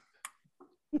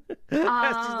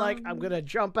 That's just like, I'm gonna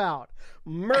jump out.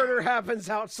 Murder happens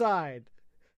outside,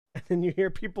 and then you hear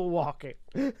people walking.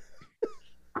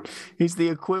 He's the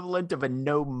equivalent of a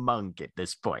no monk at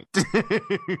this point.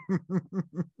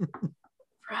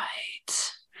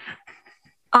 Right.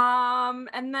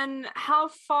 And then how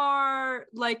far,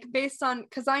 like based on,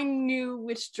 because I knew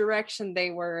which direction they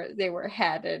were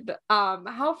headed.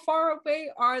 How far away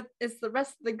is the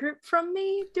rest of the group from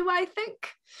me? Do I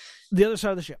think The other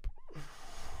side of the ship.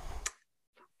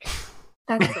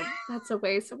 that's a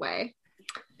ways away.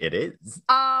 It is.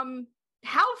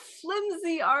 How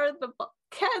flimsy are the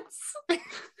bulkheads?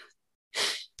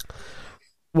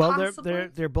 Well, Possibly.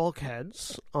 they're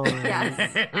bulkheads on Yes.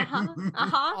 On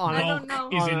I a- don't know.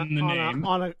 Is in the name.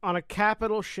 on a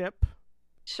capital ship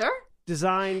Sure.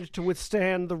 designed to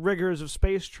withstand the rigors of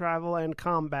space travel and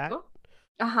combat. Oh,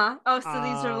 Oh, so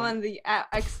these are one of the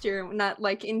exterior, not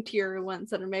like interior ones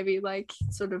that are maybe like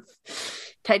sort of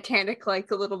Titanic,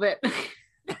 like a little bit.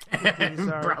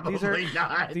 Probably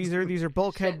not. These are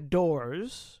bulkhead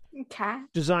doors Okay.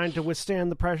 designed to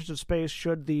withstand the pressures of space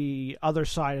should the other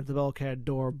side of the bulkhead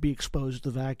door be exposed to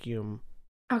vacuum.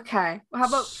 Okay. Well, how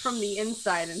about from the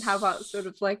inside, and how about sort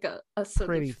of like a sort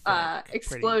Pretty of thick.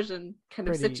 explosion kind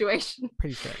of pretty- situation?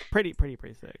 Pretty thick. Pretty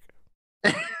thick.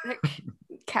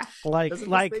 Okay. Like Doesn't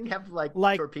like this thing have like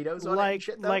torpedoes on it and like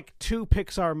shit, though? like 2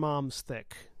 Pixar moms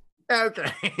thick. Okay.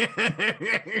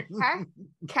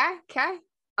 Okay.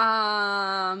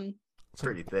 So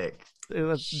Pretty thick. it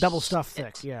was double stuff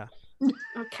thick, yeah.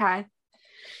 Okay.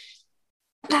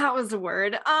 That was a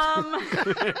word.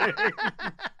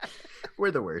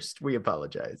 We're the worst. We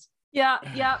apologize. Yeah.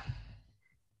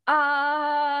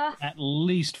 At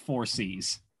least 4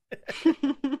 Cs.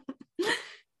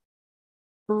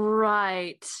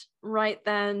 Right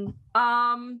then.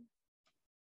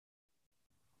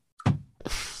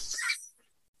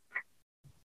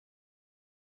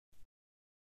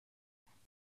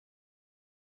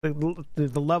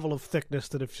 The level of thickness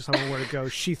that if someone were to go,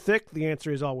 she thick, the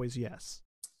answer is always yes.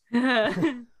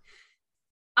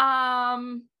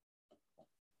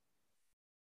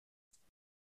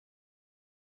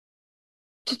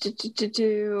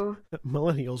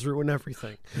 Millennials ruin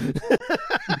everything.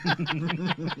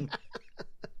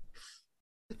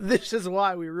 This is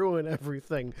why we ruin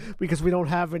everything, because we don't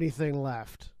have anything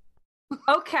left.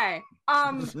 Okay.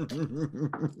 I'm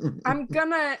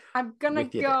gonna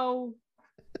With you go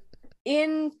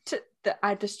into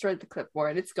I destroyed the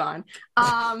clipboard. It's gone.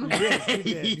 You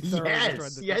did. You thoroughly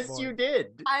destroyed the Yes, clipboard. you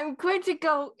did. I'm going to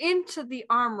go into the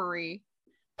armory.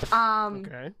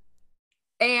 Okay.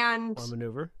 And Or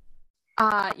maneuver.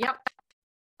 yep.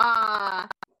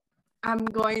 I'm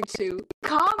going to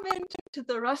comment to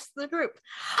the rest of the group.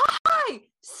 Hi!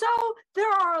 So there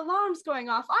are alarms going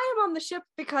off. I am on the ship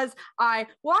because I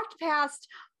walked past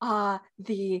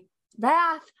the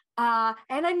bath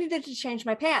and I needed to change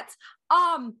my pants.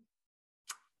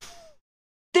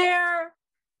 There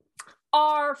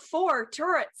are 4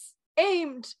 turrets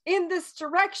aimed in this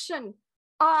direction.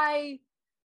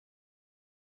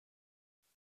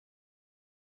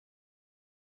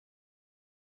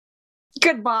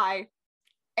 Goodbye.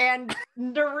 And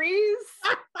Nerys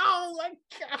Oh my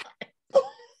god.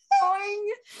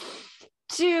 going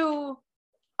to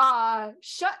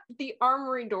shut the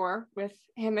armory door with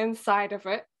him inside of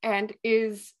it and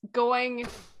is going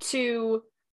to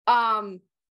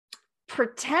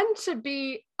pretend to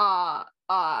be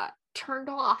turned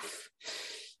off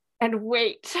and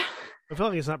wait. I feel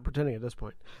like he's not pretending at this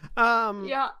point.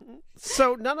 Yeah.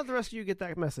 So none of the rest of you get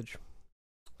that message.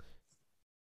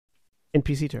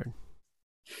 NPC turn.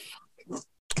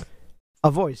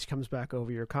 A voice comes back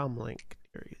over your comm link.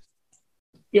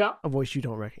 Yeah. A voice you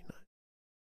don't recognize.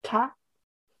 Ta.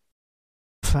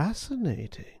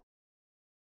 Fascinating.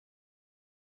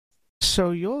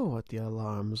 So you're what the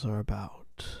alarms are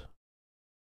about.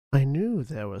 I knew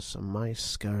there was some mice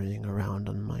scurrying around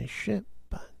on my ship,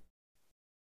 but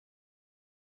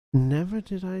never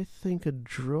did I think a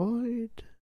droid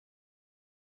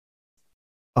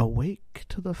awake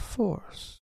to the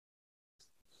Force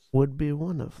would be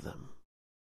one of them.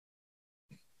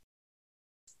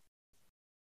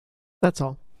 That's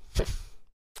all.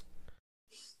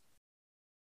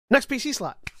 Next PC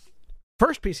slot.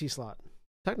 First PC slot,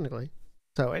 technically.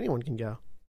 So anyone can go.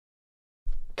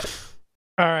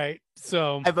 All right.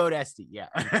 So I vote SD, yeah.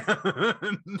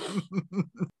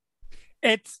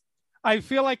 I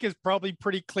feel like it's probably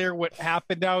pretty clear what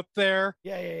happened out there.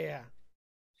 Yeah.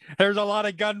 There's a lot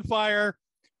of gunfire.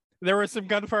 There was some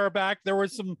gunfire back. There were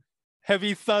some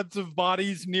heavy thuds of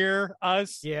bodies near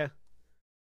us. Yeah.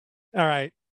 All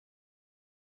right.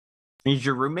 Is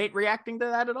your roommate reacting to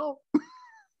that at all?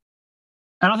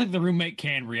 I don't think the roommate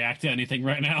can react to anything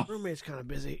right now. Roommate's kind of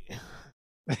busy.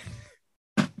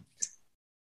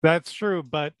 That's true.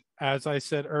 But as I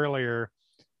said earlier,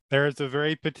 there is a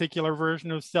very particular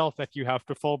version of stealth that you have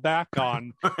to fall back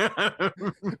on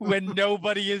when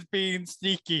nobody is being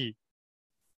sneaky.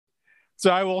 So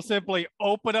I will simply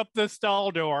open up the stall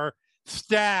door,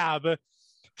 stab,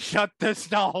 shut the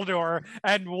stall door,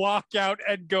 and walk out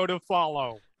and go to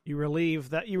follow. You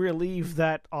relieve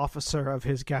that officer of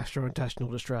his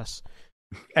gastrointestinal distress.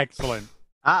 Excellent.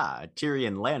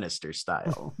 Tyrion Lannister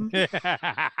style.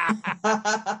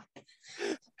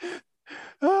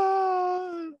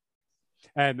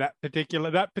 And that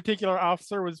particular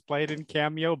officer was played in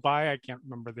cameo by, I can't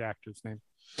remember the actor's name,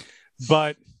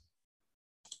 but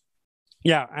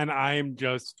yeah, and I'm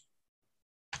just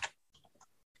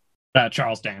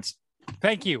Charles Dance.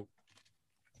 thank you.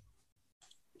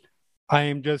 I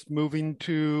am just moving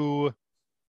to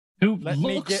Who Let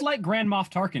me looks get- like Grand Moff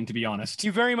Tarkin, to be honest. He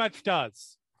very much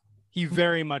does. He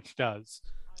very much does.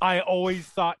 I always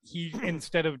thought he,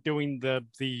 instead of doing the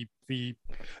The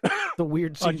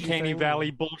weird CG Uncanny thing.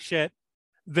 Valley bullshit,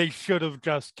 they should have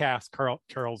just cast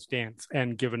Charles Dance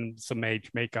and given him some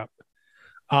age makeup.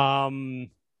 Let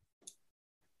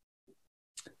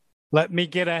me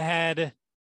get ahead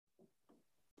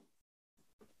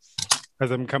as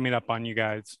I'm coming up on you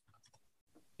guys.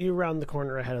 You round the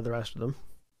corner ahead of the rest of them.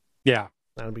 Yeah.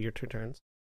 That'll be your 2 turns.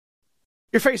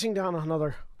 You're facing down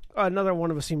another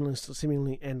one of a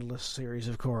seemingly endless series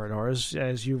of corridors,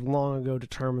 as you've long ago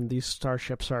determined these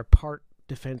starships are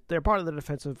they're part of the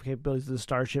defensive capabilities of the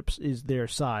starships is their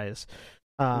size.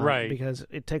 Right. Because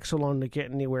it takes so long to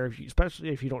get anywhere, especially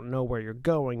if you don't know where you're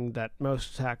going, that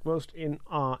most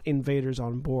invaders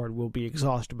on board will be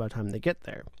exhausted by the time they get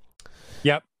there.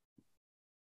 Yep.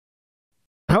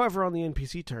 However, on the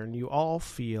NPC turn, you all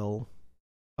feel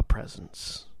a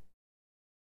presence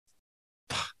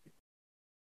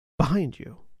behind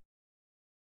you.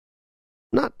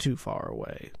 Not too far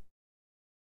away,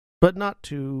 but not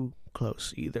too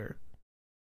close either.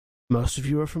 Most of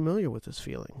you are familiar with this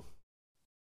feeling.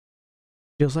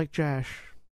 Feels like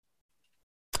Jash.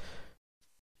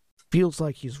 Feels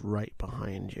like he's right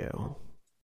behind you.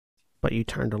 But you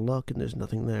turn to look and there's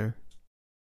nothing there.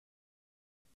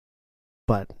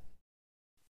 But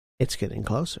it's getting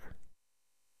closer.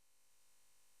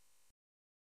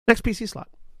 Next PC slot.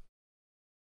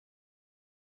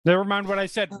 Never mind what I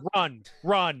said. Run,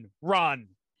 run, run.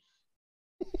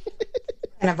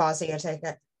 And Avazi, I take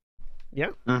it.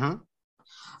 Yeah. Mm-hmm.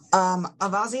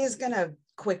 Avazi is gonna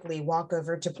quickly walk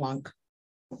over to Plunk,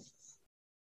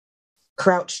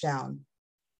 crouch down,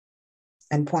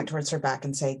 and point towards her back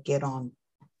and say, "Get on.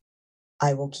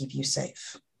 I will keep you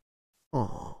safe."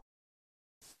 Oh.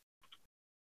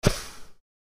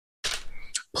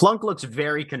 Plunk looks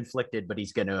very conflicted, but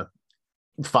he's gonna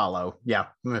follow. Yeah,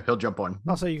 he'll jump on.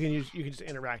 Also, you can just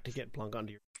interact to get Plunk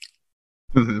onto your.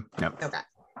 Yep. Okay.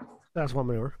 That's one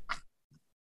maneuver.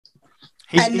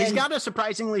 He's And then- got a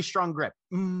surprisingly strong grip.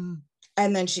 And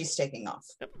then she's taking off.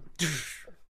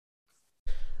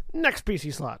 Next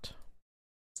PC slot.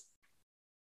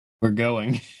 We're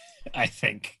going, I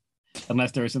think.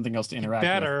 Unless there is something else to interact with.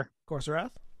 Better.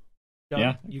 Corserath?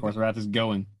 Yeah, of course, Wrath is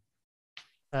going.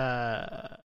 So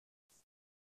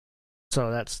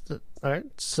that's the all right.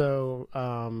 So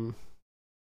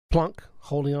Plunk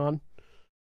holding on.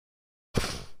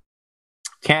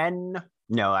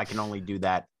 No, I can only do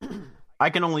that. I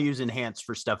can only use enhance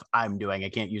for stuff I'm doing. I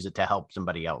can't use it to help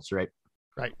somebody else, right?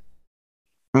 Right.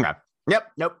 Okay.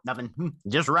 Yep. Nope. Nothing.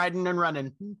 Just riding and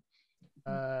running.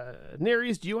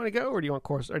 Neres, do you want to go, or do you want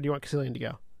Cassilian to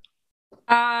go?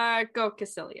 Go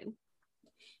Cassilian.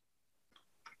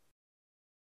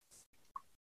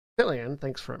 Cassilian,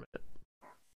 thanks for a minute.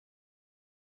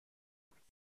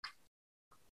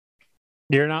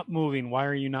 You're not moving. Why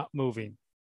are you not moving?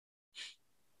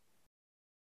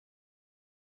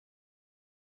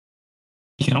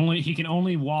 He can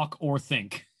only walk or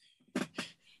think.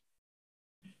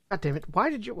 God damn it! How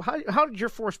did your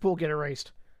force pool get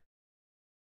erased?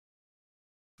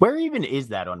 Where even is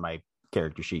that on my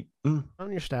character sheet? On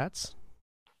your stats.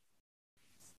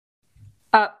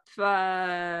 Up.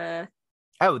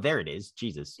 Oh, there it is.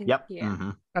 Jesus. Yep.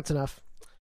 Yeah. That's enough.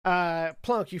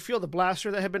 Plunk, you feel the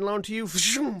blaster that had been loaned to you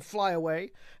fly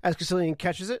away as Cassilian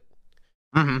catches it.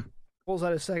 Pulls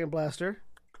out his second blaster.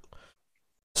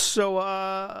 So,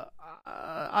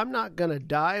 I'm not gonna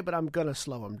die, but I'm gonna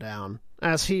slow him down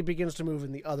as he begins to move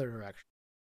in the other direction.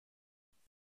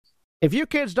 If you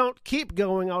kids don't keep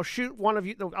going, I'll shoot one of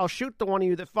you. I'll shoot the one of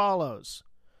you that follows.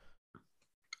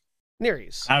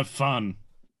 Neres. Have fun.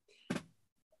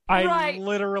 I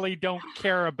literally don't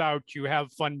care about you.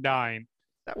 Have fun dying.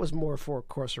 That was more for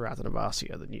Corserath and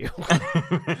Avasia than you.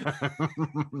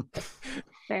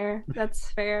 Fair.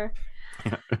 That's fair.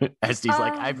 Esty's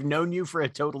like, I've known you for a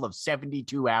total of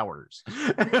 72 hours. More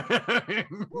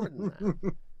than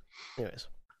that. Anyways.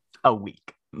 A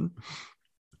week.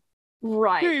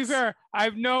 Right. To be fair,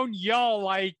 I've known y'all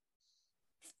like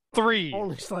 3.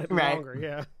 Only slightly Right. longer,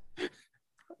 yeah.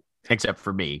 Except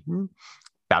for me.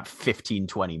 About 15,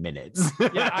 20 minutes.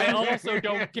 Yeah, I also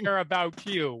don't care about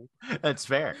you. That's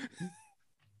fair.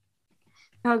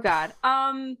 Oh God.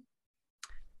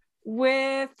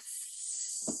 With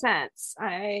sense,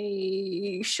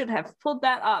 I should have pulled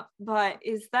that up, but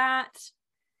is that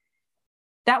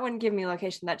wouldn't give me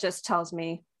location? That just tells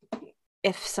me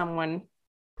if someone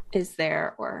is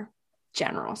there or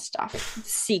general stuff.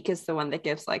 Seek is the one that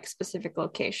gives like specific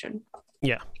location.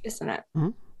 Yeah. Isn't it?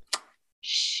 Mhm.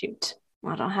 Shoot.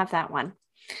 I don't have that one.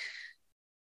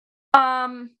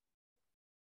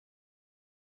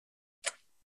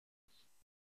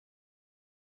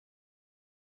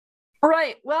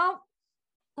 Right. Well,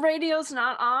 radio's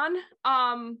not on.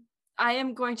 I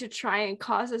am going to try and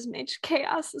cause as much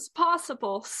chaos as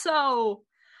possible. So,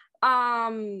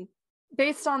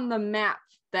 based on the map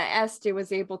that Esty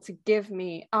was able to give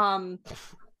me,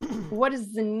 what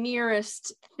is the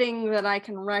nearest thing that I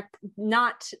can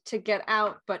not to get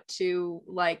out, but to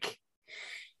like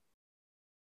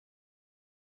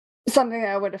something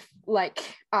I would have like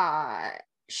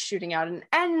shooting out an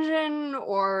engine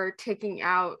or taking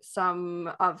out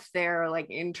some of their like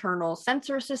internal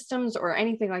sensor systems or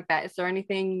anything like that? Is there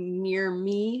anything near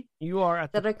me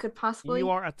that I could possibly? You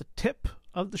are at the tip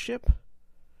of the ship.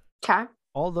 Okay.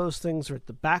 All those things are at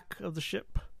the back of the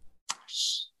ship.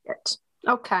 Shit.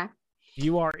 Okay.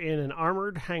 You are in an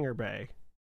armored hangar bay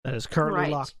that is currently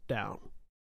locked down.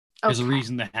 There's a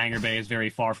reason the hangar bay is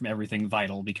very far from everything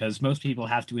vital, because most people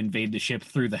have to invade the ship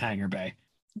through the hangar bay.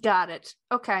 Got it.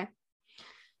 Okay.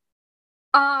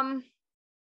 I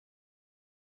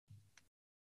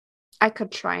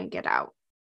could try and get out.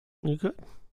 You could.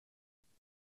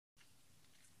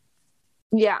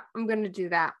 Yeah, I'm gonna do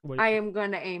that. Wait. I am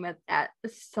gonna aim at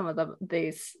some of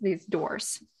these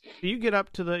doors. You get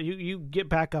up to the you get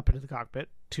back up into the cockpit.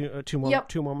 Two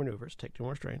more maneuvers. Take 2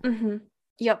 more strain. Mm-hmm.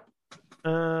 Yep.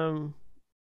 And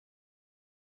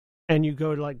you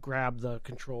go to like grab the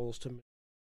controls to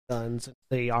guns. And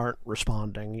they aren't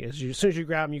responding. As soon as you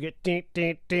grab them, you get ding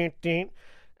ding ding ding,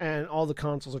 and all the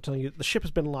consoles are telling you the ship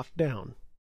has been locked down.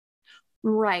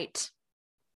 Right.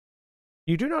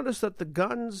 You do notice that the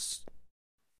guns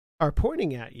are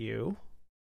pointing at you,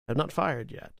 have not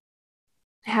fired yet.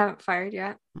 Haven't fired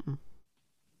yet. Mm-mm.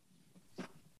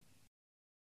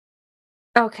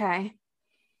 Okay.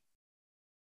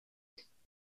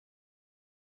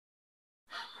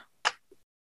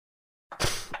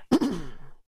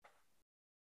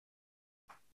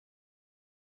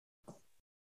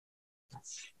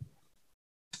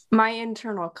 My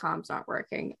internal comms aren't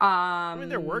working. I mean,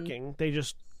 they're working. They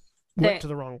just went to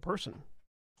the wrong person.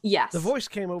 Yes. The voice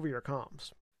came over your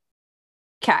comms.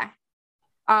 Okay.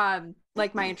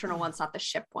 Like my internal ones, not the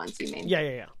ship ones, you mean?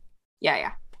 Yeah.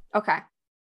 Yeah. Okay.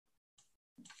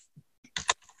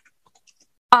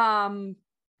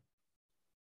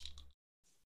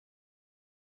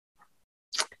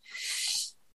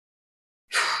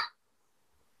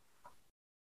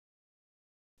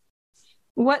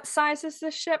 What size is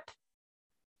this ship?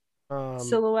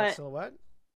 Silhouette. Silhouette?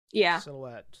 Yeah.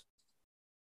 Silhouette.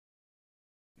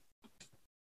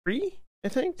 3, I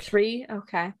think? 3?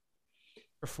 Okay.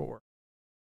 Or 4.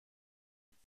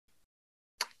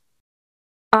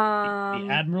 The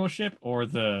Admiral ship or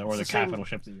the capital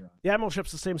ship that you're on? The Admiral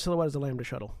ship's the same silhouette as the Lambda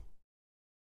shuttle.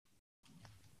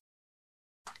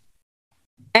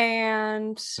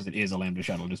 And Because it is a Lambda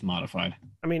shuttle, just modified.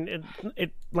 I mean,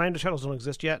 Lambda shuttles don't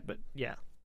exist yet, but yeah.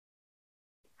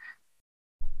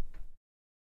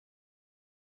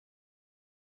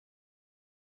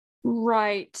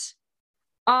 right.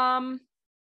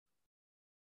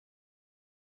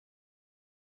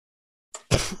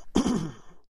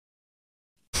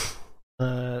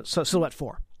 So silhouette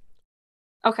 4.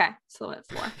 Okay, silhouette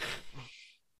 4.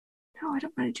 No, I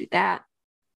don't want to do that.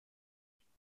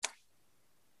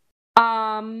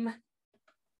 I'm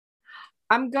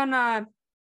gonna.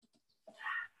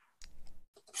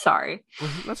 Sorry.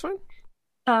 That's fine.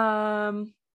 I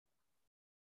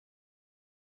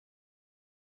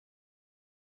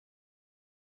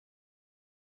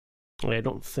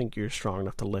don't think you're strong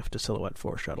enough to lift a Silhouette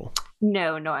 4 shuttle.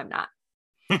 No, I'm not.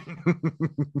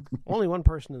 Only one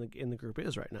person in the group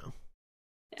is right now.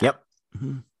 Yeah. Yep.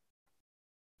 Mm-hmm.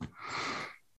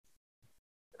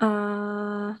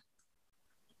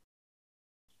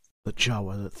 The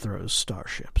Jawa that throws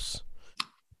starships.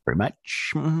 Pretty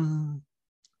much. Mm-hmm.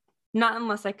 Not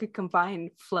unless I could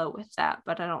combine flow with that,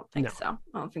 but I don't think No. so.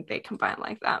 I don't think they combine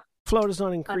like that. Flow does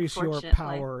not increase your Unfortunately.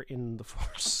 power in the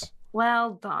Force.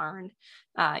 Well, darn.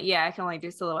 Yeah, I can only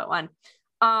do silhouette 1.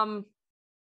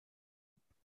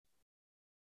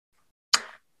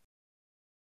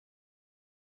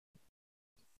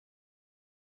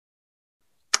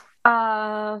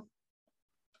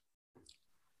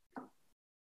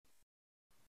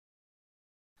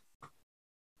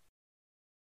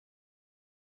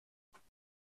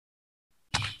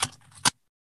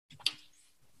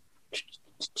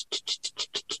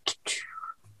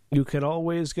 You can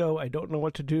always go, I don't know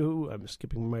what to do, I'm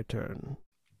skipping my turn.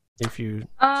 If you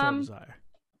so desire.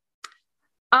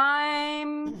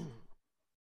 I'm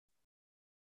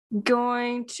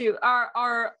going to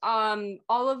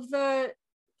all of the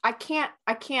I can't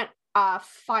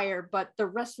fire, but the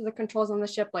rest of the controls on the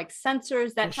ship, like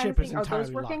sensors, that The kind of ship is thing, are those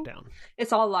entirely working? locked down.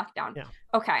 It's all locked down. Yeah.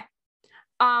 Okay.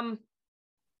 I'm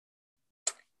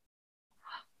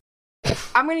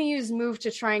going to use move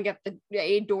to try and get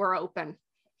a door open.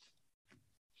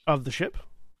 Of the ship?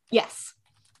 Yes.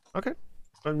 Okay.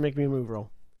 Make me a move roll.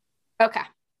 Okay.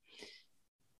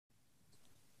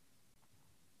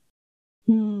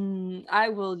 I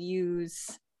will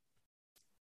use...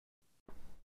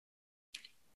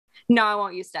 No, I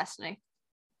won't use Destiny.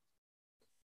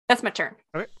 That's my turn.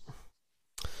 Okay.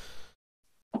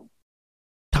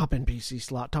 Top NPC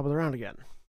slot, top of the round again.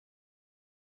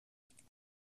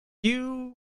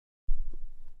 You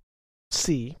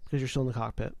see, because you're still in the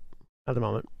cockpit at the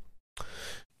moment,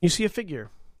 you see a figure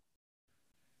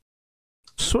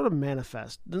sort of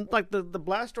manifest. Like the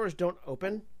blast doors don't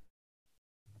open,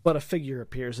 but a figure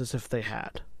appears as if they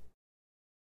had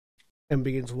and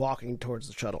begins walking towards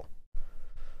the shuttle.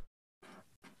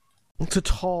 It's a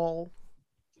tall,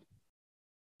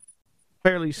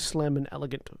 fairly slim and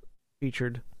elegant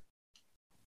featured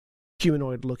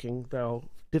humanoid looking, though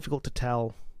difficult to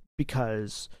tell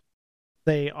because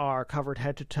they are covered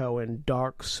head to toe in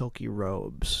dark, silky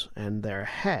robes, and their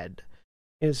head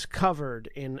is covered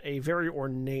in a very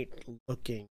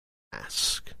ornate-looking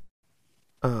mask.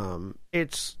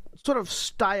 It's sort of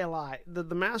stylized.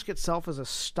 The mask itself is a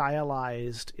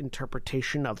stylized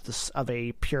interpretation of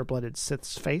a pure-blooded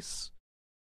Sith's face.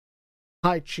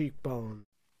 High cheekbone,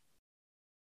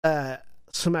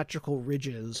 symmetrical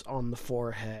ridges on the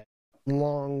forehead,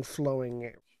 long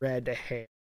flowing red hair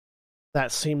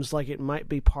that seems like it might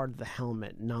be part of the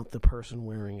helmet, not the person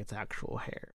wearing its actual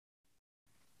hair.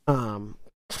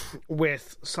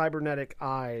 With cybernetic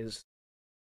eyes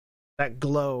that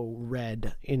glow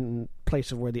red in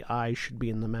place of where the eyes should be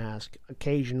in the mask,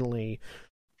 occasionally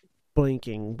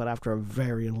blinking, but after a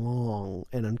very long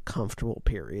and uncomfortable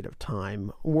period of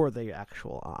time were the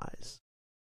actual eyes.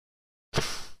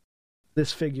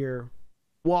 This figure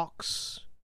walks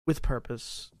with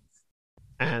purpose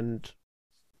and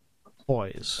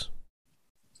poise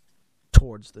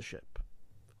towards the ship.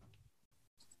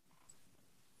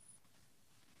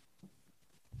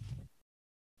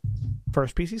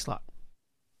 First PC slot.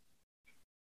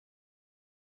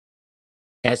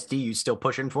 SD, you still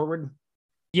pushing forward?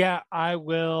 Yeah, I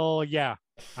will. Yeah,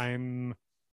 I'm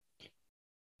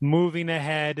moving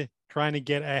ahead, trying to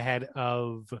get ahead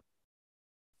of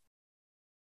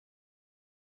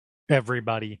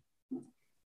everybody.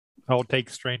 I'll take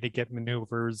strain to get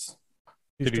maneuvers.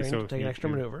 Use to do strain so to if take an need extra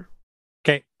to. maneuver.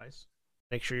 Okay. Nice.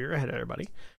 Make sure you're ahead of everybody.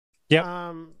 Yep.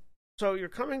 So you're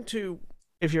coming to,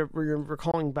 if you're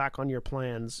recalling back on your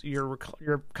plans, you're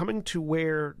coming to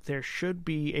where there should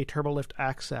be a turbolift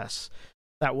access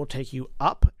that will take you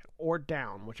up or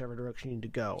down, whichever direction you need to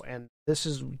go. And this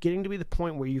is getting to be the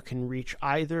point where you can reach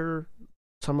either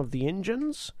some of the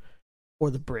engines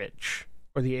or the bridge,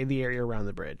 or the area around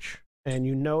the bridge. And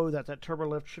you know that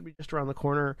turbolift should be just around the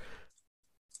corner.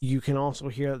 You can also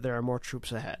hear that there are more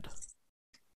troops ahead.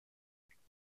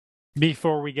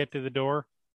 Before we get to the door?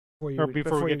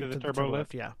 Before we get to the turbo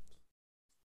lift? Yeah.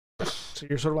 So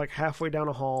you're sort of like halfway down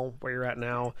a hall where you're at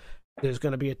now. There's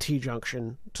going to be a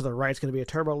T-junction. To the right's going to be a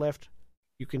turbo lift.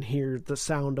 You can hear the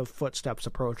sound of footsteps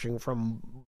approaching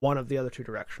from one of the other two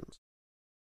directions.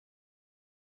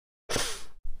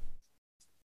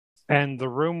 And the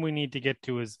room we need to get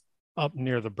to is up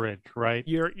near the bridge, right?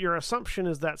 Your assumption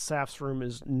is that Saf's room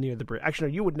is near the bridge. Actually,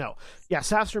 no, you would know. Yeah,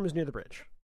 Saf's room is near the bridge.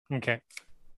 Okay.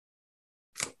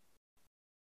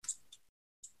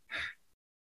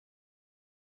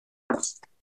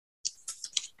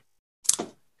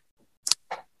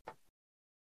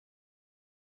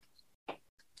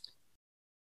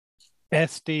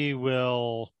 SD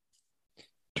will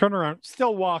turn around,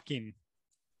 still walking,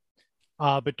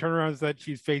 but turn around so that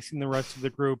she's facing the rest of the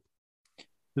group.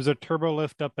 There's a turbo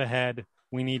lift up ahead.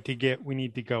 We need to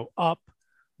go up.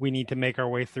 We need to make our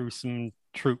way through some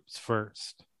troops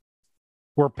first.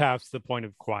 We're past the point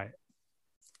of quiet.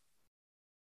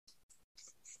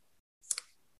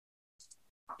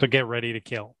 So get ready to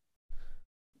kill.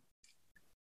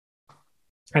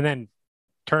 And then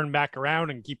turn back around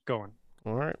and keep going.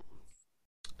 All right.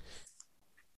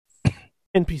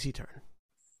 NPC turn.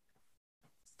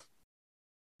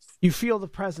 You feel the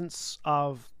presence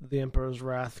of the Emperor's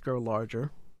Wrath grow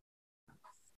larger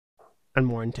and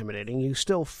more intimidating. You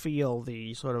still feel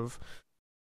the sort of...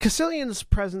 Cassilian's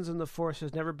presence in the Force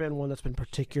has never been one that's been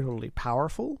particularly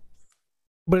powerful,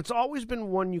 but it's always been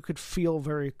one you could feel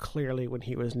very clearly when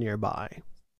he was nearby.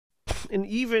 And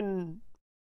even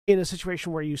in a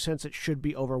situation where you sense it should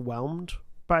be overwhelmed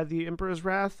by the Emperor's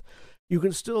Wrath, you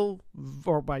can still,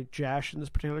 or by Jash in this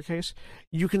particular case,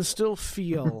 you can still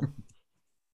feel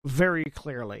very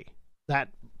clearly that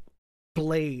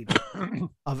blade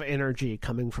of energy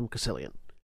coming from Cassilian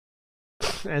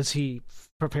as he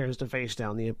prepares to face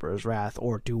down the Emperor's Wrath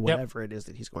or do whatever it is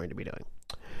that he's going to be doing.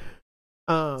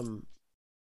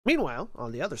 Meanwhile,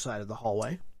 on the other side of the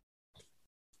hallway,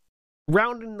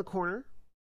 rounding the corner,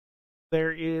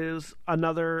 there is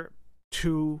another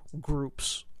two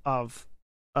groups of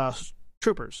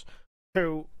troopers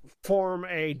who form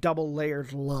a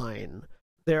double-layered line.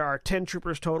 There are 10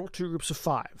 troopers total, 2 groups of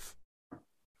 5.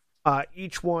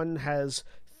 Each one has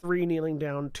 3 kneeling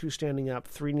down, 2 standing up,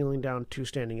 3 kneeling down, 2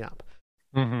 standing up.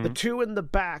 Mm-hmm. The 2 in the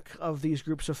back of these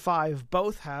groups of 5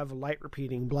 both have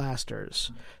light-repeating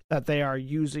blasters that they are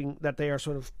using, that they are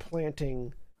sort of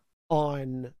planting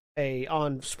on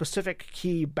specific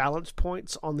key balance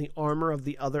points on the armor of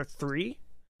the other 3.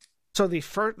 So the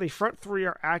front 3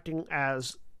 are acting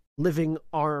as living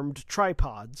armed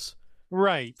tripods,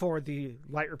 right, for the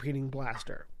light repeating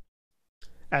blaster,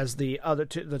 as the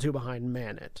two behind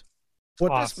man it.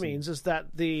 What this means is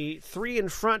that the 3 in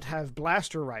front have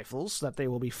blaster rifles that they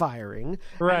will be firing,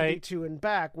 right, and the 2 in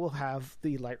back will have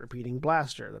the light repeating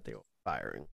blaster that they will be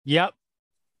firing. Yep.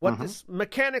 This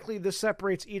mechanically, this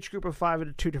separates each group of 5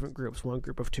 into 2 different groups, one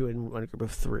group of 2 and one group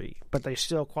of 3, but they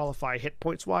still qualify hit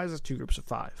points wise as 2 groups of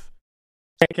 5.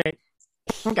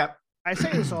 Okay. I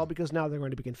say this all because now they're going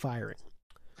to begin firing.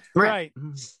 Right.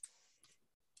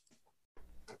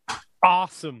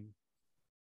 Awesome.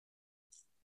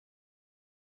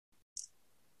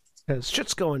 Because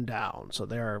shit's going down, so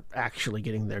they're actually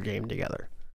getting their game together.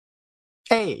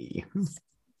 Hey.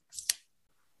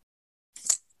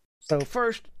 So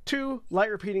first, 2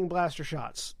 light repeating blaster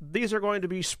shots. These are going to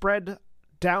be spread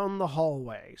down the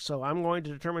hallway, so I'm going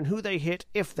to determine who they hit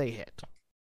if they hit.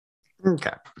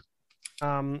 Okay.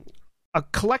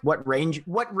 What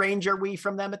range are we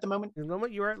from them at the moment? At the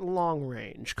moment, you're at long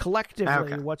range.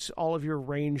 Collectively, what's all of your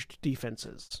ranged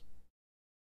defenses?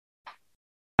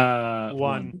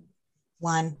 1.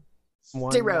 1.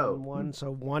 1, 0. 1, 1.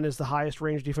 So 1 is the highest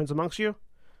range defense amongst you.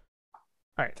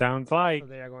 All right. Sounds like So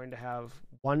they are going to have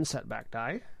 1 setback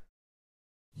die.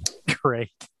 great.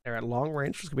 They're at long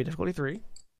range, which is going to be difficulty 3.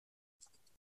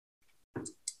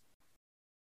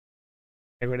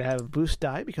 They're going to have a boost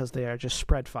die because they are just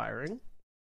spread firing.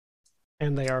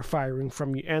 And they are firing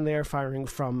from you, and they are firing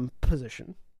from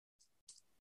position.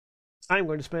 I'm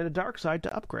going to spend a dark side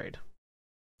to upgrade.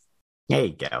 There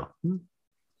you go.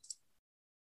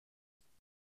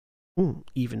 Ooh,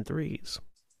 even 3s.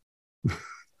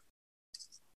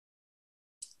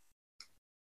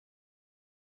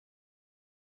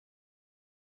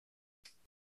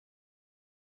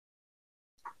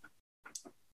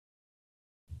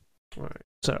 All right,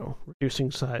 so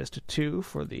reducing size to 2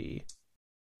 for the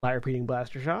light repeating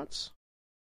blaster shots.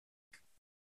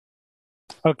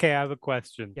 Okay, I have a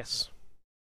question. Yes.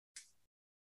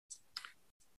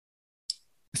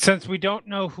 Since we don't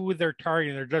know who they're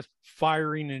targeting, they're just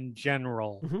firing in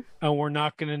general, Mhm. and we're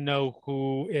not going to know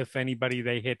who, if anybody,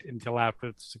 they hit until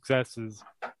after the successes.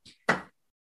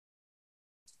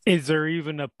 Is there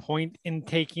even a point in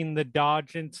taking the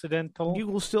dodge incidental? You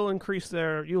will still increase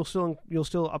their. You'll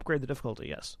still upgrade the difficulty.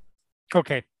 Yes.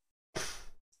 Okay.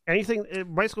 Anything.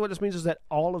 Basically, what this means is that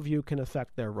all of you can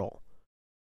affect their roll.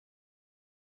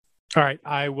 All right.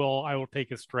 I will take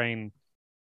a strain.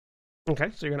 Okay,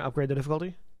 so you're going to upgrade the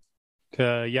difficulty.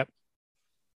 Yep.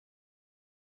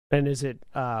 And is it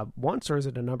once, or is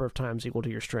it a number of times equal to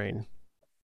your strain?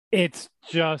 It's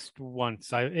just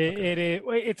once.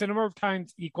 It's a number of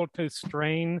times equal to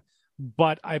strain,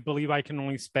 but I believe I can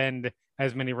only spend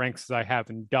as many ranks as I have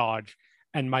in dodge,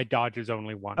 and my dodge is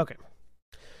only 1. Okay.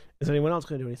 Is anyone else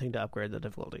going to do anything to upgrade the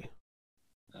difficulty?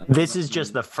 This is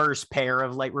just the first pair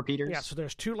of light repeaters? Yeah, so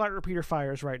there's 2 light repeater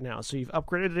fires right now. So you've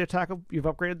upgraded the attack of, you've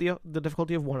upgraded the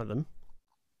difficulty of one of them.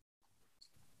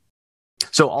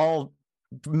 So all,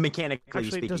 mechanically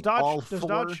Actually, speaking, does all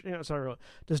dodge?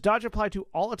 Does dodge apply to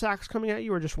all attacks coming at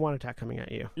you, or just one attack coming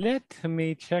at you? Let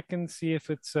me check and see if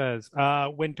it says.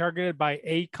 When targeted by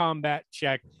a combat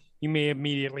check, you may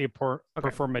immediately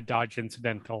perform a dodge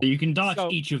incidental. You can dodge So,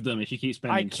 each of them if you keep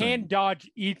spending. I can dodge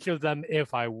each of them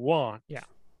if I want. Yeah.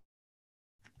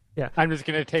 I'm just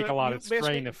going to take So a lot you of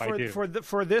strain basically, if I do.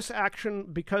 For this action,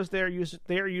 because they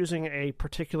are using a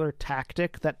particular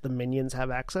tactic that the minions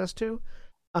have access to.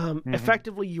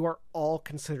 Effectively, you are all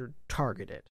considered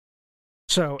targeted.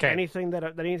 So anything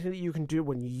that you can do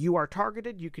when you are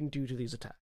targeted, you can do to these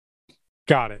attacks.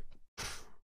 Got it.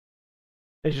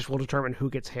 It just will determine who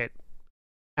gets hit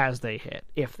as they hit,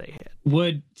 if they hit.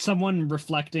 Would someone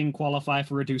reflecting qualify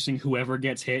for reducing whoever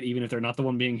gets hit, even if they're not the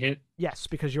one being hit? Yes,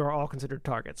 because you are all considered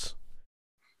targets.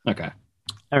 Okay.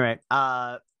 All right.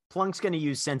 Plunk's going to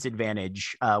use Sense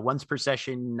Advantage. Once per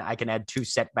session, I can add 2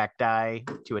 setback die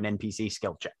to an NPC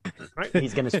skill check. Right.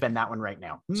 He's going to spend that one right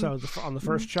now. So on the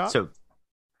first shot. So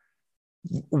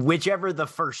whichever the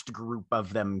first group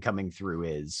of them coming through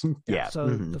is. Yeah. So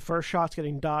the first shot's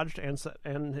getting dodged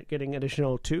and getting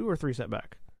additional 2 or 3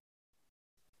 setback.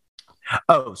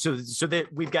 Oh, so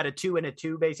that we've got a 2 and a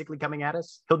 2 basically coming at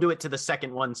us. He'll do it to the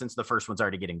second one since the first one's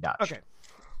already getting dodged. Okay.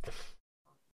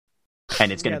 And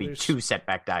it's going to be 2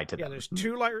 setback die to them. Yeah, there's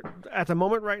 2 light. At the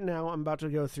moment right now, I'm about to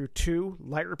go through 2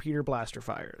 light repeater blaster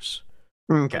fires.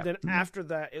 Okay. And then after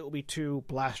that, it will be 2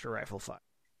 blaster rifle fire.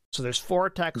 So there's 4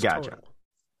 attacks total.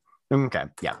 Okay,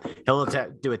 yeah. He'll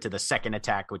do it to the second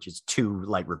attack, which is 2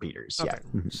 light repeaters. Okay.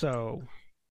 Yeah. So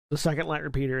the second light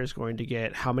repeater is going to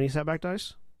get how many setback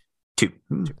dice? 2.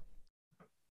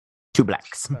 2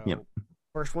 blacks. So Yep.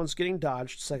 First one's getting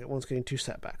dodged, second one's getting 2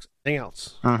 setbacks. Anything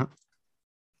else?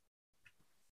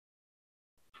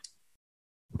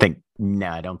 No,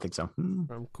 I don't think so.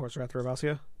 From Course Wrath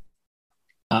Revasia?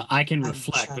 I can I'm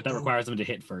reflect, but that checking. requires them to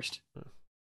hit first.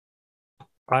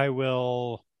 I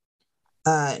will.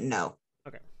 No.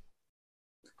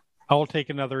 I will take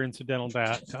another incidental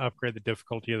to upgrade the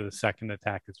difficulty of the second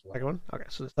attack as well. Second one? Okay,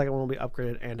 so the second one will be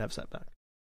upgraded and have setback.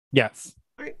 Yes.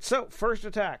 All right, so first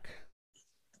attack.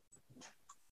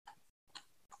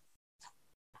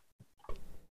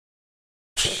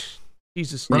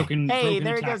 Jesus. Broken. Hey, broken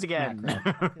there he attack goes again.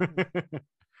 macro.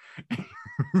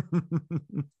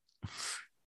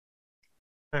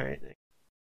 All right.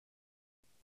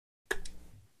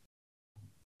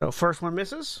 So first one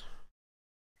misses.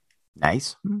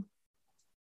 Nice.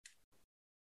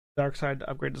 Dark side to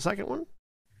upgrade the second one.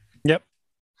 Yep.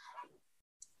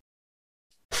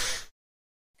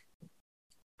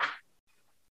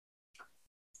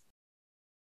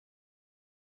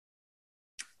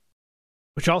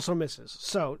 Which also misses.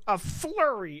 So a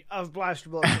flurry of blaster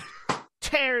bullets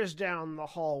tears down the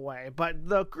hallway, but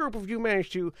the group of you manage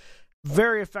to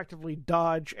very effectively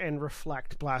dodge and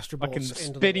reflect blaster bolts Fucking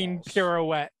into spitting the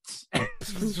walls. pirouettes.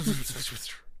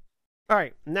 All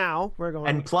right, now we're going.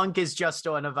 And Plunk is just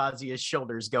on Avazia's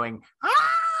shoulders going, ah!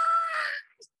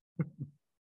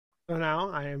 So now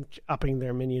I am upping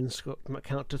their minion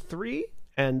count to 3,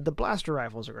 and the blaster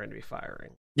rifles are going to be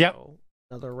firing. Yep. So,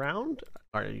 another round.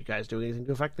 Are you guys doing anything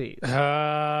to affect these?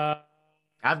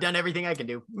 I've done everything I can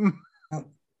do.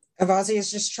 Avazi is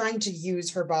just trying to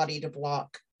use her body to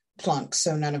block Plunk,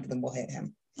 so none of them will hit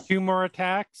him. 2 more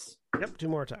attacks. Yep, 2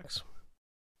 more attacks.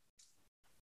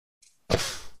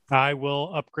 I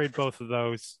will upgrade both of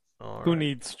those. All Who right.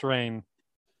 needs strain?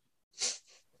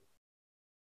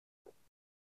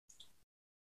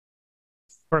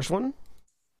 First one.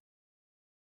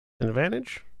 An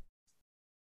advantage.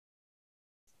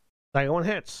 Second one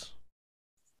hits.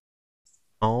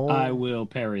 Oh, I will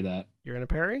parry that. You're going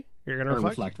to parry? You're going to Or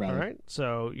reflect? reflect, rather. All right,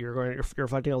 so you're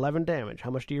reflecting 11 damage.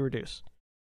 How much do you reduce?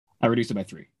 I reduced it by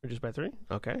 3. Reduce by 3?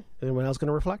 Okay. Anyone else going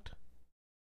to reflect?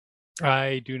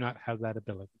 I do not have that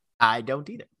ability. I don't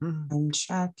either. I'm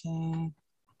checking.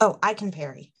 Oh, I can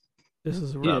parry. This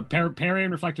is a Yeah, rub. parry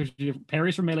and reflect.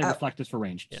 Parries for melee, Oh. reflect is for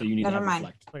range. Yeah. So you need to Never have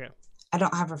mind. reflect. I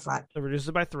don't have reflect. So reduces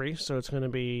it by 3, so it's going to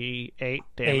be 8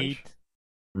 damage.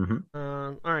 8.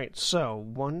 All right, so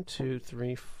 1, 2,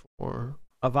 3, 4.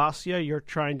 Avasia, you're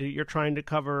trying to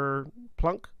cover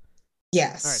Plunk.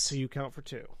 Yes. All right, so you count for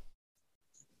 2.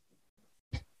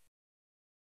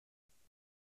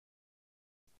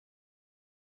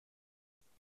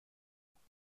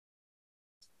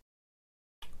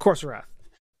 Corserath.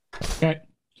 Okay.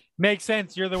 Makes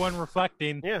sense. You're the one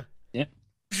reflecting. Yeah. Yeah.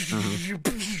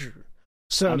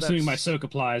 So I'm that's- assuming my soak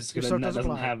applies Your because soak that does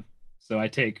doesn't apply. have. So I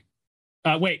take.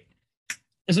 Wait.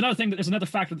 There's another thing. There's another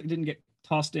factor that didn't get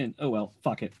tossed in. Oh well.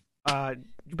 Fuck it.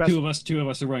 Best, Two of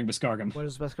us are wearing Biscargum. what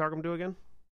does Beskargum do again?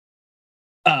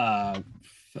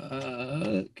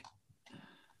 Fuck.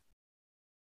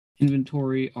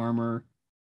 Inventory armor.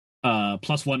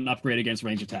 +1 upgrade against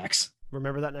range attacks.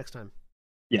 Remember that next time.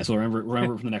 Yeah, so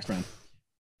remember from the next round.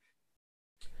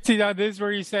 See, now this is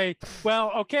where you say,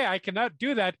 well, okay, I cannot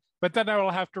do that, but then I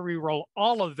will have to re-roll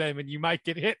all of them, and you might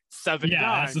get hit 7 Yeah,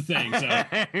 times. that's the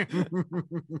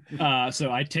thing.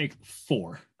 So I take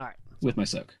 4. All right. With my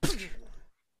soak.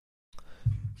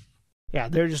 Yeah,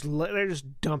 they're just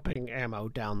dumping ammo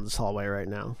down this hallway right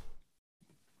now.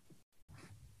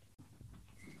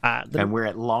 And we're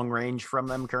at long range from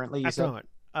them currently, you At the said? moment.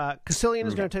 Cassilian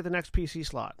is Okay. going to take the next PC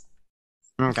slot.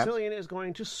 Okay. Cassilian is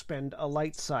going to spend a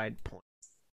light side point.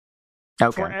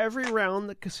 Okay. For every round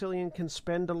that Cassilian can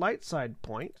spend a light side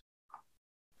point,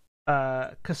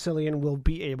 Cassilian will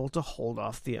be able to hold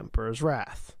off the Emperor's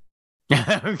wrath.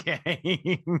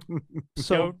 Okay.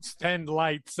 So Don't spend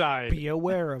light side. be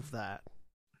aware of that.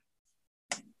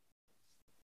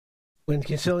 When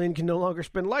Cassilian can no longer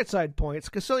spend light side points,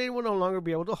 Cassilian will no longer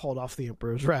be able to hold off the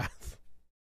Emperor's wrath.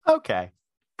 Okay.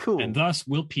 Cool. And thus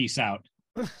we'll peace out.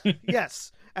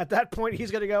 Yes. At that point,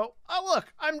 he's going to go, oh, look,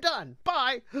 I'm done.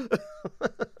 Bye.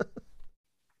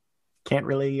 Can't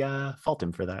really fault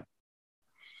him for that.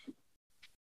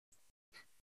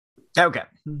 Okay.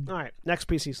 All right. Next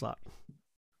PC slot.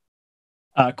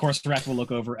 Corserath will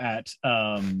look over at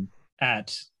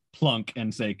Plunk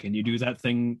and say, "Can you do that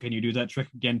thing? Can you do that trick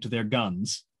again to their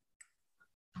guns?"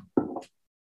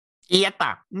 Yep.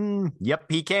 Yep,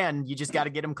 he can. You just got to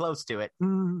get him close to it.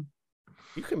 You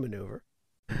can maneuver.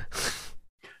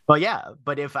 Well, yeah,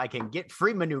 but if I can get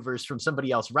free maneuvers from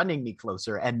somebody else running me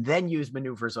closer and then use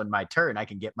maneuvers on my turn, I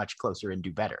can get much closer and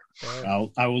do better.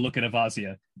 I will look at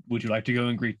Avasia. Would you like to go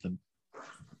and greet them?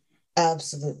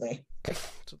 Absolutely.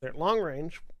 So they're at long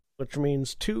range, which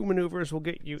means 2 maneuvers will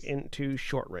get you into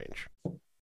short range.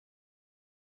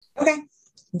 Okay.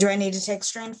 Do I need to take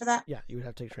strain for that? Yeah, you would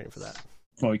have to take training for that.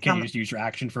 Well, can you just use your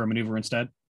action for a maneuver instead?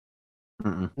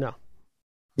 Mm-mm. No.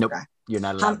 Nope. Okay. You're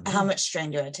not allowed. How much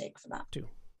strain do I take for that? 2.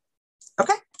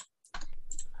 Okay. All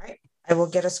right. I will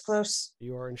get us close.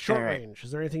 You are in short All right. range.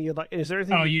 Is there anything you'd like? Is there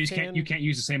anything? Oh, you can't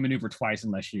use the same maneuver twice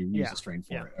unless you use Yeah, the strain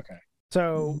for yeah. it. Okay.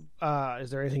 So, is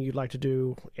there anything you'd like to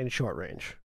do in short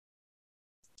range?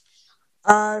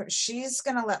 She's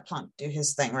gonna let Plunk do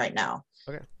his thing right now.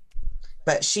 Okay.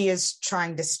 But she is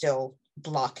trying to still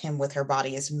block him with her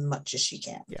body as much as she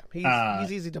can. Yeah,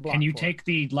 he's easy to block. Can you for. take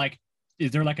the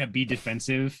Is there like a be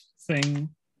defensive thing?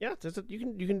 Yeah,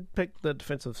 you can pick the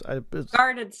defensive.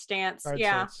 Guarded stance, Guard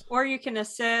yeah. stance. Or you can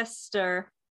assist, or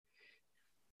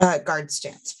Guard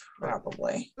stance,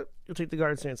 probably. You'll take the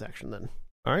guard stance action then.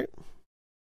 All right.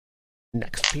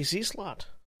 Next PC slot.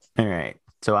 All right.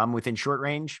 So I'm within short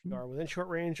range. You are within short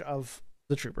range of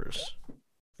the troopers.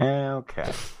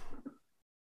 Okay.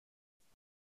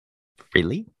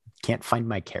 Really? Can't find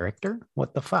my character?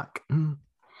 What the fuck?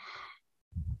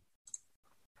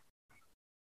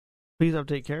 Please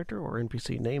update character or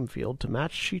NPC name field to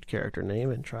match sheet character name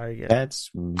and try again.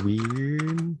 That's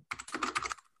weird.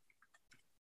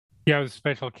 You have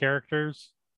special characters,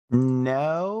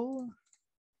 No.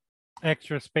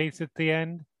 extra space at the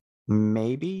end.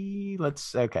 Maybe.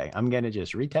 Okay. I'm going to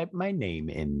just retype my name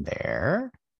in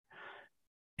there.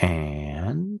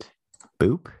 And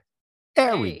boop.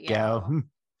 There we go.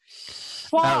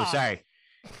 Oh, sorry.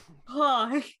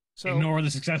 Oh, So Ignore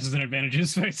the successes and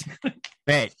advantages, basically.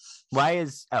 Wait. Why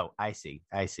is... Oh, I see.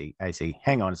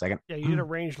 Hang on a second. yeah, you did a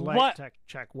ranged light What? tech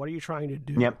check. What are you trying to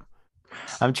do? Yep.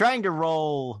 I'm trying to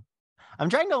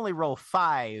only roll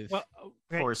 5 Okay,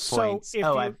 force so points.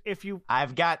 if you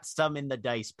I've got some in the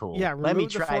dice pool. yeah, Let me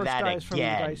remove the try force that dice from the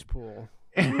again. dice pool.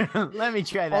 Let me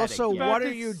try that Also, again. what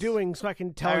are you doing so I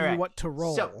can tell All you right. what to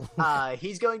roll? So,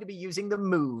 he's going to be using the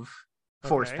move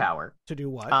force Okay. power. To do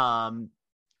what?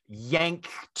 Yank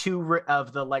 2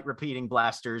 of the light repeating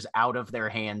blasters out of their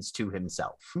hands to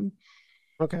himself.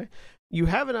 Okay. You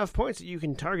have enough points that you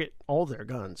can target all their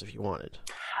guns if you wanted.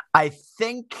 I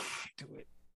think.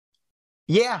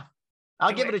 Yeah,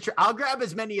 I'll Do give it. it a try. I'll grab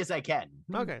as many as I can.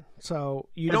 Okay. So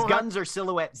you Because don't have, guns are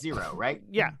silhouette 0, right?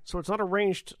 yeah, so it's not a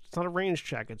ranged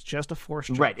check, it's just a force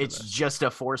check. Right. for It's this. just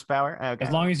a force power. Okay.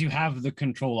 As long as you have the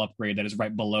control upgrade that is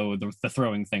right below the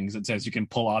throwing things, it says you can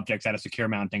pull objects out of secure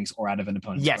mountings or out of an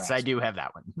opponent's Yes, grasp. I do have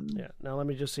that one. Yeah. Now let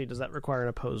me just see, does that require an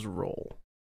opposed roll?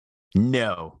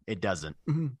 No, it doesn't.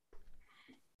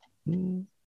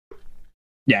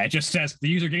 Yeah, it just says the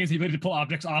user gains the ability to pull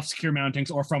objects off secure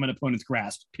mountings or from an opponent's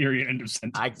grasp. Period. End of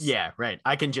sentence. Yeah, right.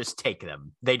 I can just take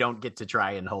them. They don't get to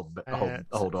try and hold on.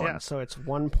 Yeah, so it's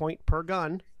 1 point per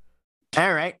gun.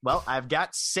 All right. Well, I've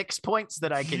got 6 points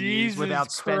that I can use Jesus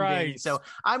without spending. Christ. So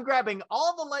I'm grabbing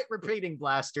all the light repeating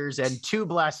blasters and 2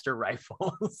 blaster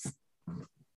rifles.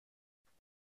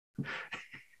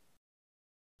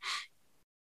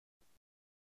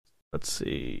 Let's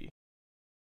see.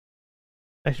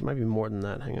 Actually, it might be more than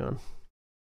that. Hang on.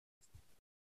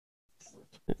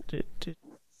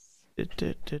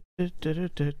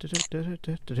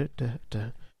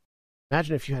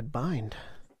 Imagine if you had bind.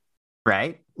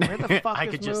 Right? Where the fuck I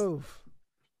is could just. move?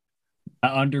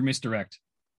 Under misdirect.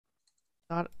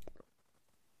 How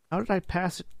did I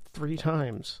pass it 3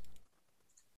 times?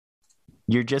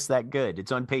 You're just that good.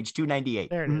 It's on page 298.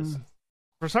 There it is.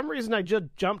 For some reason, I just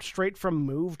jumped straight from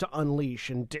move to unleash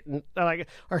and didn't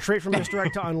or straight from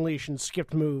misdirect to unleash and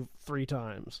skipped move 3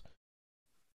 times.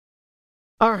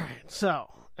 All right,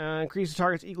 so increase the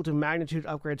targets equal to magnitude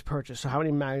upgrades purchased. So how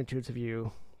many magnitudes have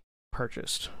you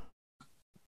purchased?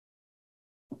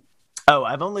 Oh,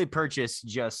 I've only purchased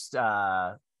just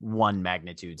 1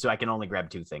 magnitude, so I can only grab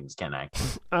 2 things, can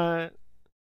I?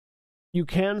 You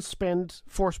can spend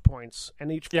force points,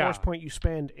 and each Yeah. force point you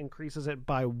spend increases it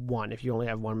by 1 if you only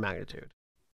have 1 magnitude.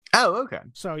 Oh, okay.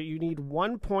 So you need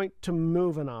 1 point to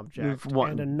move an object, Move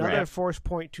one, and another right. force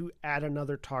point to add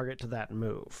another target to that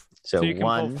move. So, you can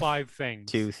 1, pull 5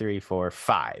 things. 2, 3, 4,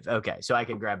 5. Okay, so I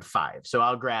can grab 5. So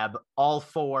I'll grab all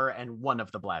 4 and 1 of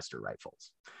the blaster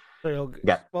rifles. So you'll,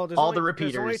 Yeah, well, there's all only, the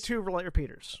There's only repeaters. 2 light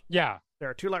repeaters. Yeah, There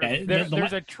are 2 light Yeah, repeaters.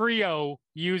 there's a trio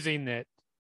using it.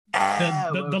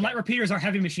 Oh, The okay. light repeaters are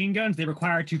heavy machine guns. They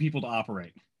require 2 people to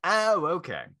operate. Oh,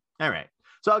 okay. All right.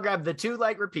 So I'll grab the 2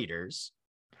 light repeaters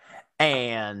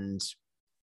and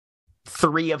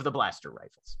 3 of the blaster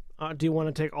rifles. Do you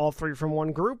want to take all 3 from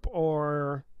one group,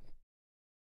 or...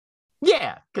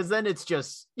 Yeah, because then it's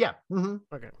just, yeah.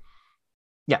 Okay.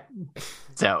 Yeah.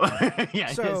 So, yeah,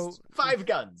 So- it's 5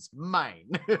 guns, mine.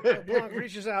 Blanc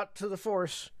reaches out to the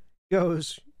force,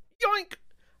 goes, yoink!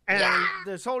 And Yeah!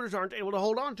 the soldiers aren't able to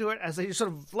hold on to it as they just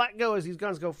sort of let go as these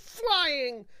guns go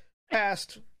flying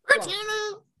past,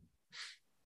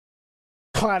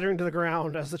 clattering to the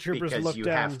ground as the troopers Because look you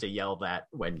down. have to yell that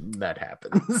when that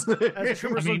happens. As the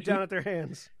troopers I mean, look down at their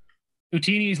hands.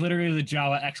 Utini is literally the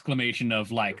Java exclamation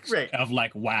of Right.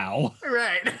 wow.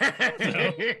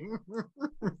 Right.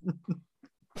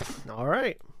 All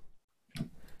right.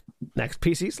 Next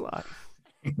PC slot.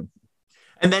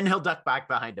 And then he'll duck back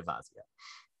behind Avazia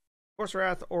Force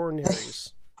Wrath or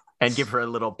Neres. and give her a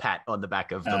little pat on the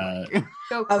back of the leg.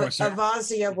 Go course, sir.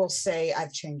 Avazia will say,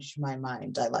 "I've changed my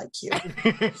mind. I like you."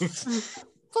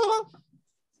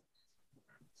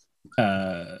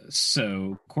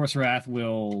 So Corserath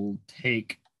will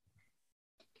take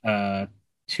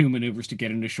 2 maneuvers to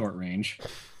get into short range.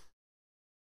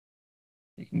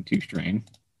 Taking 2 strain.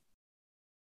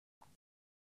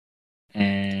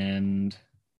 And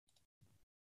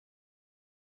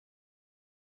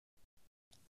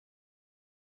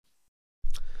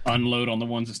unload on the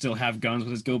ones that still have guns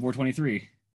with his Gilbor 23.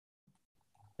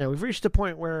 Now, we've reached a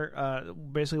point where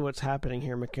basically what's happening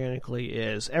here mechanically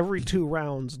is every 2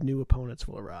 rounds, new opponents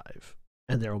will arrive,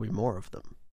 and there will be more of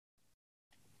them.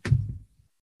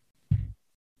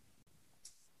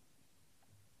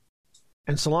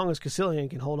 And so long as Caecilian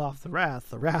can hold off the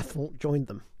Wrath won't join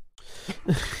them.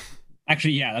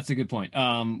 Actually, yeah, that's a good point.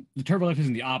 The Turbolift is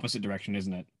in the opposite direction,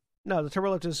 isn't it? No, the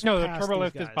Turbolift is No, the past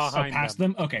Turbolift these is guys. behind Past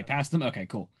them? Okay, past them? Okay,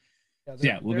 cool.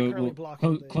 Yeah, We'll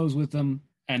close with them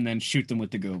and then shoot them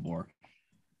with the Gobor,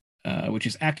 which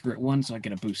is accurate 1, so I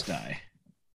get a boost die.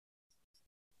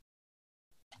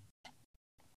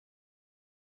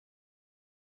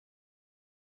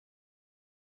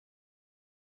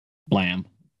 Blam.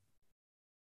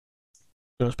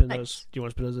 Do you want to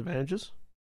spin those advantages?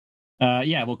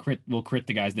 Yeah, we'll crit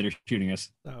the guys that are shooting us.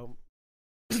 So,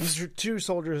 2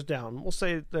 soldiers down. We'll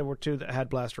say there were 2 that had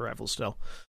blaster rifles still.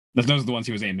 Those are the ones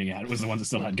he was aiming at. It was the ones that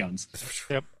still had guns.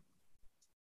 Yep.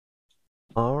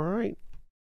 All right.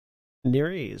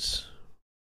 Nerees.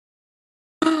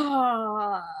 I'm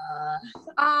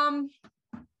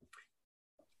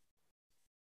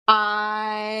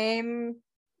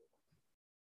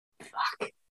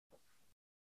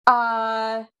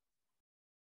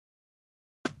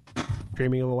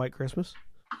Dreaming of a White Christmas?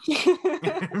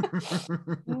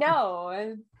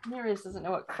 no, Nereus doesn't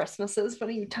know what Christmas is. What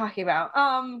are you talking about?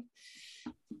 There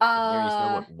is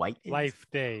no what white is. Life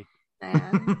Day.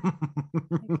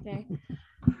 Okay.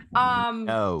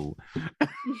 No.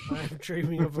 I'm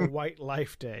dreaming of a white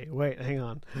life day. Wait, hang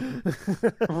on.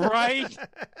 Right?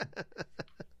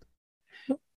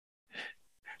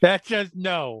 That's just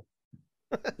no.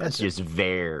 That's just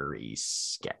very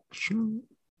sketch.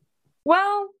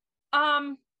 Well,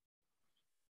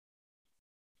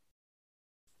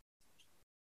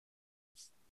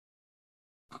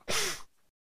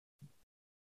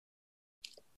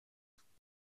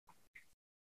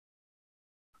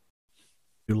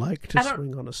 You like to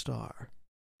swing on a star.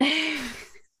 I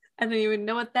don't even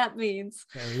know what that means.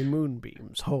 Carry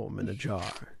moonbeams home in a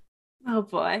jar. Oh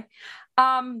boy.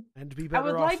 And be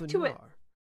better off than you are.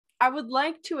 I would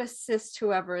like to assist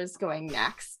whoever is going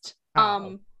next.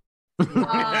 Ow.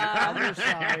 Other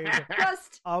side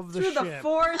Just of the through ship. the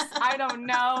force. I don't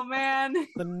know, man.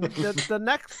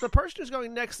 The person who's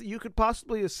going next that you could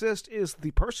possibly assist is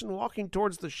the person walking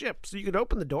towards the ship, so you could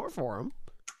open the door for him.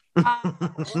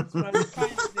 That's what I was trying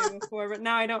to do before, but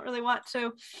now I don't really want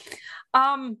to.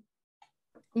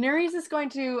 Nereus is going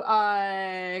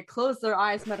to close their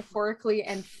eyes metaphorically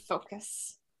and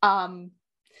focus. And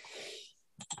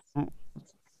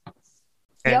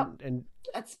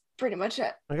that's pretty much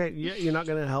it. Okay, you're not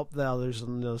going to help the others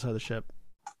on the other side of the ship.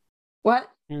 What?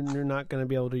 You're not going to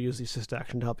be able to use the assist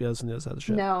action to help the others on the other side of the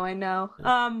ship. No, I know.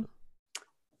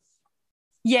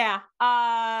 Yeah.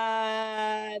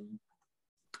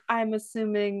 I'm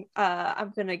assuming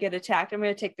I'm gonna get attacked. I'm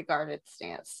gonna take the guarded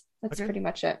stance. That's pretty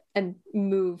much it. And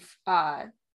move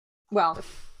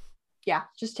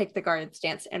just take the guarded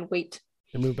stance and wait.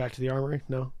 And move back to the armory?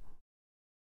 No.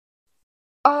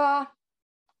 I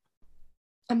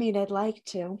mean, I'd like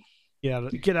to. Yeah,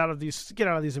 get out of these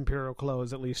Imperial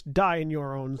clothes at least. Die in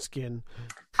your own skin.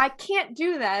 I can't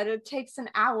do that. It takes an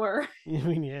hour. I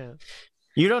mean, yeah.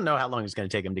 You don't know how long it's going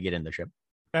to take him to get in the ship.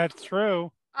 That's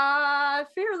true.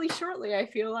 Fairly shortly, I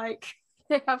feel like.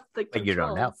 They have the controls. But you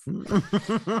don't know.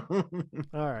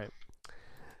 All right.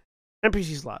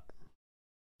 NPC slot.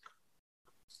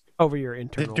 Over your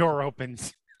internal... The door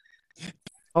opens.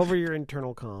 Over your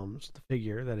internal comms, the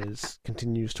figure, that is,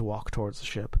 continues to walk towards the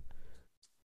ship.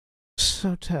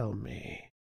 So tell me,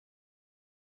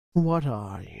 what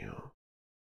are you?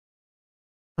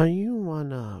 Are you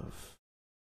one of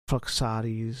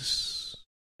Fluxati's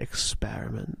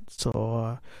experiments,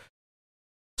 or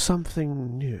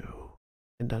something new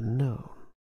and unknown?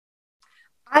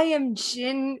 I am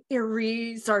Jin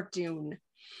Iri Zardoon.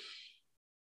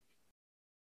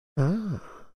 Ah,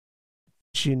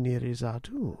 Jiniri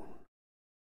Zardoon.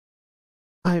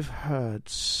 I've heard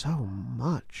so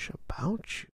much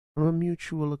about you from a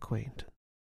mutual acquaintance.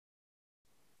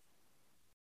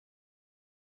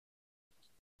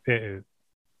 It is.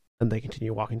 And they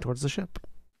continue walking towards the ship.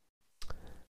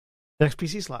 Next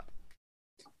PC slot.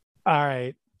 All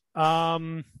right.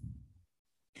 I'll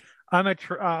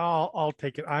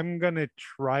take it. I'm gonna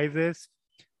try this.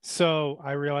 So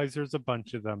I realize there's a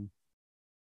bunch of them.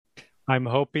 I'm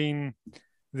hoping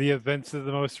the events of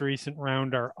the most recent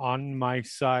round are on my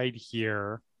side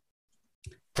here,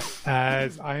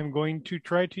 as I am going to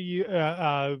try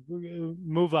to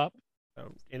move up.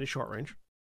 In a short range.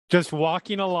 Just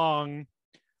walking along,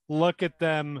 look at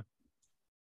them,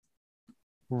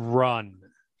 run.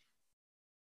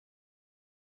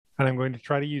 And I'm going to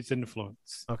try to use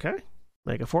influence. Okay.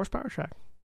 Make a force power check.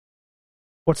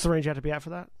 What's the range you have to be at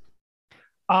for that?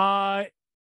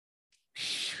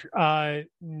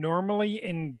 Normally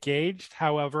engaged.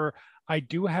 However, I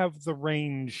do have the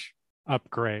range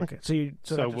upgrade. Okay,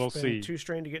 so we'll see. 2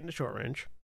 strain to get into short range.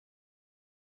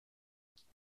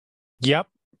 Yep.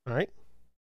 All right.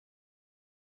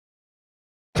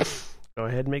 Go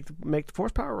ahead and make the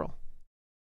force power roll.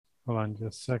 Hold on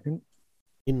just a second.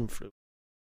 Influence.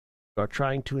 You are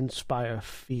trying to inspire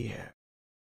fear.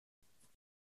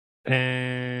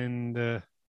 And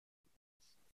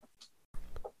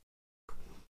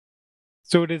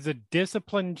so it is a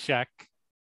discipline check.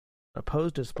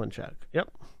 Opposed discipline check.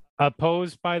 Yep.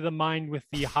 Opposed by the mind with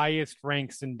the highest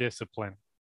ranks in discipline.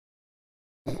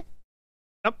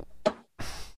 Yep.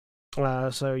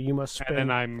 So you must spend... And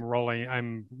then I'm rolling.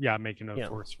 I'm making a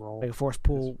force roll. Make a force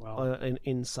pull well.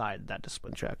 inside that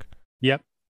discipline check. Yep.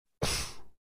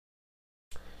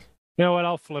 You know what?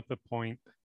 I'll flip a point.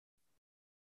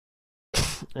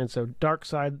 And so dark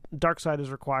side is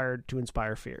required to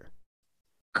inspire fear.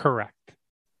 Correct.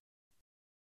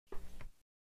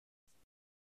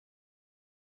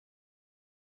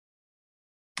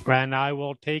 And I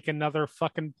will take another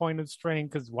fucking point of strain,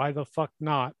 because why the fuck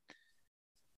not?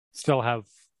 Still have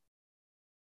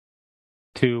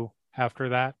 2 after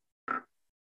that.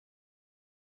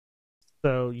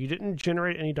 So you didn't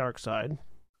generate any dark side.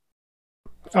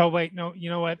 Oh, wait, no, you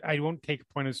know what? I won't take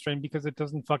a point of strain because it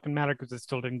doesn't fucking matter, because it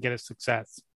still didn't get a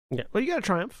success. Yeah, well, you got a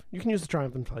triumph. You can use the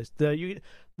triumph in place. The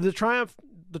triumph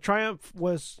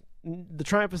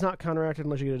is not counteracted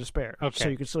unless you get a despair. Okay. So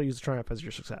you can still use the triumph as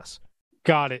your success.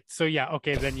 Got it. So yeah,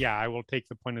 okay, then yeah, I will take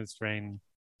the point of strain,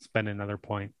 spend another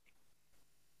point.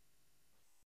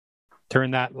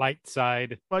 Turn that light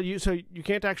side. Well, you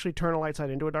can't actually turn a light side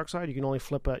into a dark side. You can only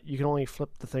flip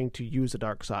the thing to use a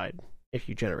dark side if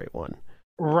you generate one.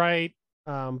 Right.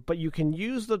 But you can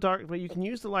use the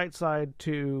light side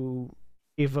to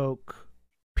evoke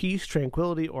peace,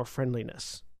 tranquility, or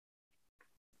friendliness.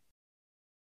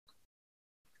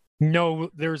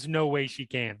 No, there's no way she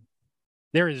can.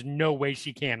 There is no way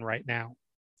she can right now.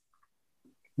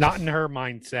 Not in her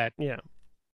mindset. Yeah.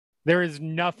 There is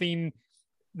nothing.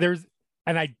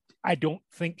 And I don't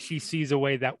think she sees a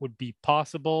way that would be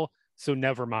possible. So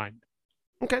never mind.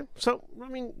 Okay. So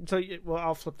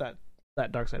I'll flip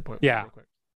that dark side point. Yeah. Really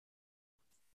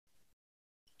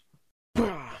quick.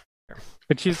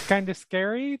 But she's kind of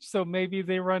scary, so maybe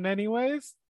they run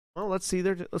anyways. Well, let's see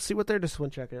what their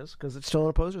discipline check is, because it's still an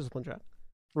opposed discipline check.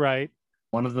 Right.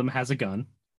 One of them has a gun.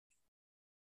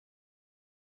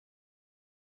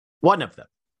 One of them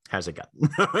has a gun.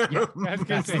 Yeah,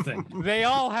 that's the thing. They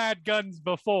all had guns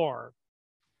before.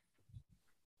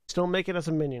 Still make it as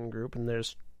a minion group, and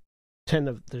there's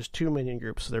 2 minion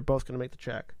groups, so they're both going to make the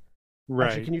check.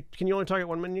 Right. Actually, can you only target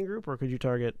one minion group, or could you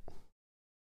target?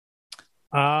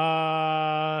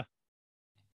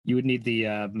 You would need the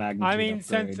magnitude. I mean,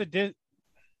 upgrade. since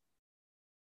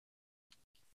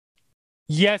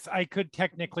yes, I could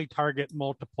technically target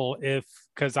multiple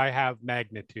because I have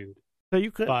magnitude. So you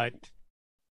could, but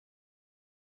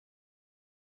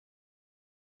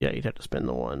yeah, you'd have to spend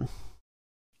the 1.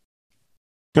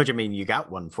 Don't you mean you got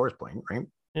 1 force point, right?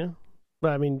 Yeah,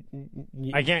 but I mean,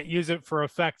 I can't use it for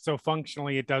effect, so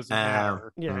functionally it doesn't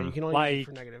matter. Yeah, you can only use it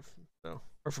for negative,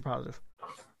 or for positive.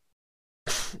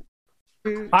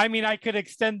 I mean, I could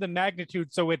extend the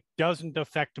magnitude so it doesn't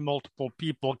affect multiple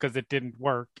people because it didn't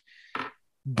work,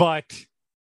 but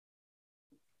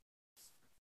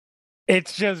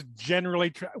it's just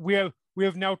generally we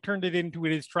have now turned it into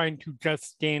it is trying to just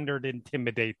standard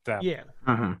intimidate them. Yeah.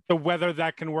 Mm-hmm. So whether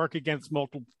that can work against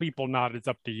multiple people or not is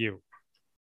up to you.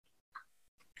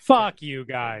 Fuck you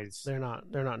guys. They're not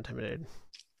intimidated.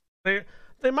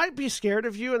 They might be scared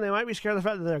of you, and they might be scared of the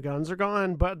fact that their guns are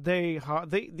gone. But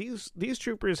these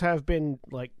troopers have been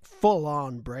like full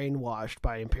on brainwashed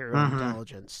by Imperial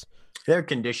intelligence. They're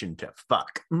conditioned to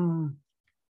fuck.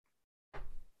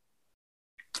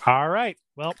 All right.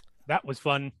 Well, that was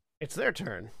fun. It's their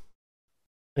turn.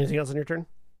 Anything else on your turn?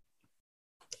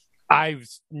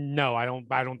 No, I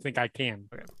don't think I can.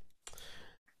 Okay.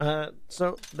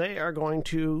 So they are going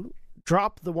to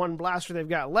drop the 1 blaster they've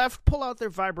got left, pull out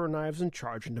their vibro knives, and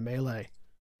charge into melee.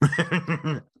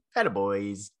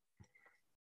 Attaboys.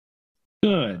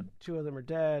 Good. 2 of them are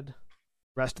dead. The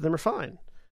rest of them are fine.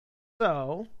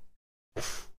 So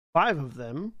 5 of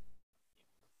them.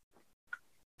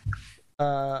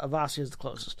 Avasia is the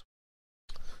closest.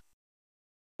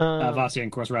 Vasia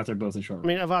and Korsrath are both in short I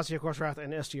range. mean, Avasia, Korsrath,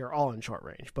 and Esti are all in short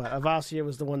range, but Avasia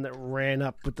was the one that ran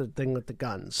up with the thing with the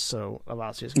guns, so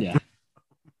Avasia's Yeah.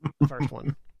 the first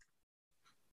one.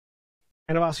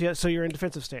 And Avasia, so you're in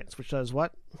defensive stance, which does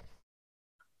what?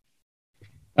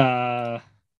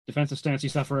 Defensive stance, you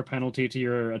suffer a penalty to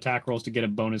your attack rolls to get a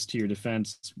bonus to your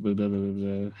defense. Blah, blah, blah,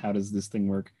 blah. How does this thing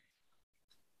work?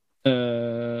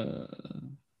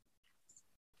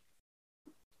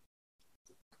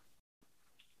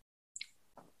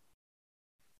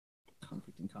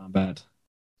 Conflict in combat.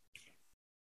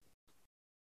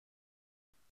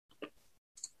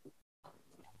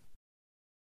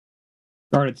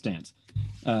 Guarded stance.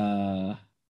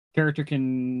 Character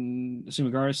can assume a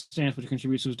guarded stance, which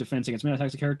contributes to his defense against melee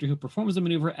attacks. The character who performs the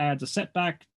maneuver adds a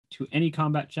setback to any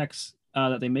combat checks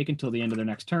that they make until the end of their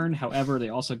next turn. However, they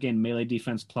also gain melee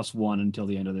defense +1 until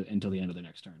the end of their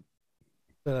next turn.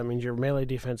 So that means your melee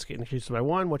defense getting increased by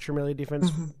 1. What's your melee defense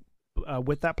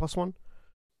with that +1?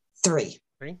 3.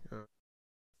 3?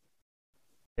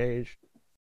 Engage.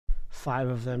 5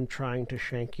 of them trying to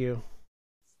shank you.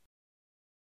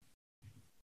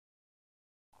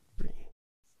 3.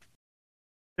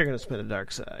 They're going to spin a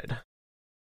dark side.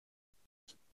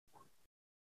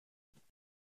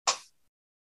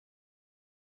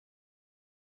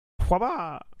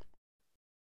 Waba!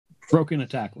 Broken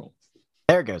attack roll.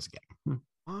 There goes again.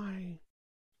 I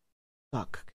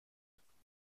suck.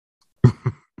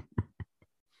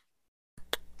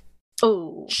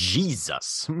 Oh.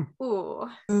 Jesus. Ooh.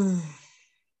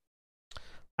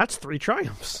 That's 3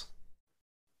 triumphs.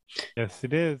 Yes,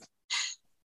 it is.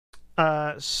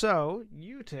 So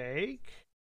you take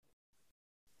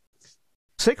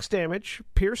 6 damage,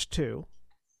 pierce 2,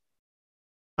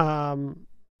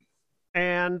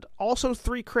 and also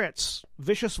 3 crits,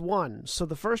 vicious 1. So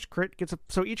the first crit gets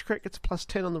so each crit gets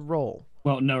 +10 on the roll.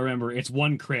 Well, no, remember it's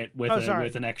 1 crit with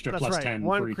with an extra That's right. +10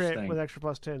 1 for each crit thing. with extra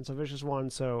 +10, so vicious 1.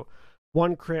 So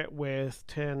 1 crit with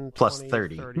 10 Plus 20,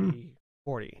 30. 30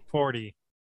 40. 40.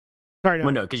 Sorry, no.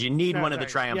 Well, no, because you need No, one of the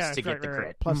sorry. triumphs Yeah, to get right, the right, crit.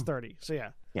 right. Plus 30. So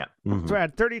yeah. Yeah. So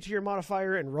add 30 to your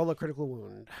modifier and roll a critical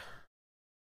wound.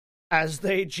 As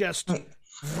they just I'm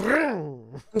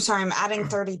sorry, I'm adding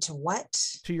 30 to what?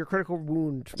 to your critical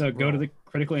wound. So go to roll. the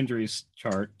critical injuries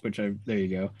chart, there you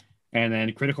go, and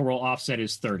then critical roll offset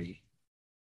is 30,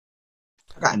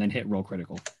 Okay. and then hit roll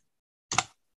critical.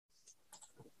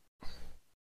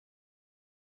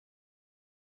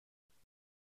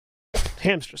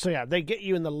 hamstring. So yeah, they get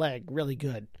you in the leg really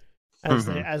good as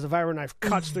the vibro knife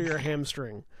cuts through your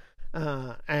hamstring,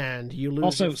 and you lose.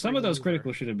 Also, your some free of those maneuver.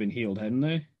 criticals should have been healed, hadn't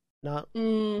they? No,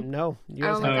 Mm, no. You I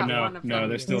guys only have- got no, one of no, them.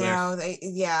 they're still there. No,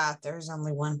 there's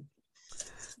only one.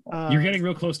 You're getting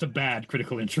real close to bad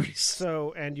critical injuries.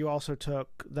 So, and you also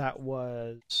took that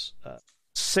was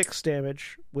 6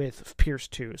 damage with Pierce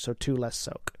 2, so 2 less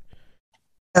soak.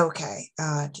 Okay.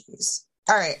 Jeez.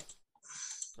 All right.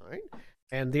 All right.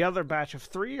 And the other batch of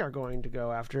 3 are going to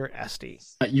go after Esti.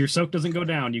 Your soak doesn't go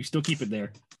down. You still keep it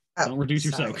there. Oh, Don't reduce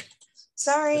your sorry. soak.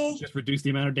 Sorry. Just reduce the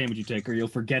amount of damage you take, or you'll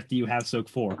forget that you have soak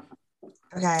 4.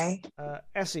 Okay.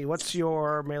 Essie, what's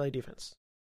your melee defense?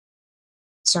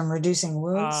 So I'm reducing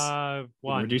wounds.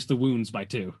 1. Reduce the wounds by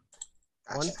 2.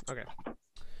 Gotcha. 1? Okay.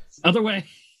 Other way.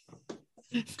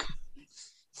 All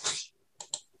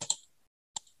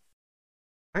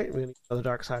right, we're going to go to the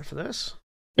dark side for this.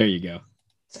 There you go.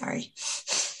 Sorry.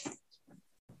 Do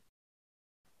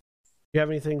you have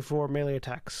anything for melee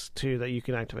attacks too that you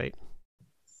can activate?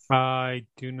 I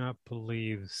do not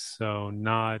believe so.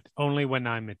 Not only when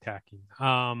I'm attacking.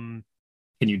 Can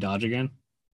you dodge again?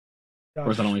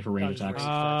 Or is that only for range Dodge is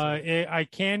attacks? range. I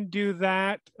can do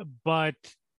that, but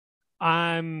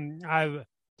I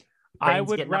Brain's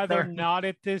would getting up rather there. not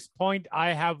at this point.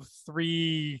 I have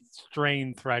 3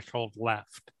 strain threshold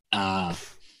left.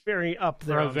 Very up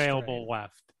there. Or on available strain.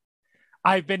 left.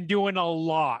 I've been doing a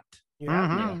lot. You have?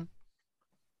 Mhm.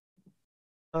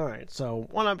 All right, so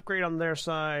 1 upgrade on their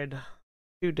side,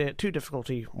 2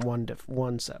 difficulty,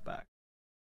 1 setback.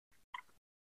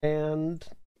 And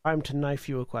I'm to knife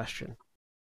you a question.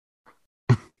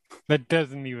 That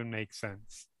doesn't even make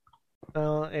sense.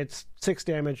 It's 6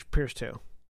 damage, pierce 2.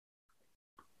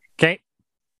 Okay.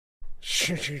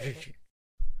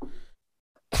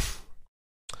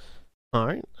 All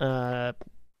right.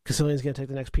 Cassilian's going to take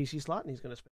the next PC slot, and he's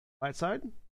going to spin the right side.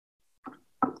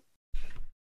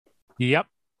 Yep.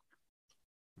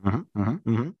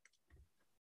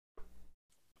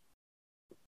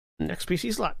 Next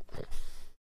PC slot.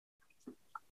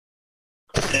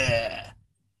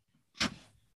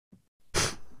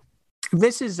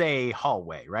 This is a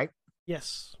hallway, right?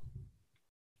 Yes.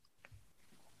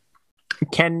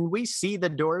 Can we see the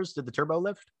doors to the turbo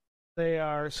lift? They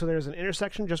are so. There's an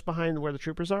intersection just behind where the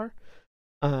troopers are,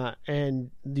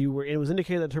 and it was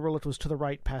indicated that the turbo lift was to the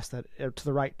right, past that, to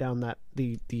the right down that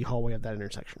the hallway of that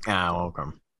intersection. Oh, okay.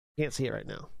 Can't see it right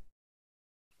now.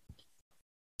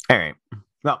 All right.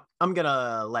 Well, I'm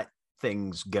gonna let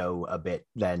things go a bit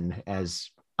then. As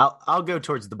I'll go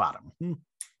towards the bottom.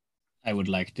 I would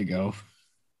like to go.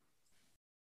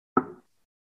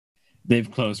 They've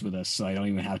closed with us, so I don't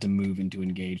even have to move into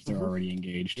engage. They're already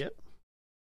engaged. Yep.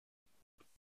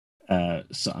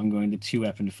 So I'm going to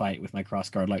 2-weapon fight with my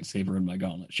crossguard lightsaber and my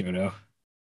gauntlet Shoto.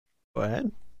 Go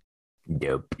ahead.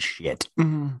 Dope shit.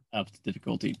 Up the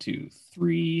difficulty to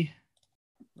 3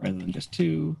 rather than just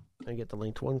 2. And get the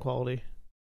linked 1 quality.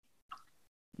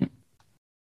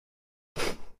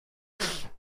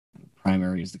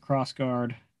 Primary is the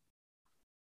crossguard.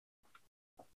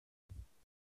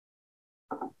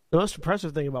 The most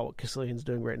impressive thing about what Cassilian's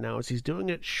doing right now is he's doing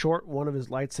it short one of his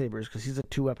lightsabers because he's a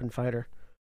 2-weapon fighter.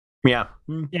 Yeah.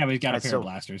 Yeah, but he's got a That's pair so- of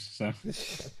blasters, so.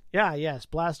 Yeah, yes,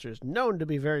 blasters. Known to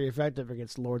be very effective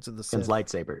against Lords of the Sith.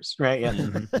 Against lightsabers, right?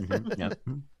 Yeah.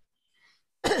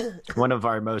 Yeah. One of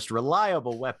our most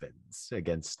reliable weapons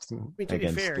against I mean, to be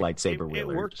fair, lightsaber it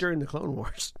wielders. worked during the Clone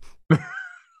Wars.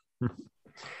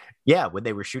 Yeah, when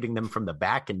they were shooting them from the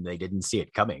back and they didn't see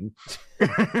it coming.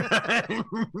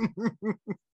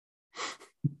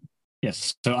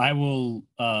 Yes, so I will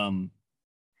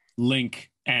link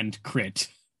and crit.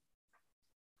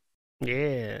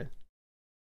 Yeah.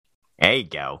 There you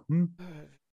go.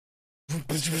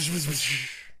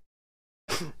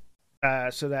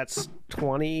 So that's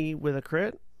 20 with a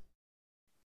crit.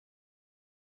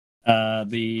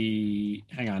 Hang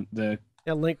on,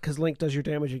 Yeah, Link, because Link does your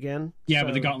damage again. yeah, so,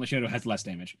 but the gauntlet Shoto has less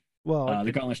damage. Well,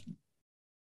 The gauntlet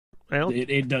I don't.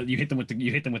 it does. You hit them with the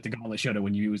gauntlet Shoto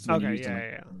when you use when you Okay, use them.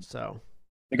 yeah. So,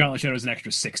 The gauntlet Shoto is an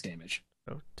extra 6 damage.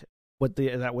 is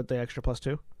that with the extra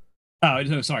 +2? Oh,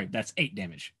 no, sorry, that's 8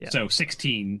 damage. Yeah. So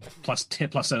 16 plus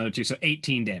another 2, so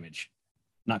 18 damage.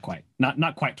 Not quite.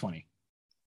 Not quite 20.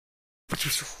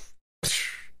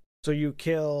 So you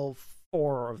kill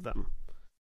 4 of them.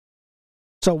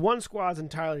 So 1 squad's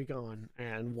entirely gone,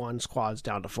 and 1 squad's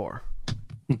down to 4.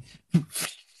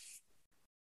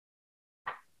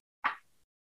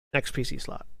 Next PC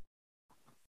slot.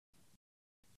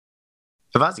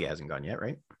 Savazia hasn't gone yet,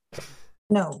 right?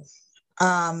 No.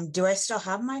 Do I still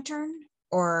have my turn?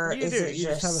 Or You is do. it You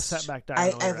just have a setback die.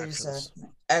 I on all your lose actions.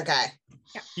 Okay.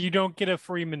 You don't get a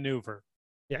free maneuver.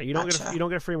 Yeah, you don't Gotcha.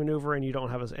 get a free maneuver, and you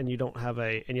have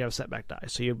a setback die.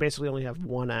 So you basically only have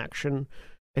 1 action,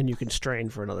 and you can strain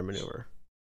for another maneuver.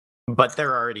 But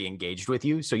they're already engaged with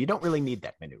you, so you don't really need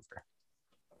that maneuver.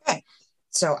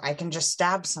 So I can just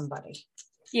stab somebody.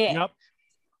 Yeah. Yep.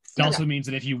 It also means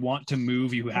that if you want to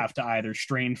move, you have to either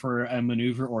strain for a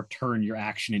maneuver or turn your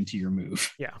action into your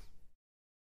move. Yeah.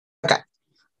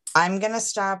 I'm going to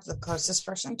stab the closest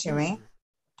person to me.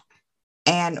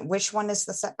 And which one is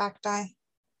the setback die?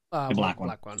 The black one.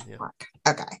 Black one, yeah. Black.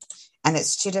 Okay. And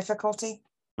it's 2 difficulty?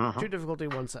 2 difficulty,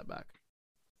 1 setback.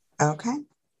 Okay.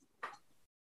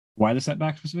 Why the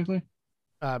setback specifically?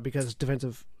 Because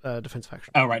defensive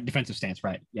action. Oh, right, defensive stance,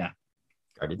 right? Yeah.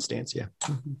 Guarded stance, yeah.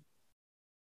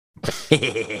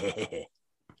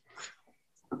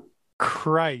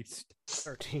 Christ.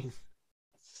 13.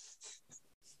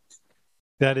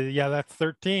 That's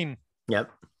 13.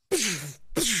 Yep.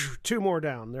 2 more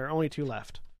down. There are only 2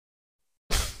 left.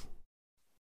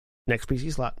 Next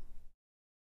PC slot.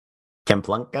 Can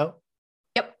Plunk go?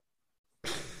 Yep.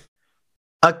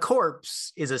 A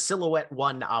corpse is a silhouette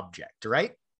 1 object,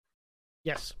 right?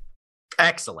 Yes.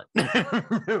 Excellent.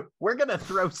 We're going to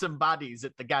throw some bodies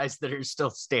at the guys that are still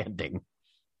standing.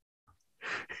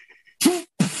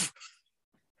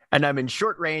 And I'm in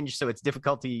short range, so it's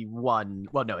difficulty 1.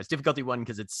 Well, no, it's difficulty 1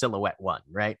 because it's silhouette 1,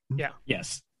 right? Yeah.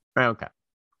 Yes. Okay.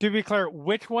 To be clear,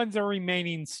 which ones are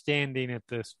remaining standing at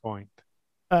this point?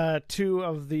 2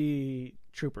 of the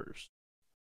troopers.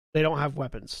 They don't have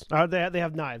weapons. They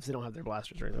have knives. They don't have their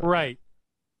blasters or anything. Right.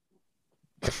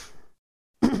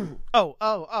 The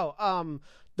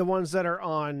ones that are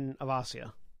on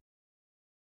Avasia.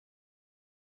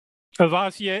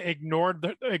 Avasia ignored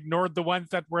the ones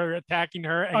that were attacking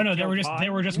her. And Oh no, killed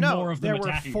there were just No, more of them there were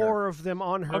attacking 4 her. of them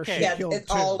on her. Okay. She Yeah, killed 2.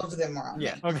 all of them were on.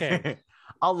 Yeah. Okay.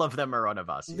 All of them are on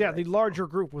Avasia. Yeah, the larger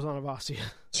group was on Avasia.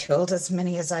 Killed as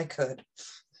many as I could.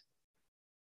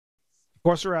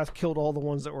 Gorsarath killed all the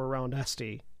ones that were around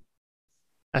SD.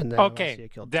 And then Okay,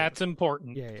 Avasia killed that's 2.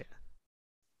 important. Yeah.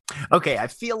 Okay, I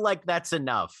feel like that's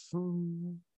enough.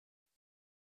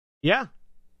 Yeah.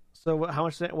 So how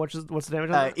much? What's the damage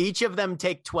on that? Each of them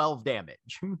take 12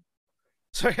 damage.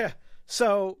 So yeah.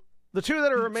 So the two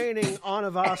that are remaining on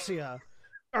Avasia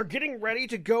are getting ready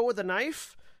to go with a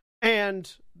knife, and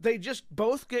they just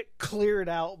both get cleared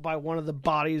out by one of the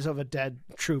bodies of a dead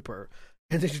trooper,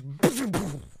 and they just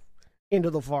into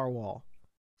the far wall.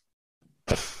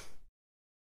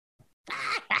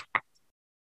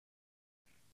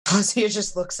 Avasia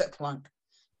just looks at Plunk.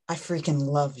 I freaking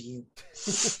love you.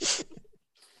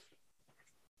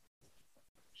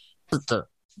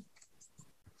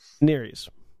 Nereus.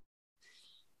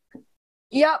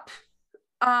 Yep.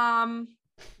 I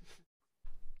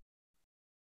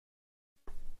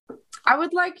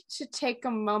would like to take a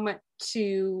moment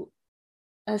to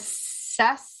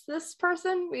assess this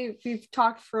person. We've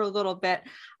talked for a little bit.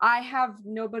 I have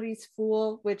nobody's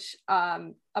fool, which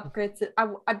upgrades it.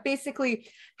 I basically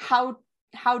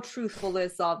how truthful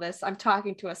is all this? I'm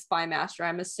talking to a spy master.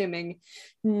 I'm assuming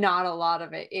not a lot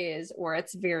of it is, or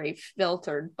it's very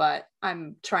filtered, but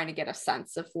I'm trying to get a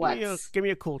sense of what's... Give me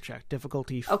a cool check.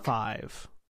 Difficulty 5.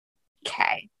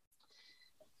 Okay.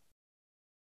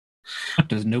 What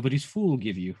does nobody's fool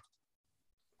give you?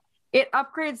 It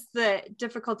upgrades the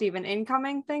difficulty of an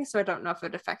incoming thing, so I don't know if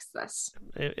it affects this.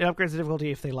 It upgrades the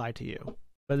difficulty if they lie to you.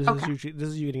 But this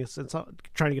is you getting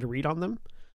trying to get a read on them.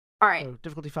 All right. So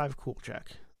difficulty 5, cool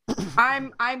check.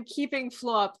 I'm keeping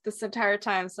flow up this entire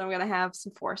time, so I'm gonna have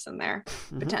some force in there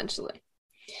potentially.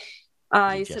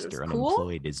 You said it was cool.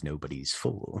 Unemployed is nobody's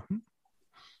fool.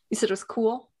 You said it was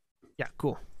cool. Yeah,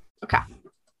 cool. Okay.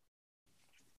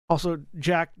 Also,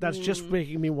 Jack, that's just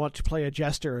making me want to play a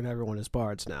jester and everyone is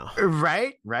bards now.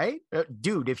 Right?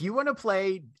 Dude, if you want to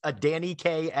play a Danny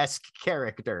K-esque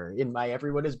character in my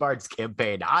Everyone is Bards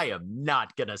campaign, I am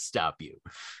not going to stop you.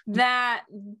 I'm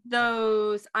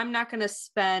not going to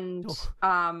spend...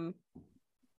 Don't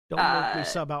make me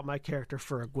sub out my character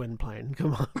for a Gwynplaine.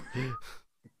 Come on.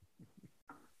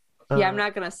 Yeah, I'm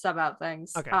not going to sub out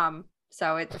things. Okay.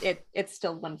 So it's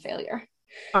still one failure.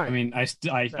 All right. I mean, I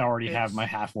already have my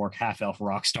half-orc, half-elf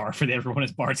rock star for the Everyone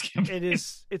is Bards campaign.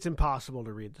 It's impossible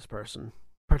to read this person,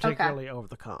 particularly over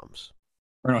the comms.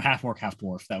 Or no, half-orc,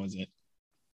 half-dwarf. That was it.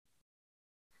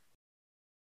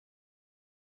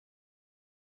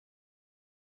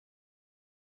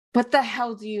 What the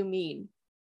hell do you mean?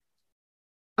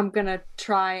 I'm going to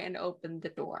try and open the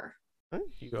door. All right,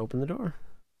 you open the door.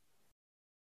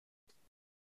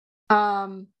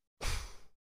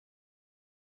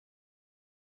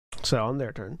 So, on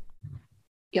their turn.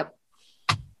 Yep.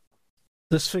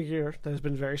 This figure that has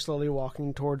been very slowly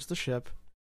walking towards the ship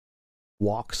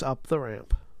walks up the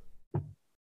ramp.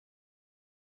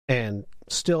 And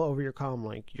still over your comm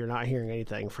link, you're not hearing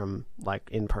anything from, like,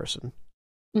 in person.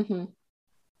 Mm-hmm.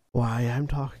 Why, I'm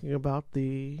talking about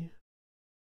the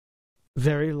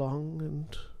very long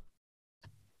and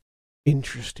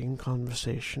interesting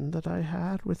conversation that I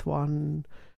had with one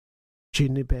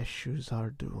Jinibeshu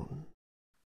Zardun.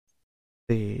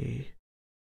 The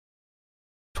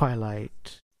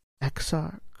Twilight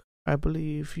Exarch, I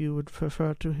believe you would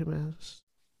refer to him as.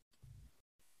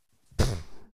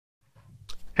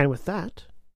 And with that,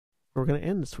 we're going to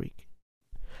end this week.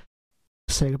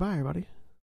 Say goodbye, everybody.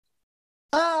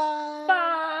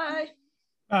 Bye.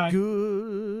 Bye.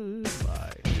 Good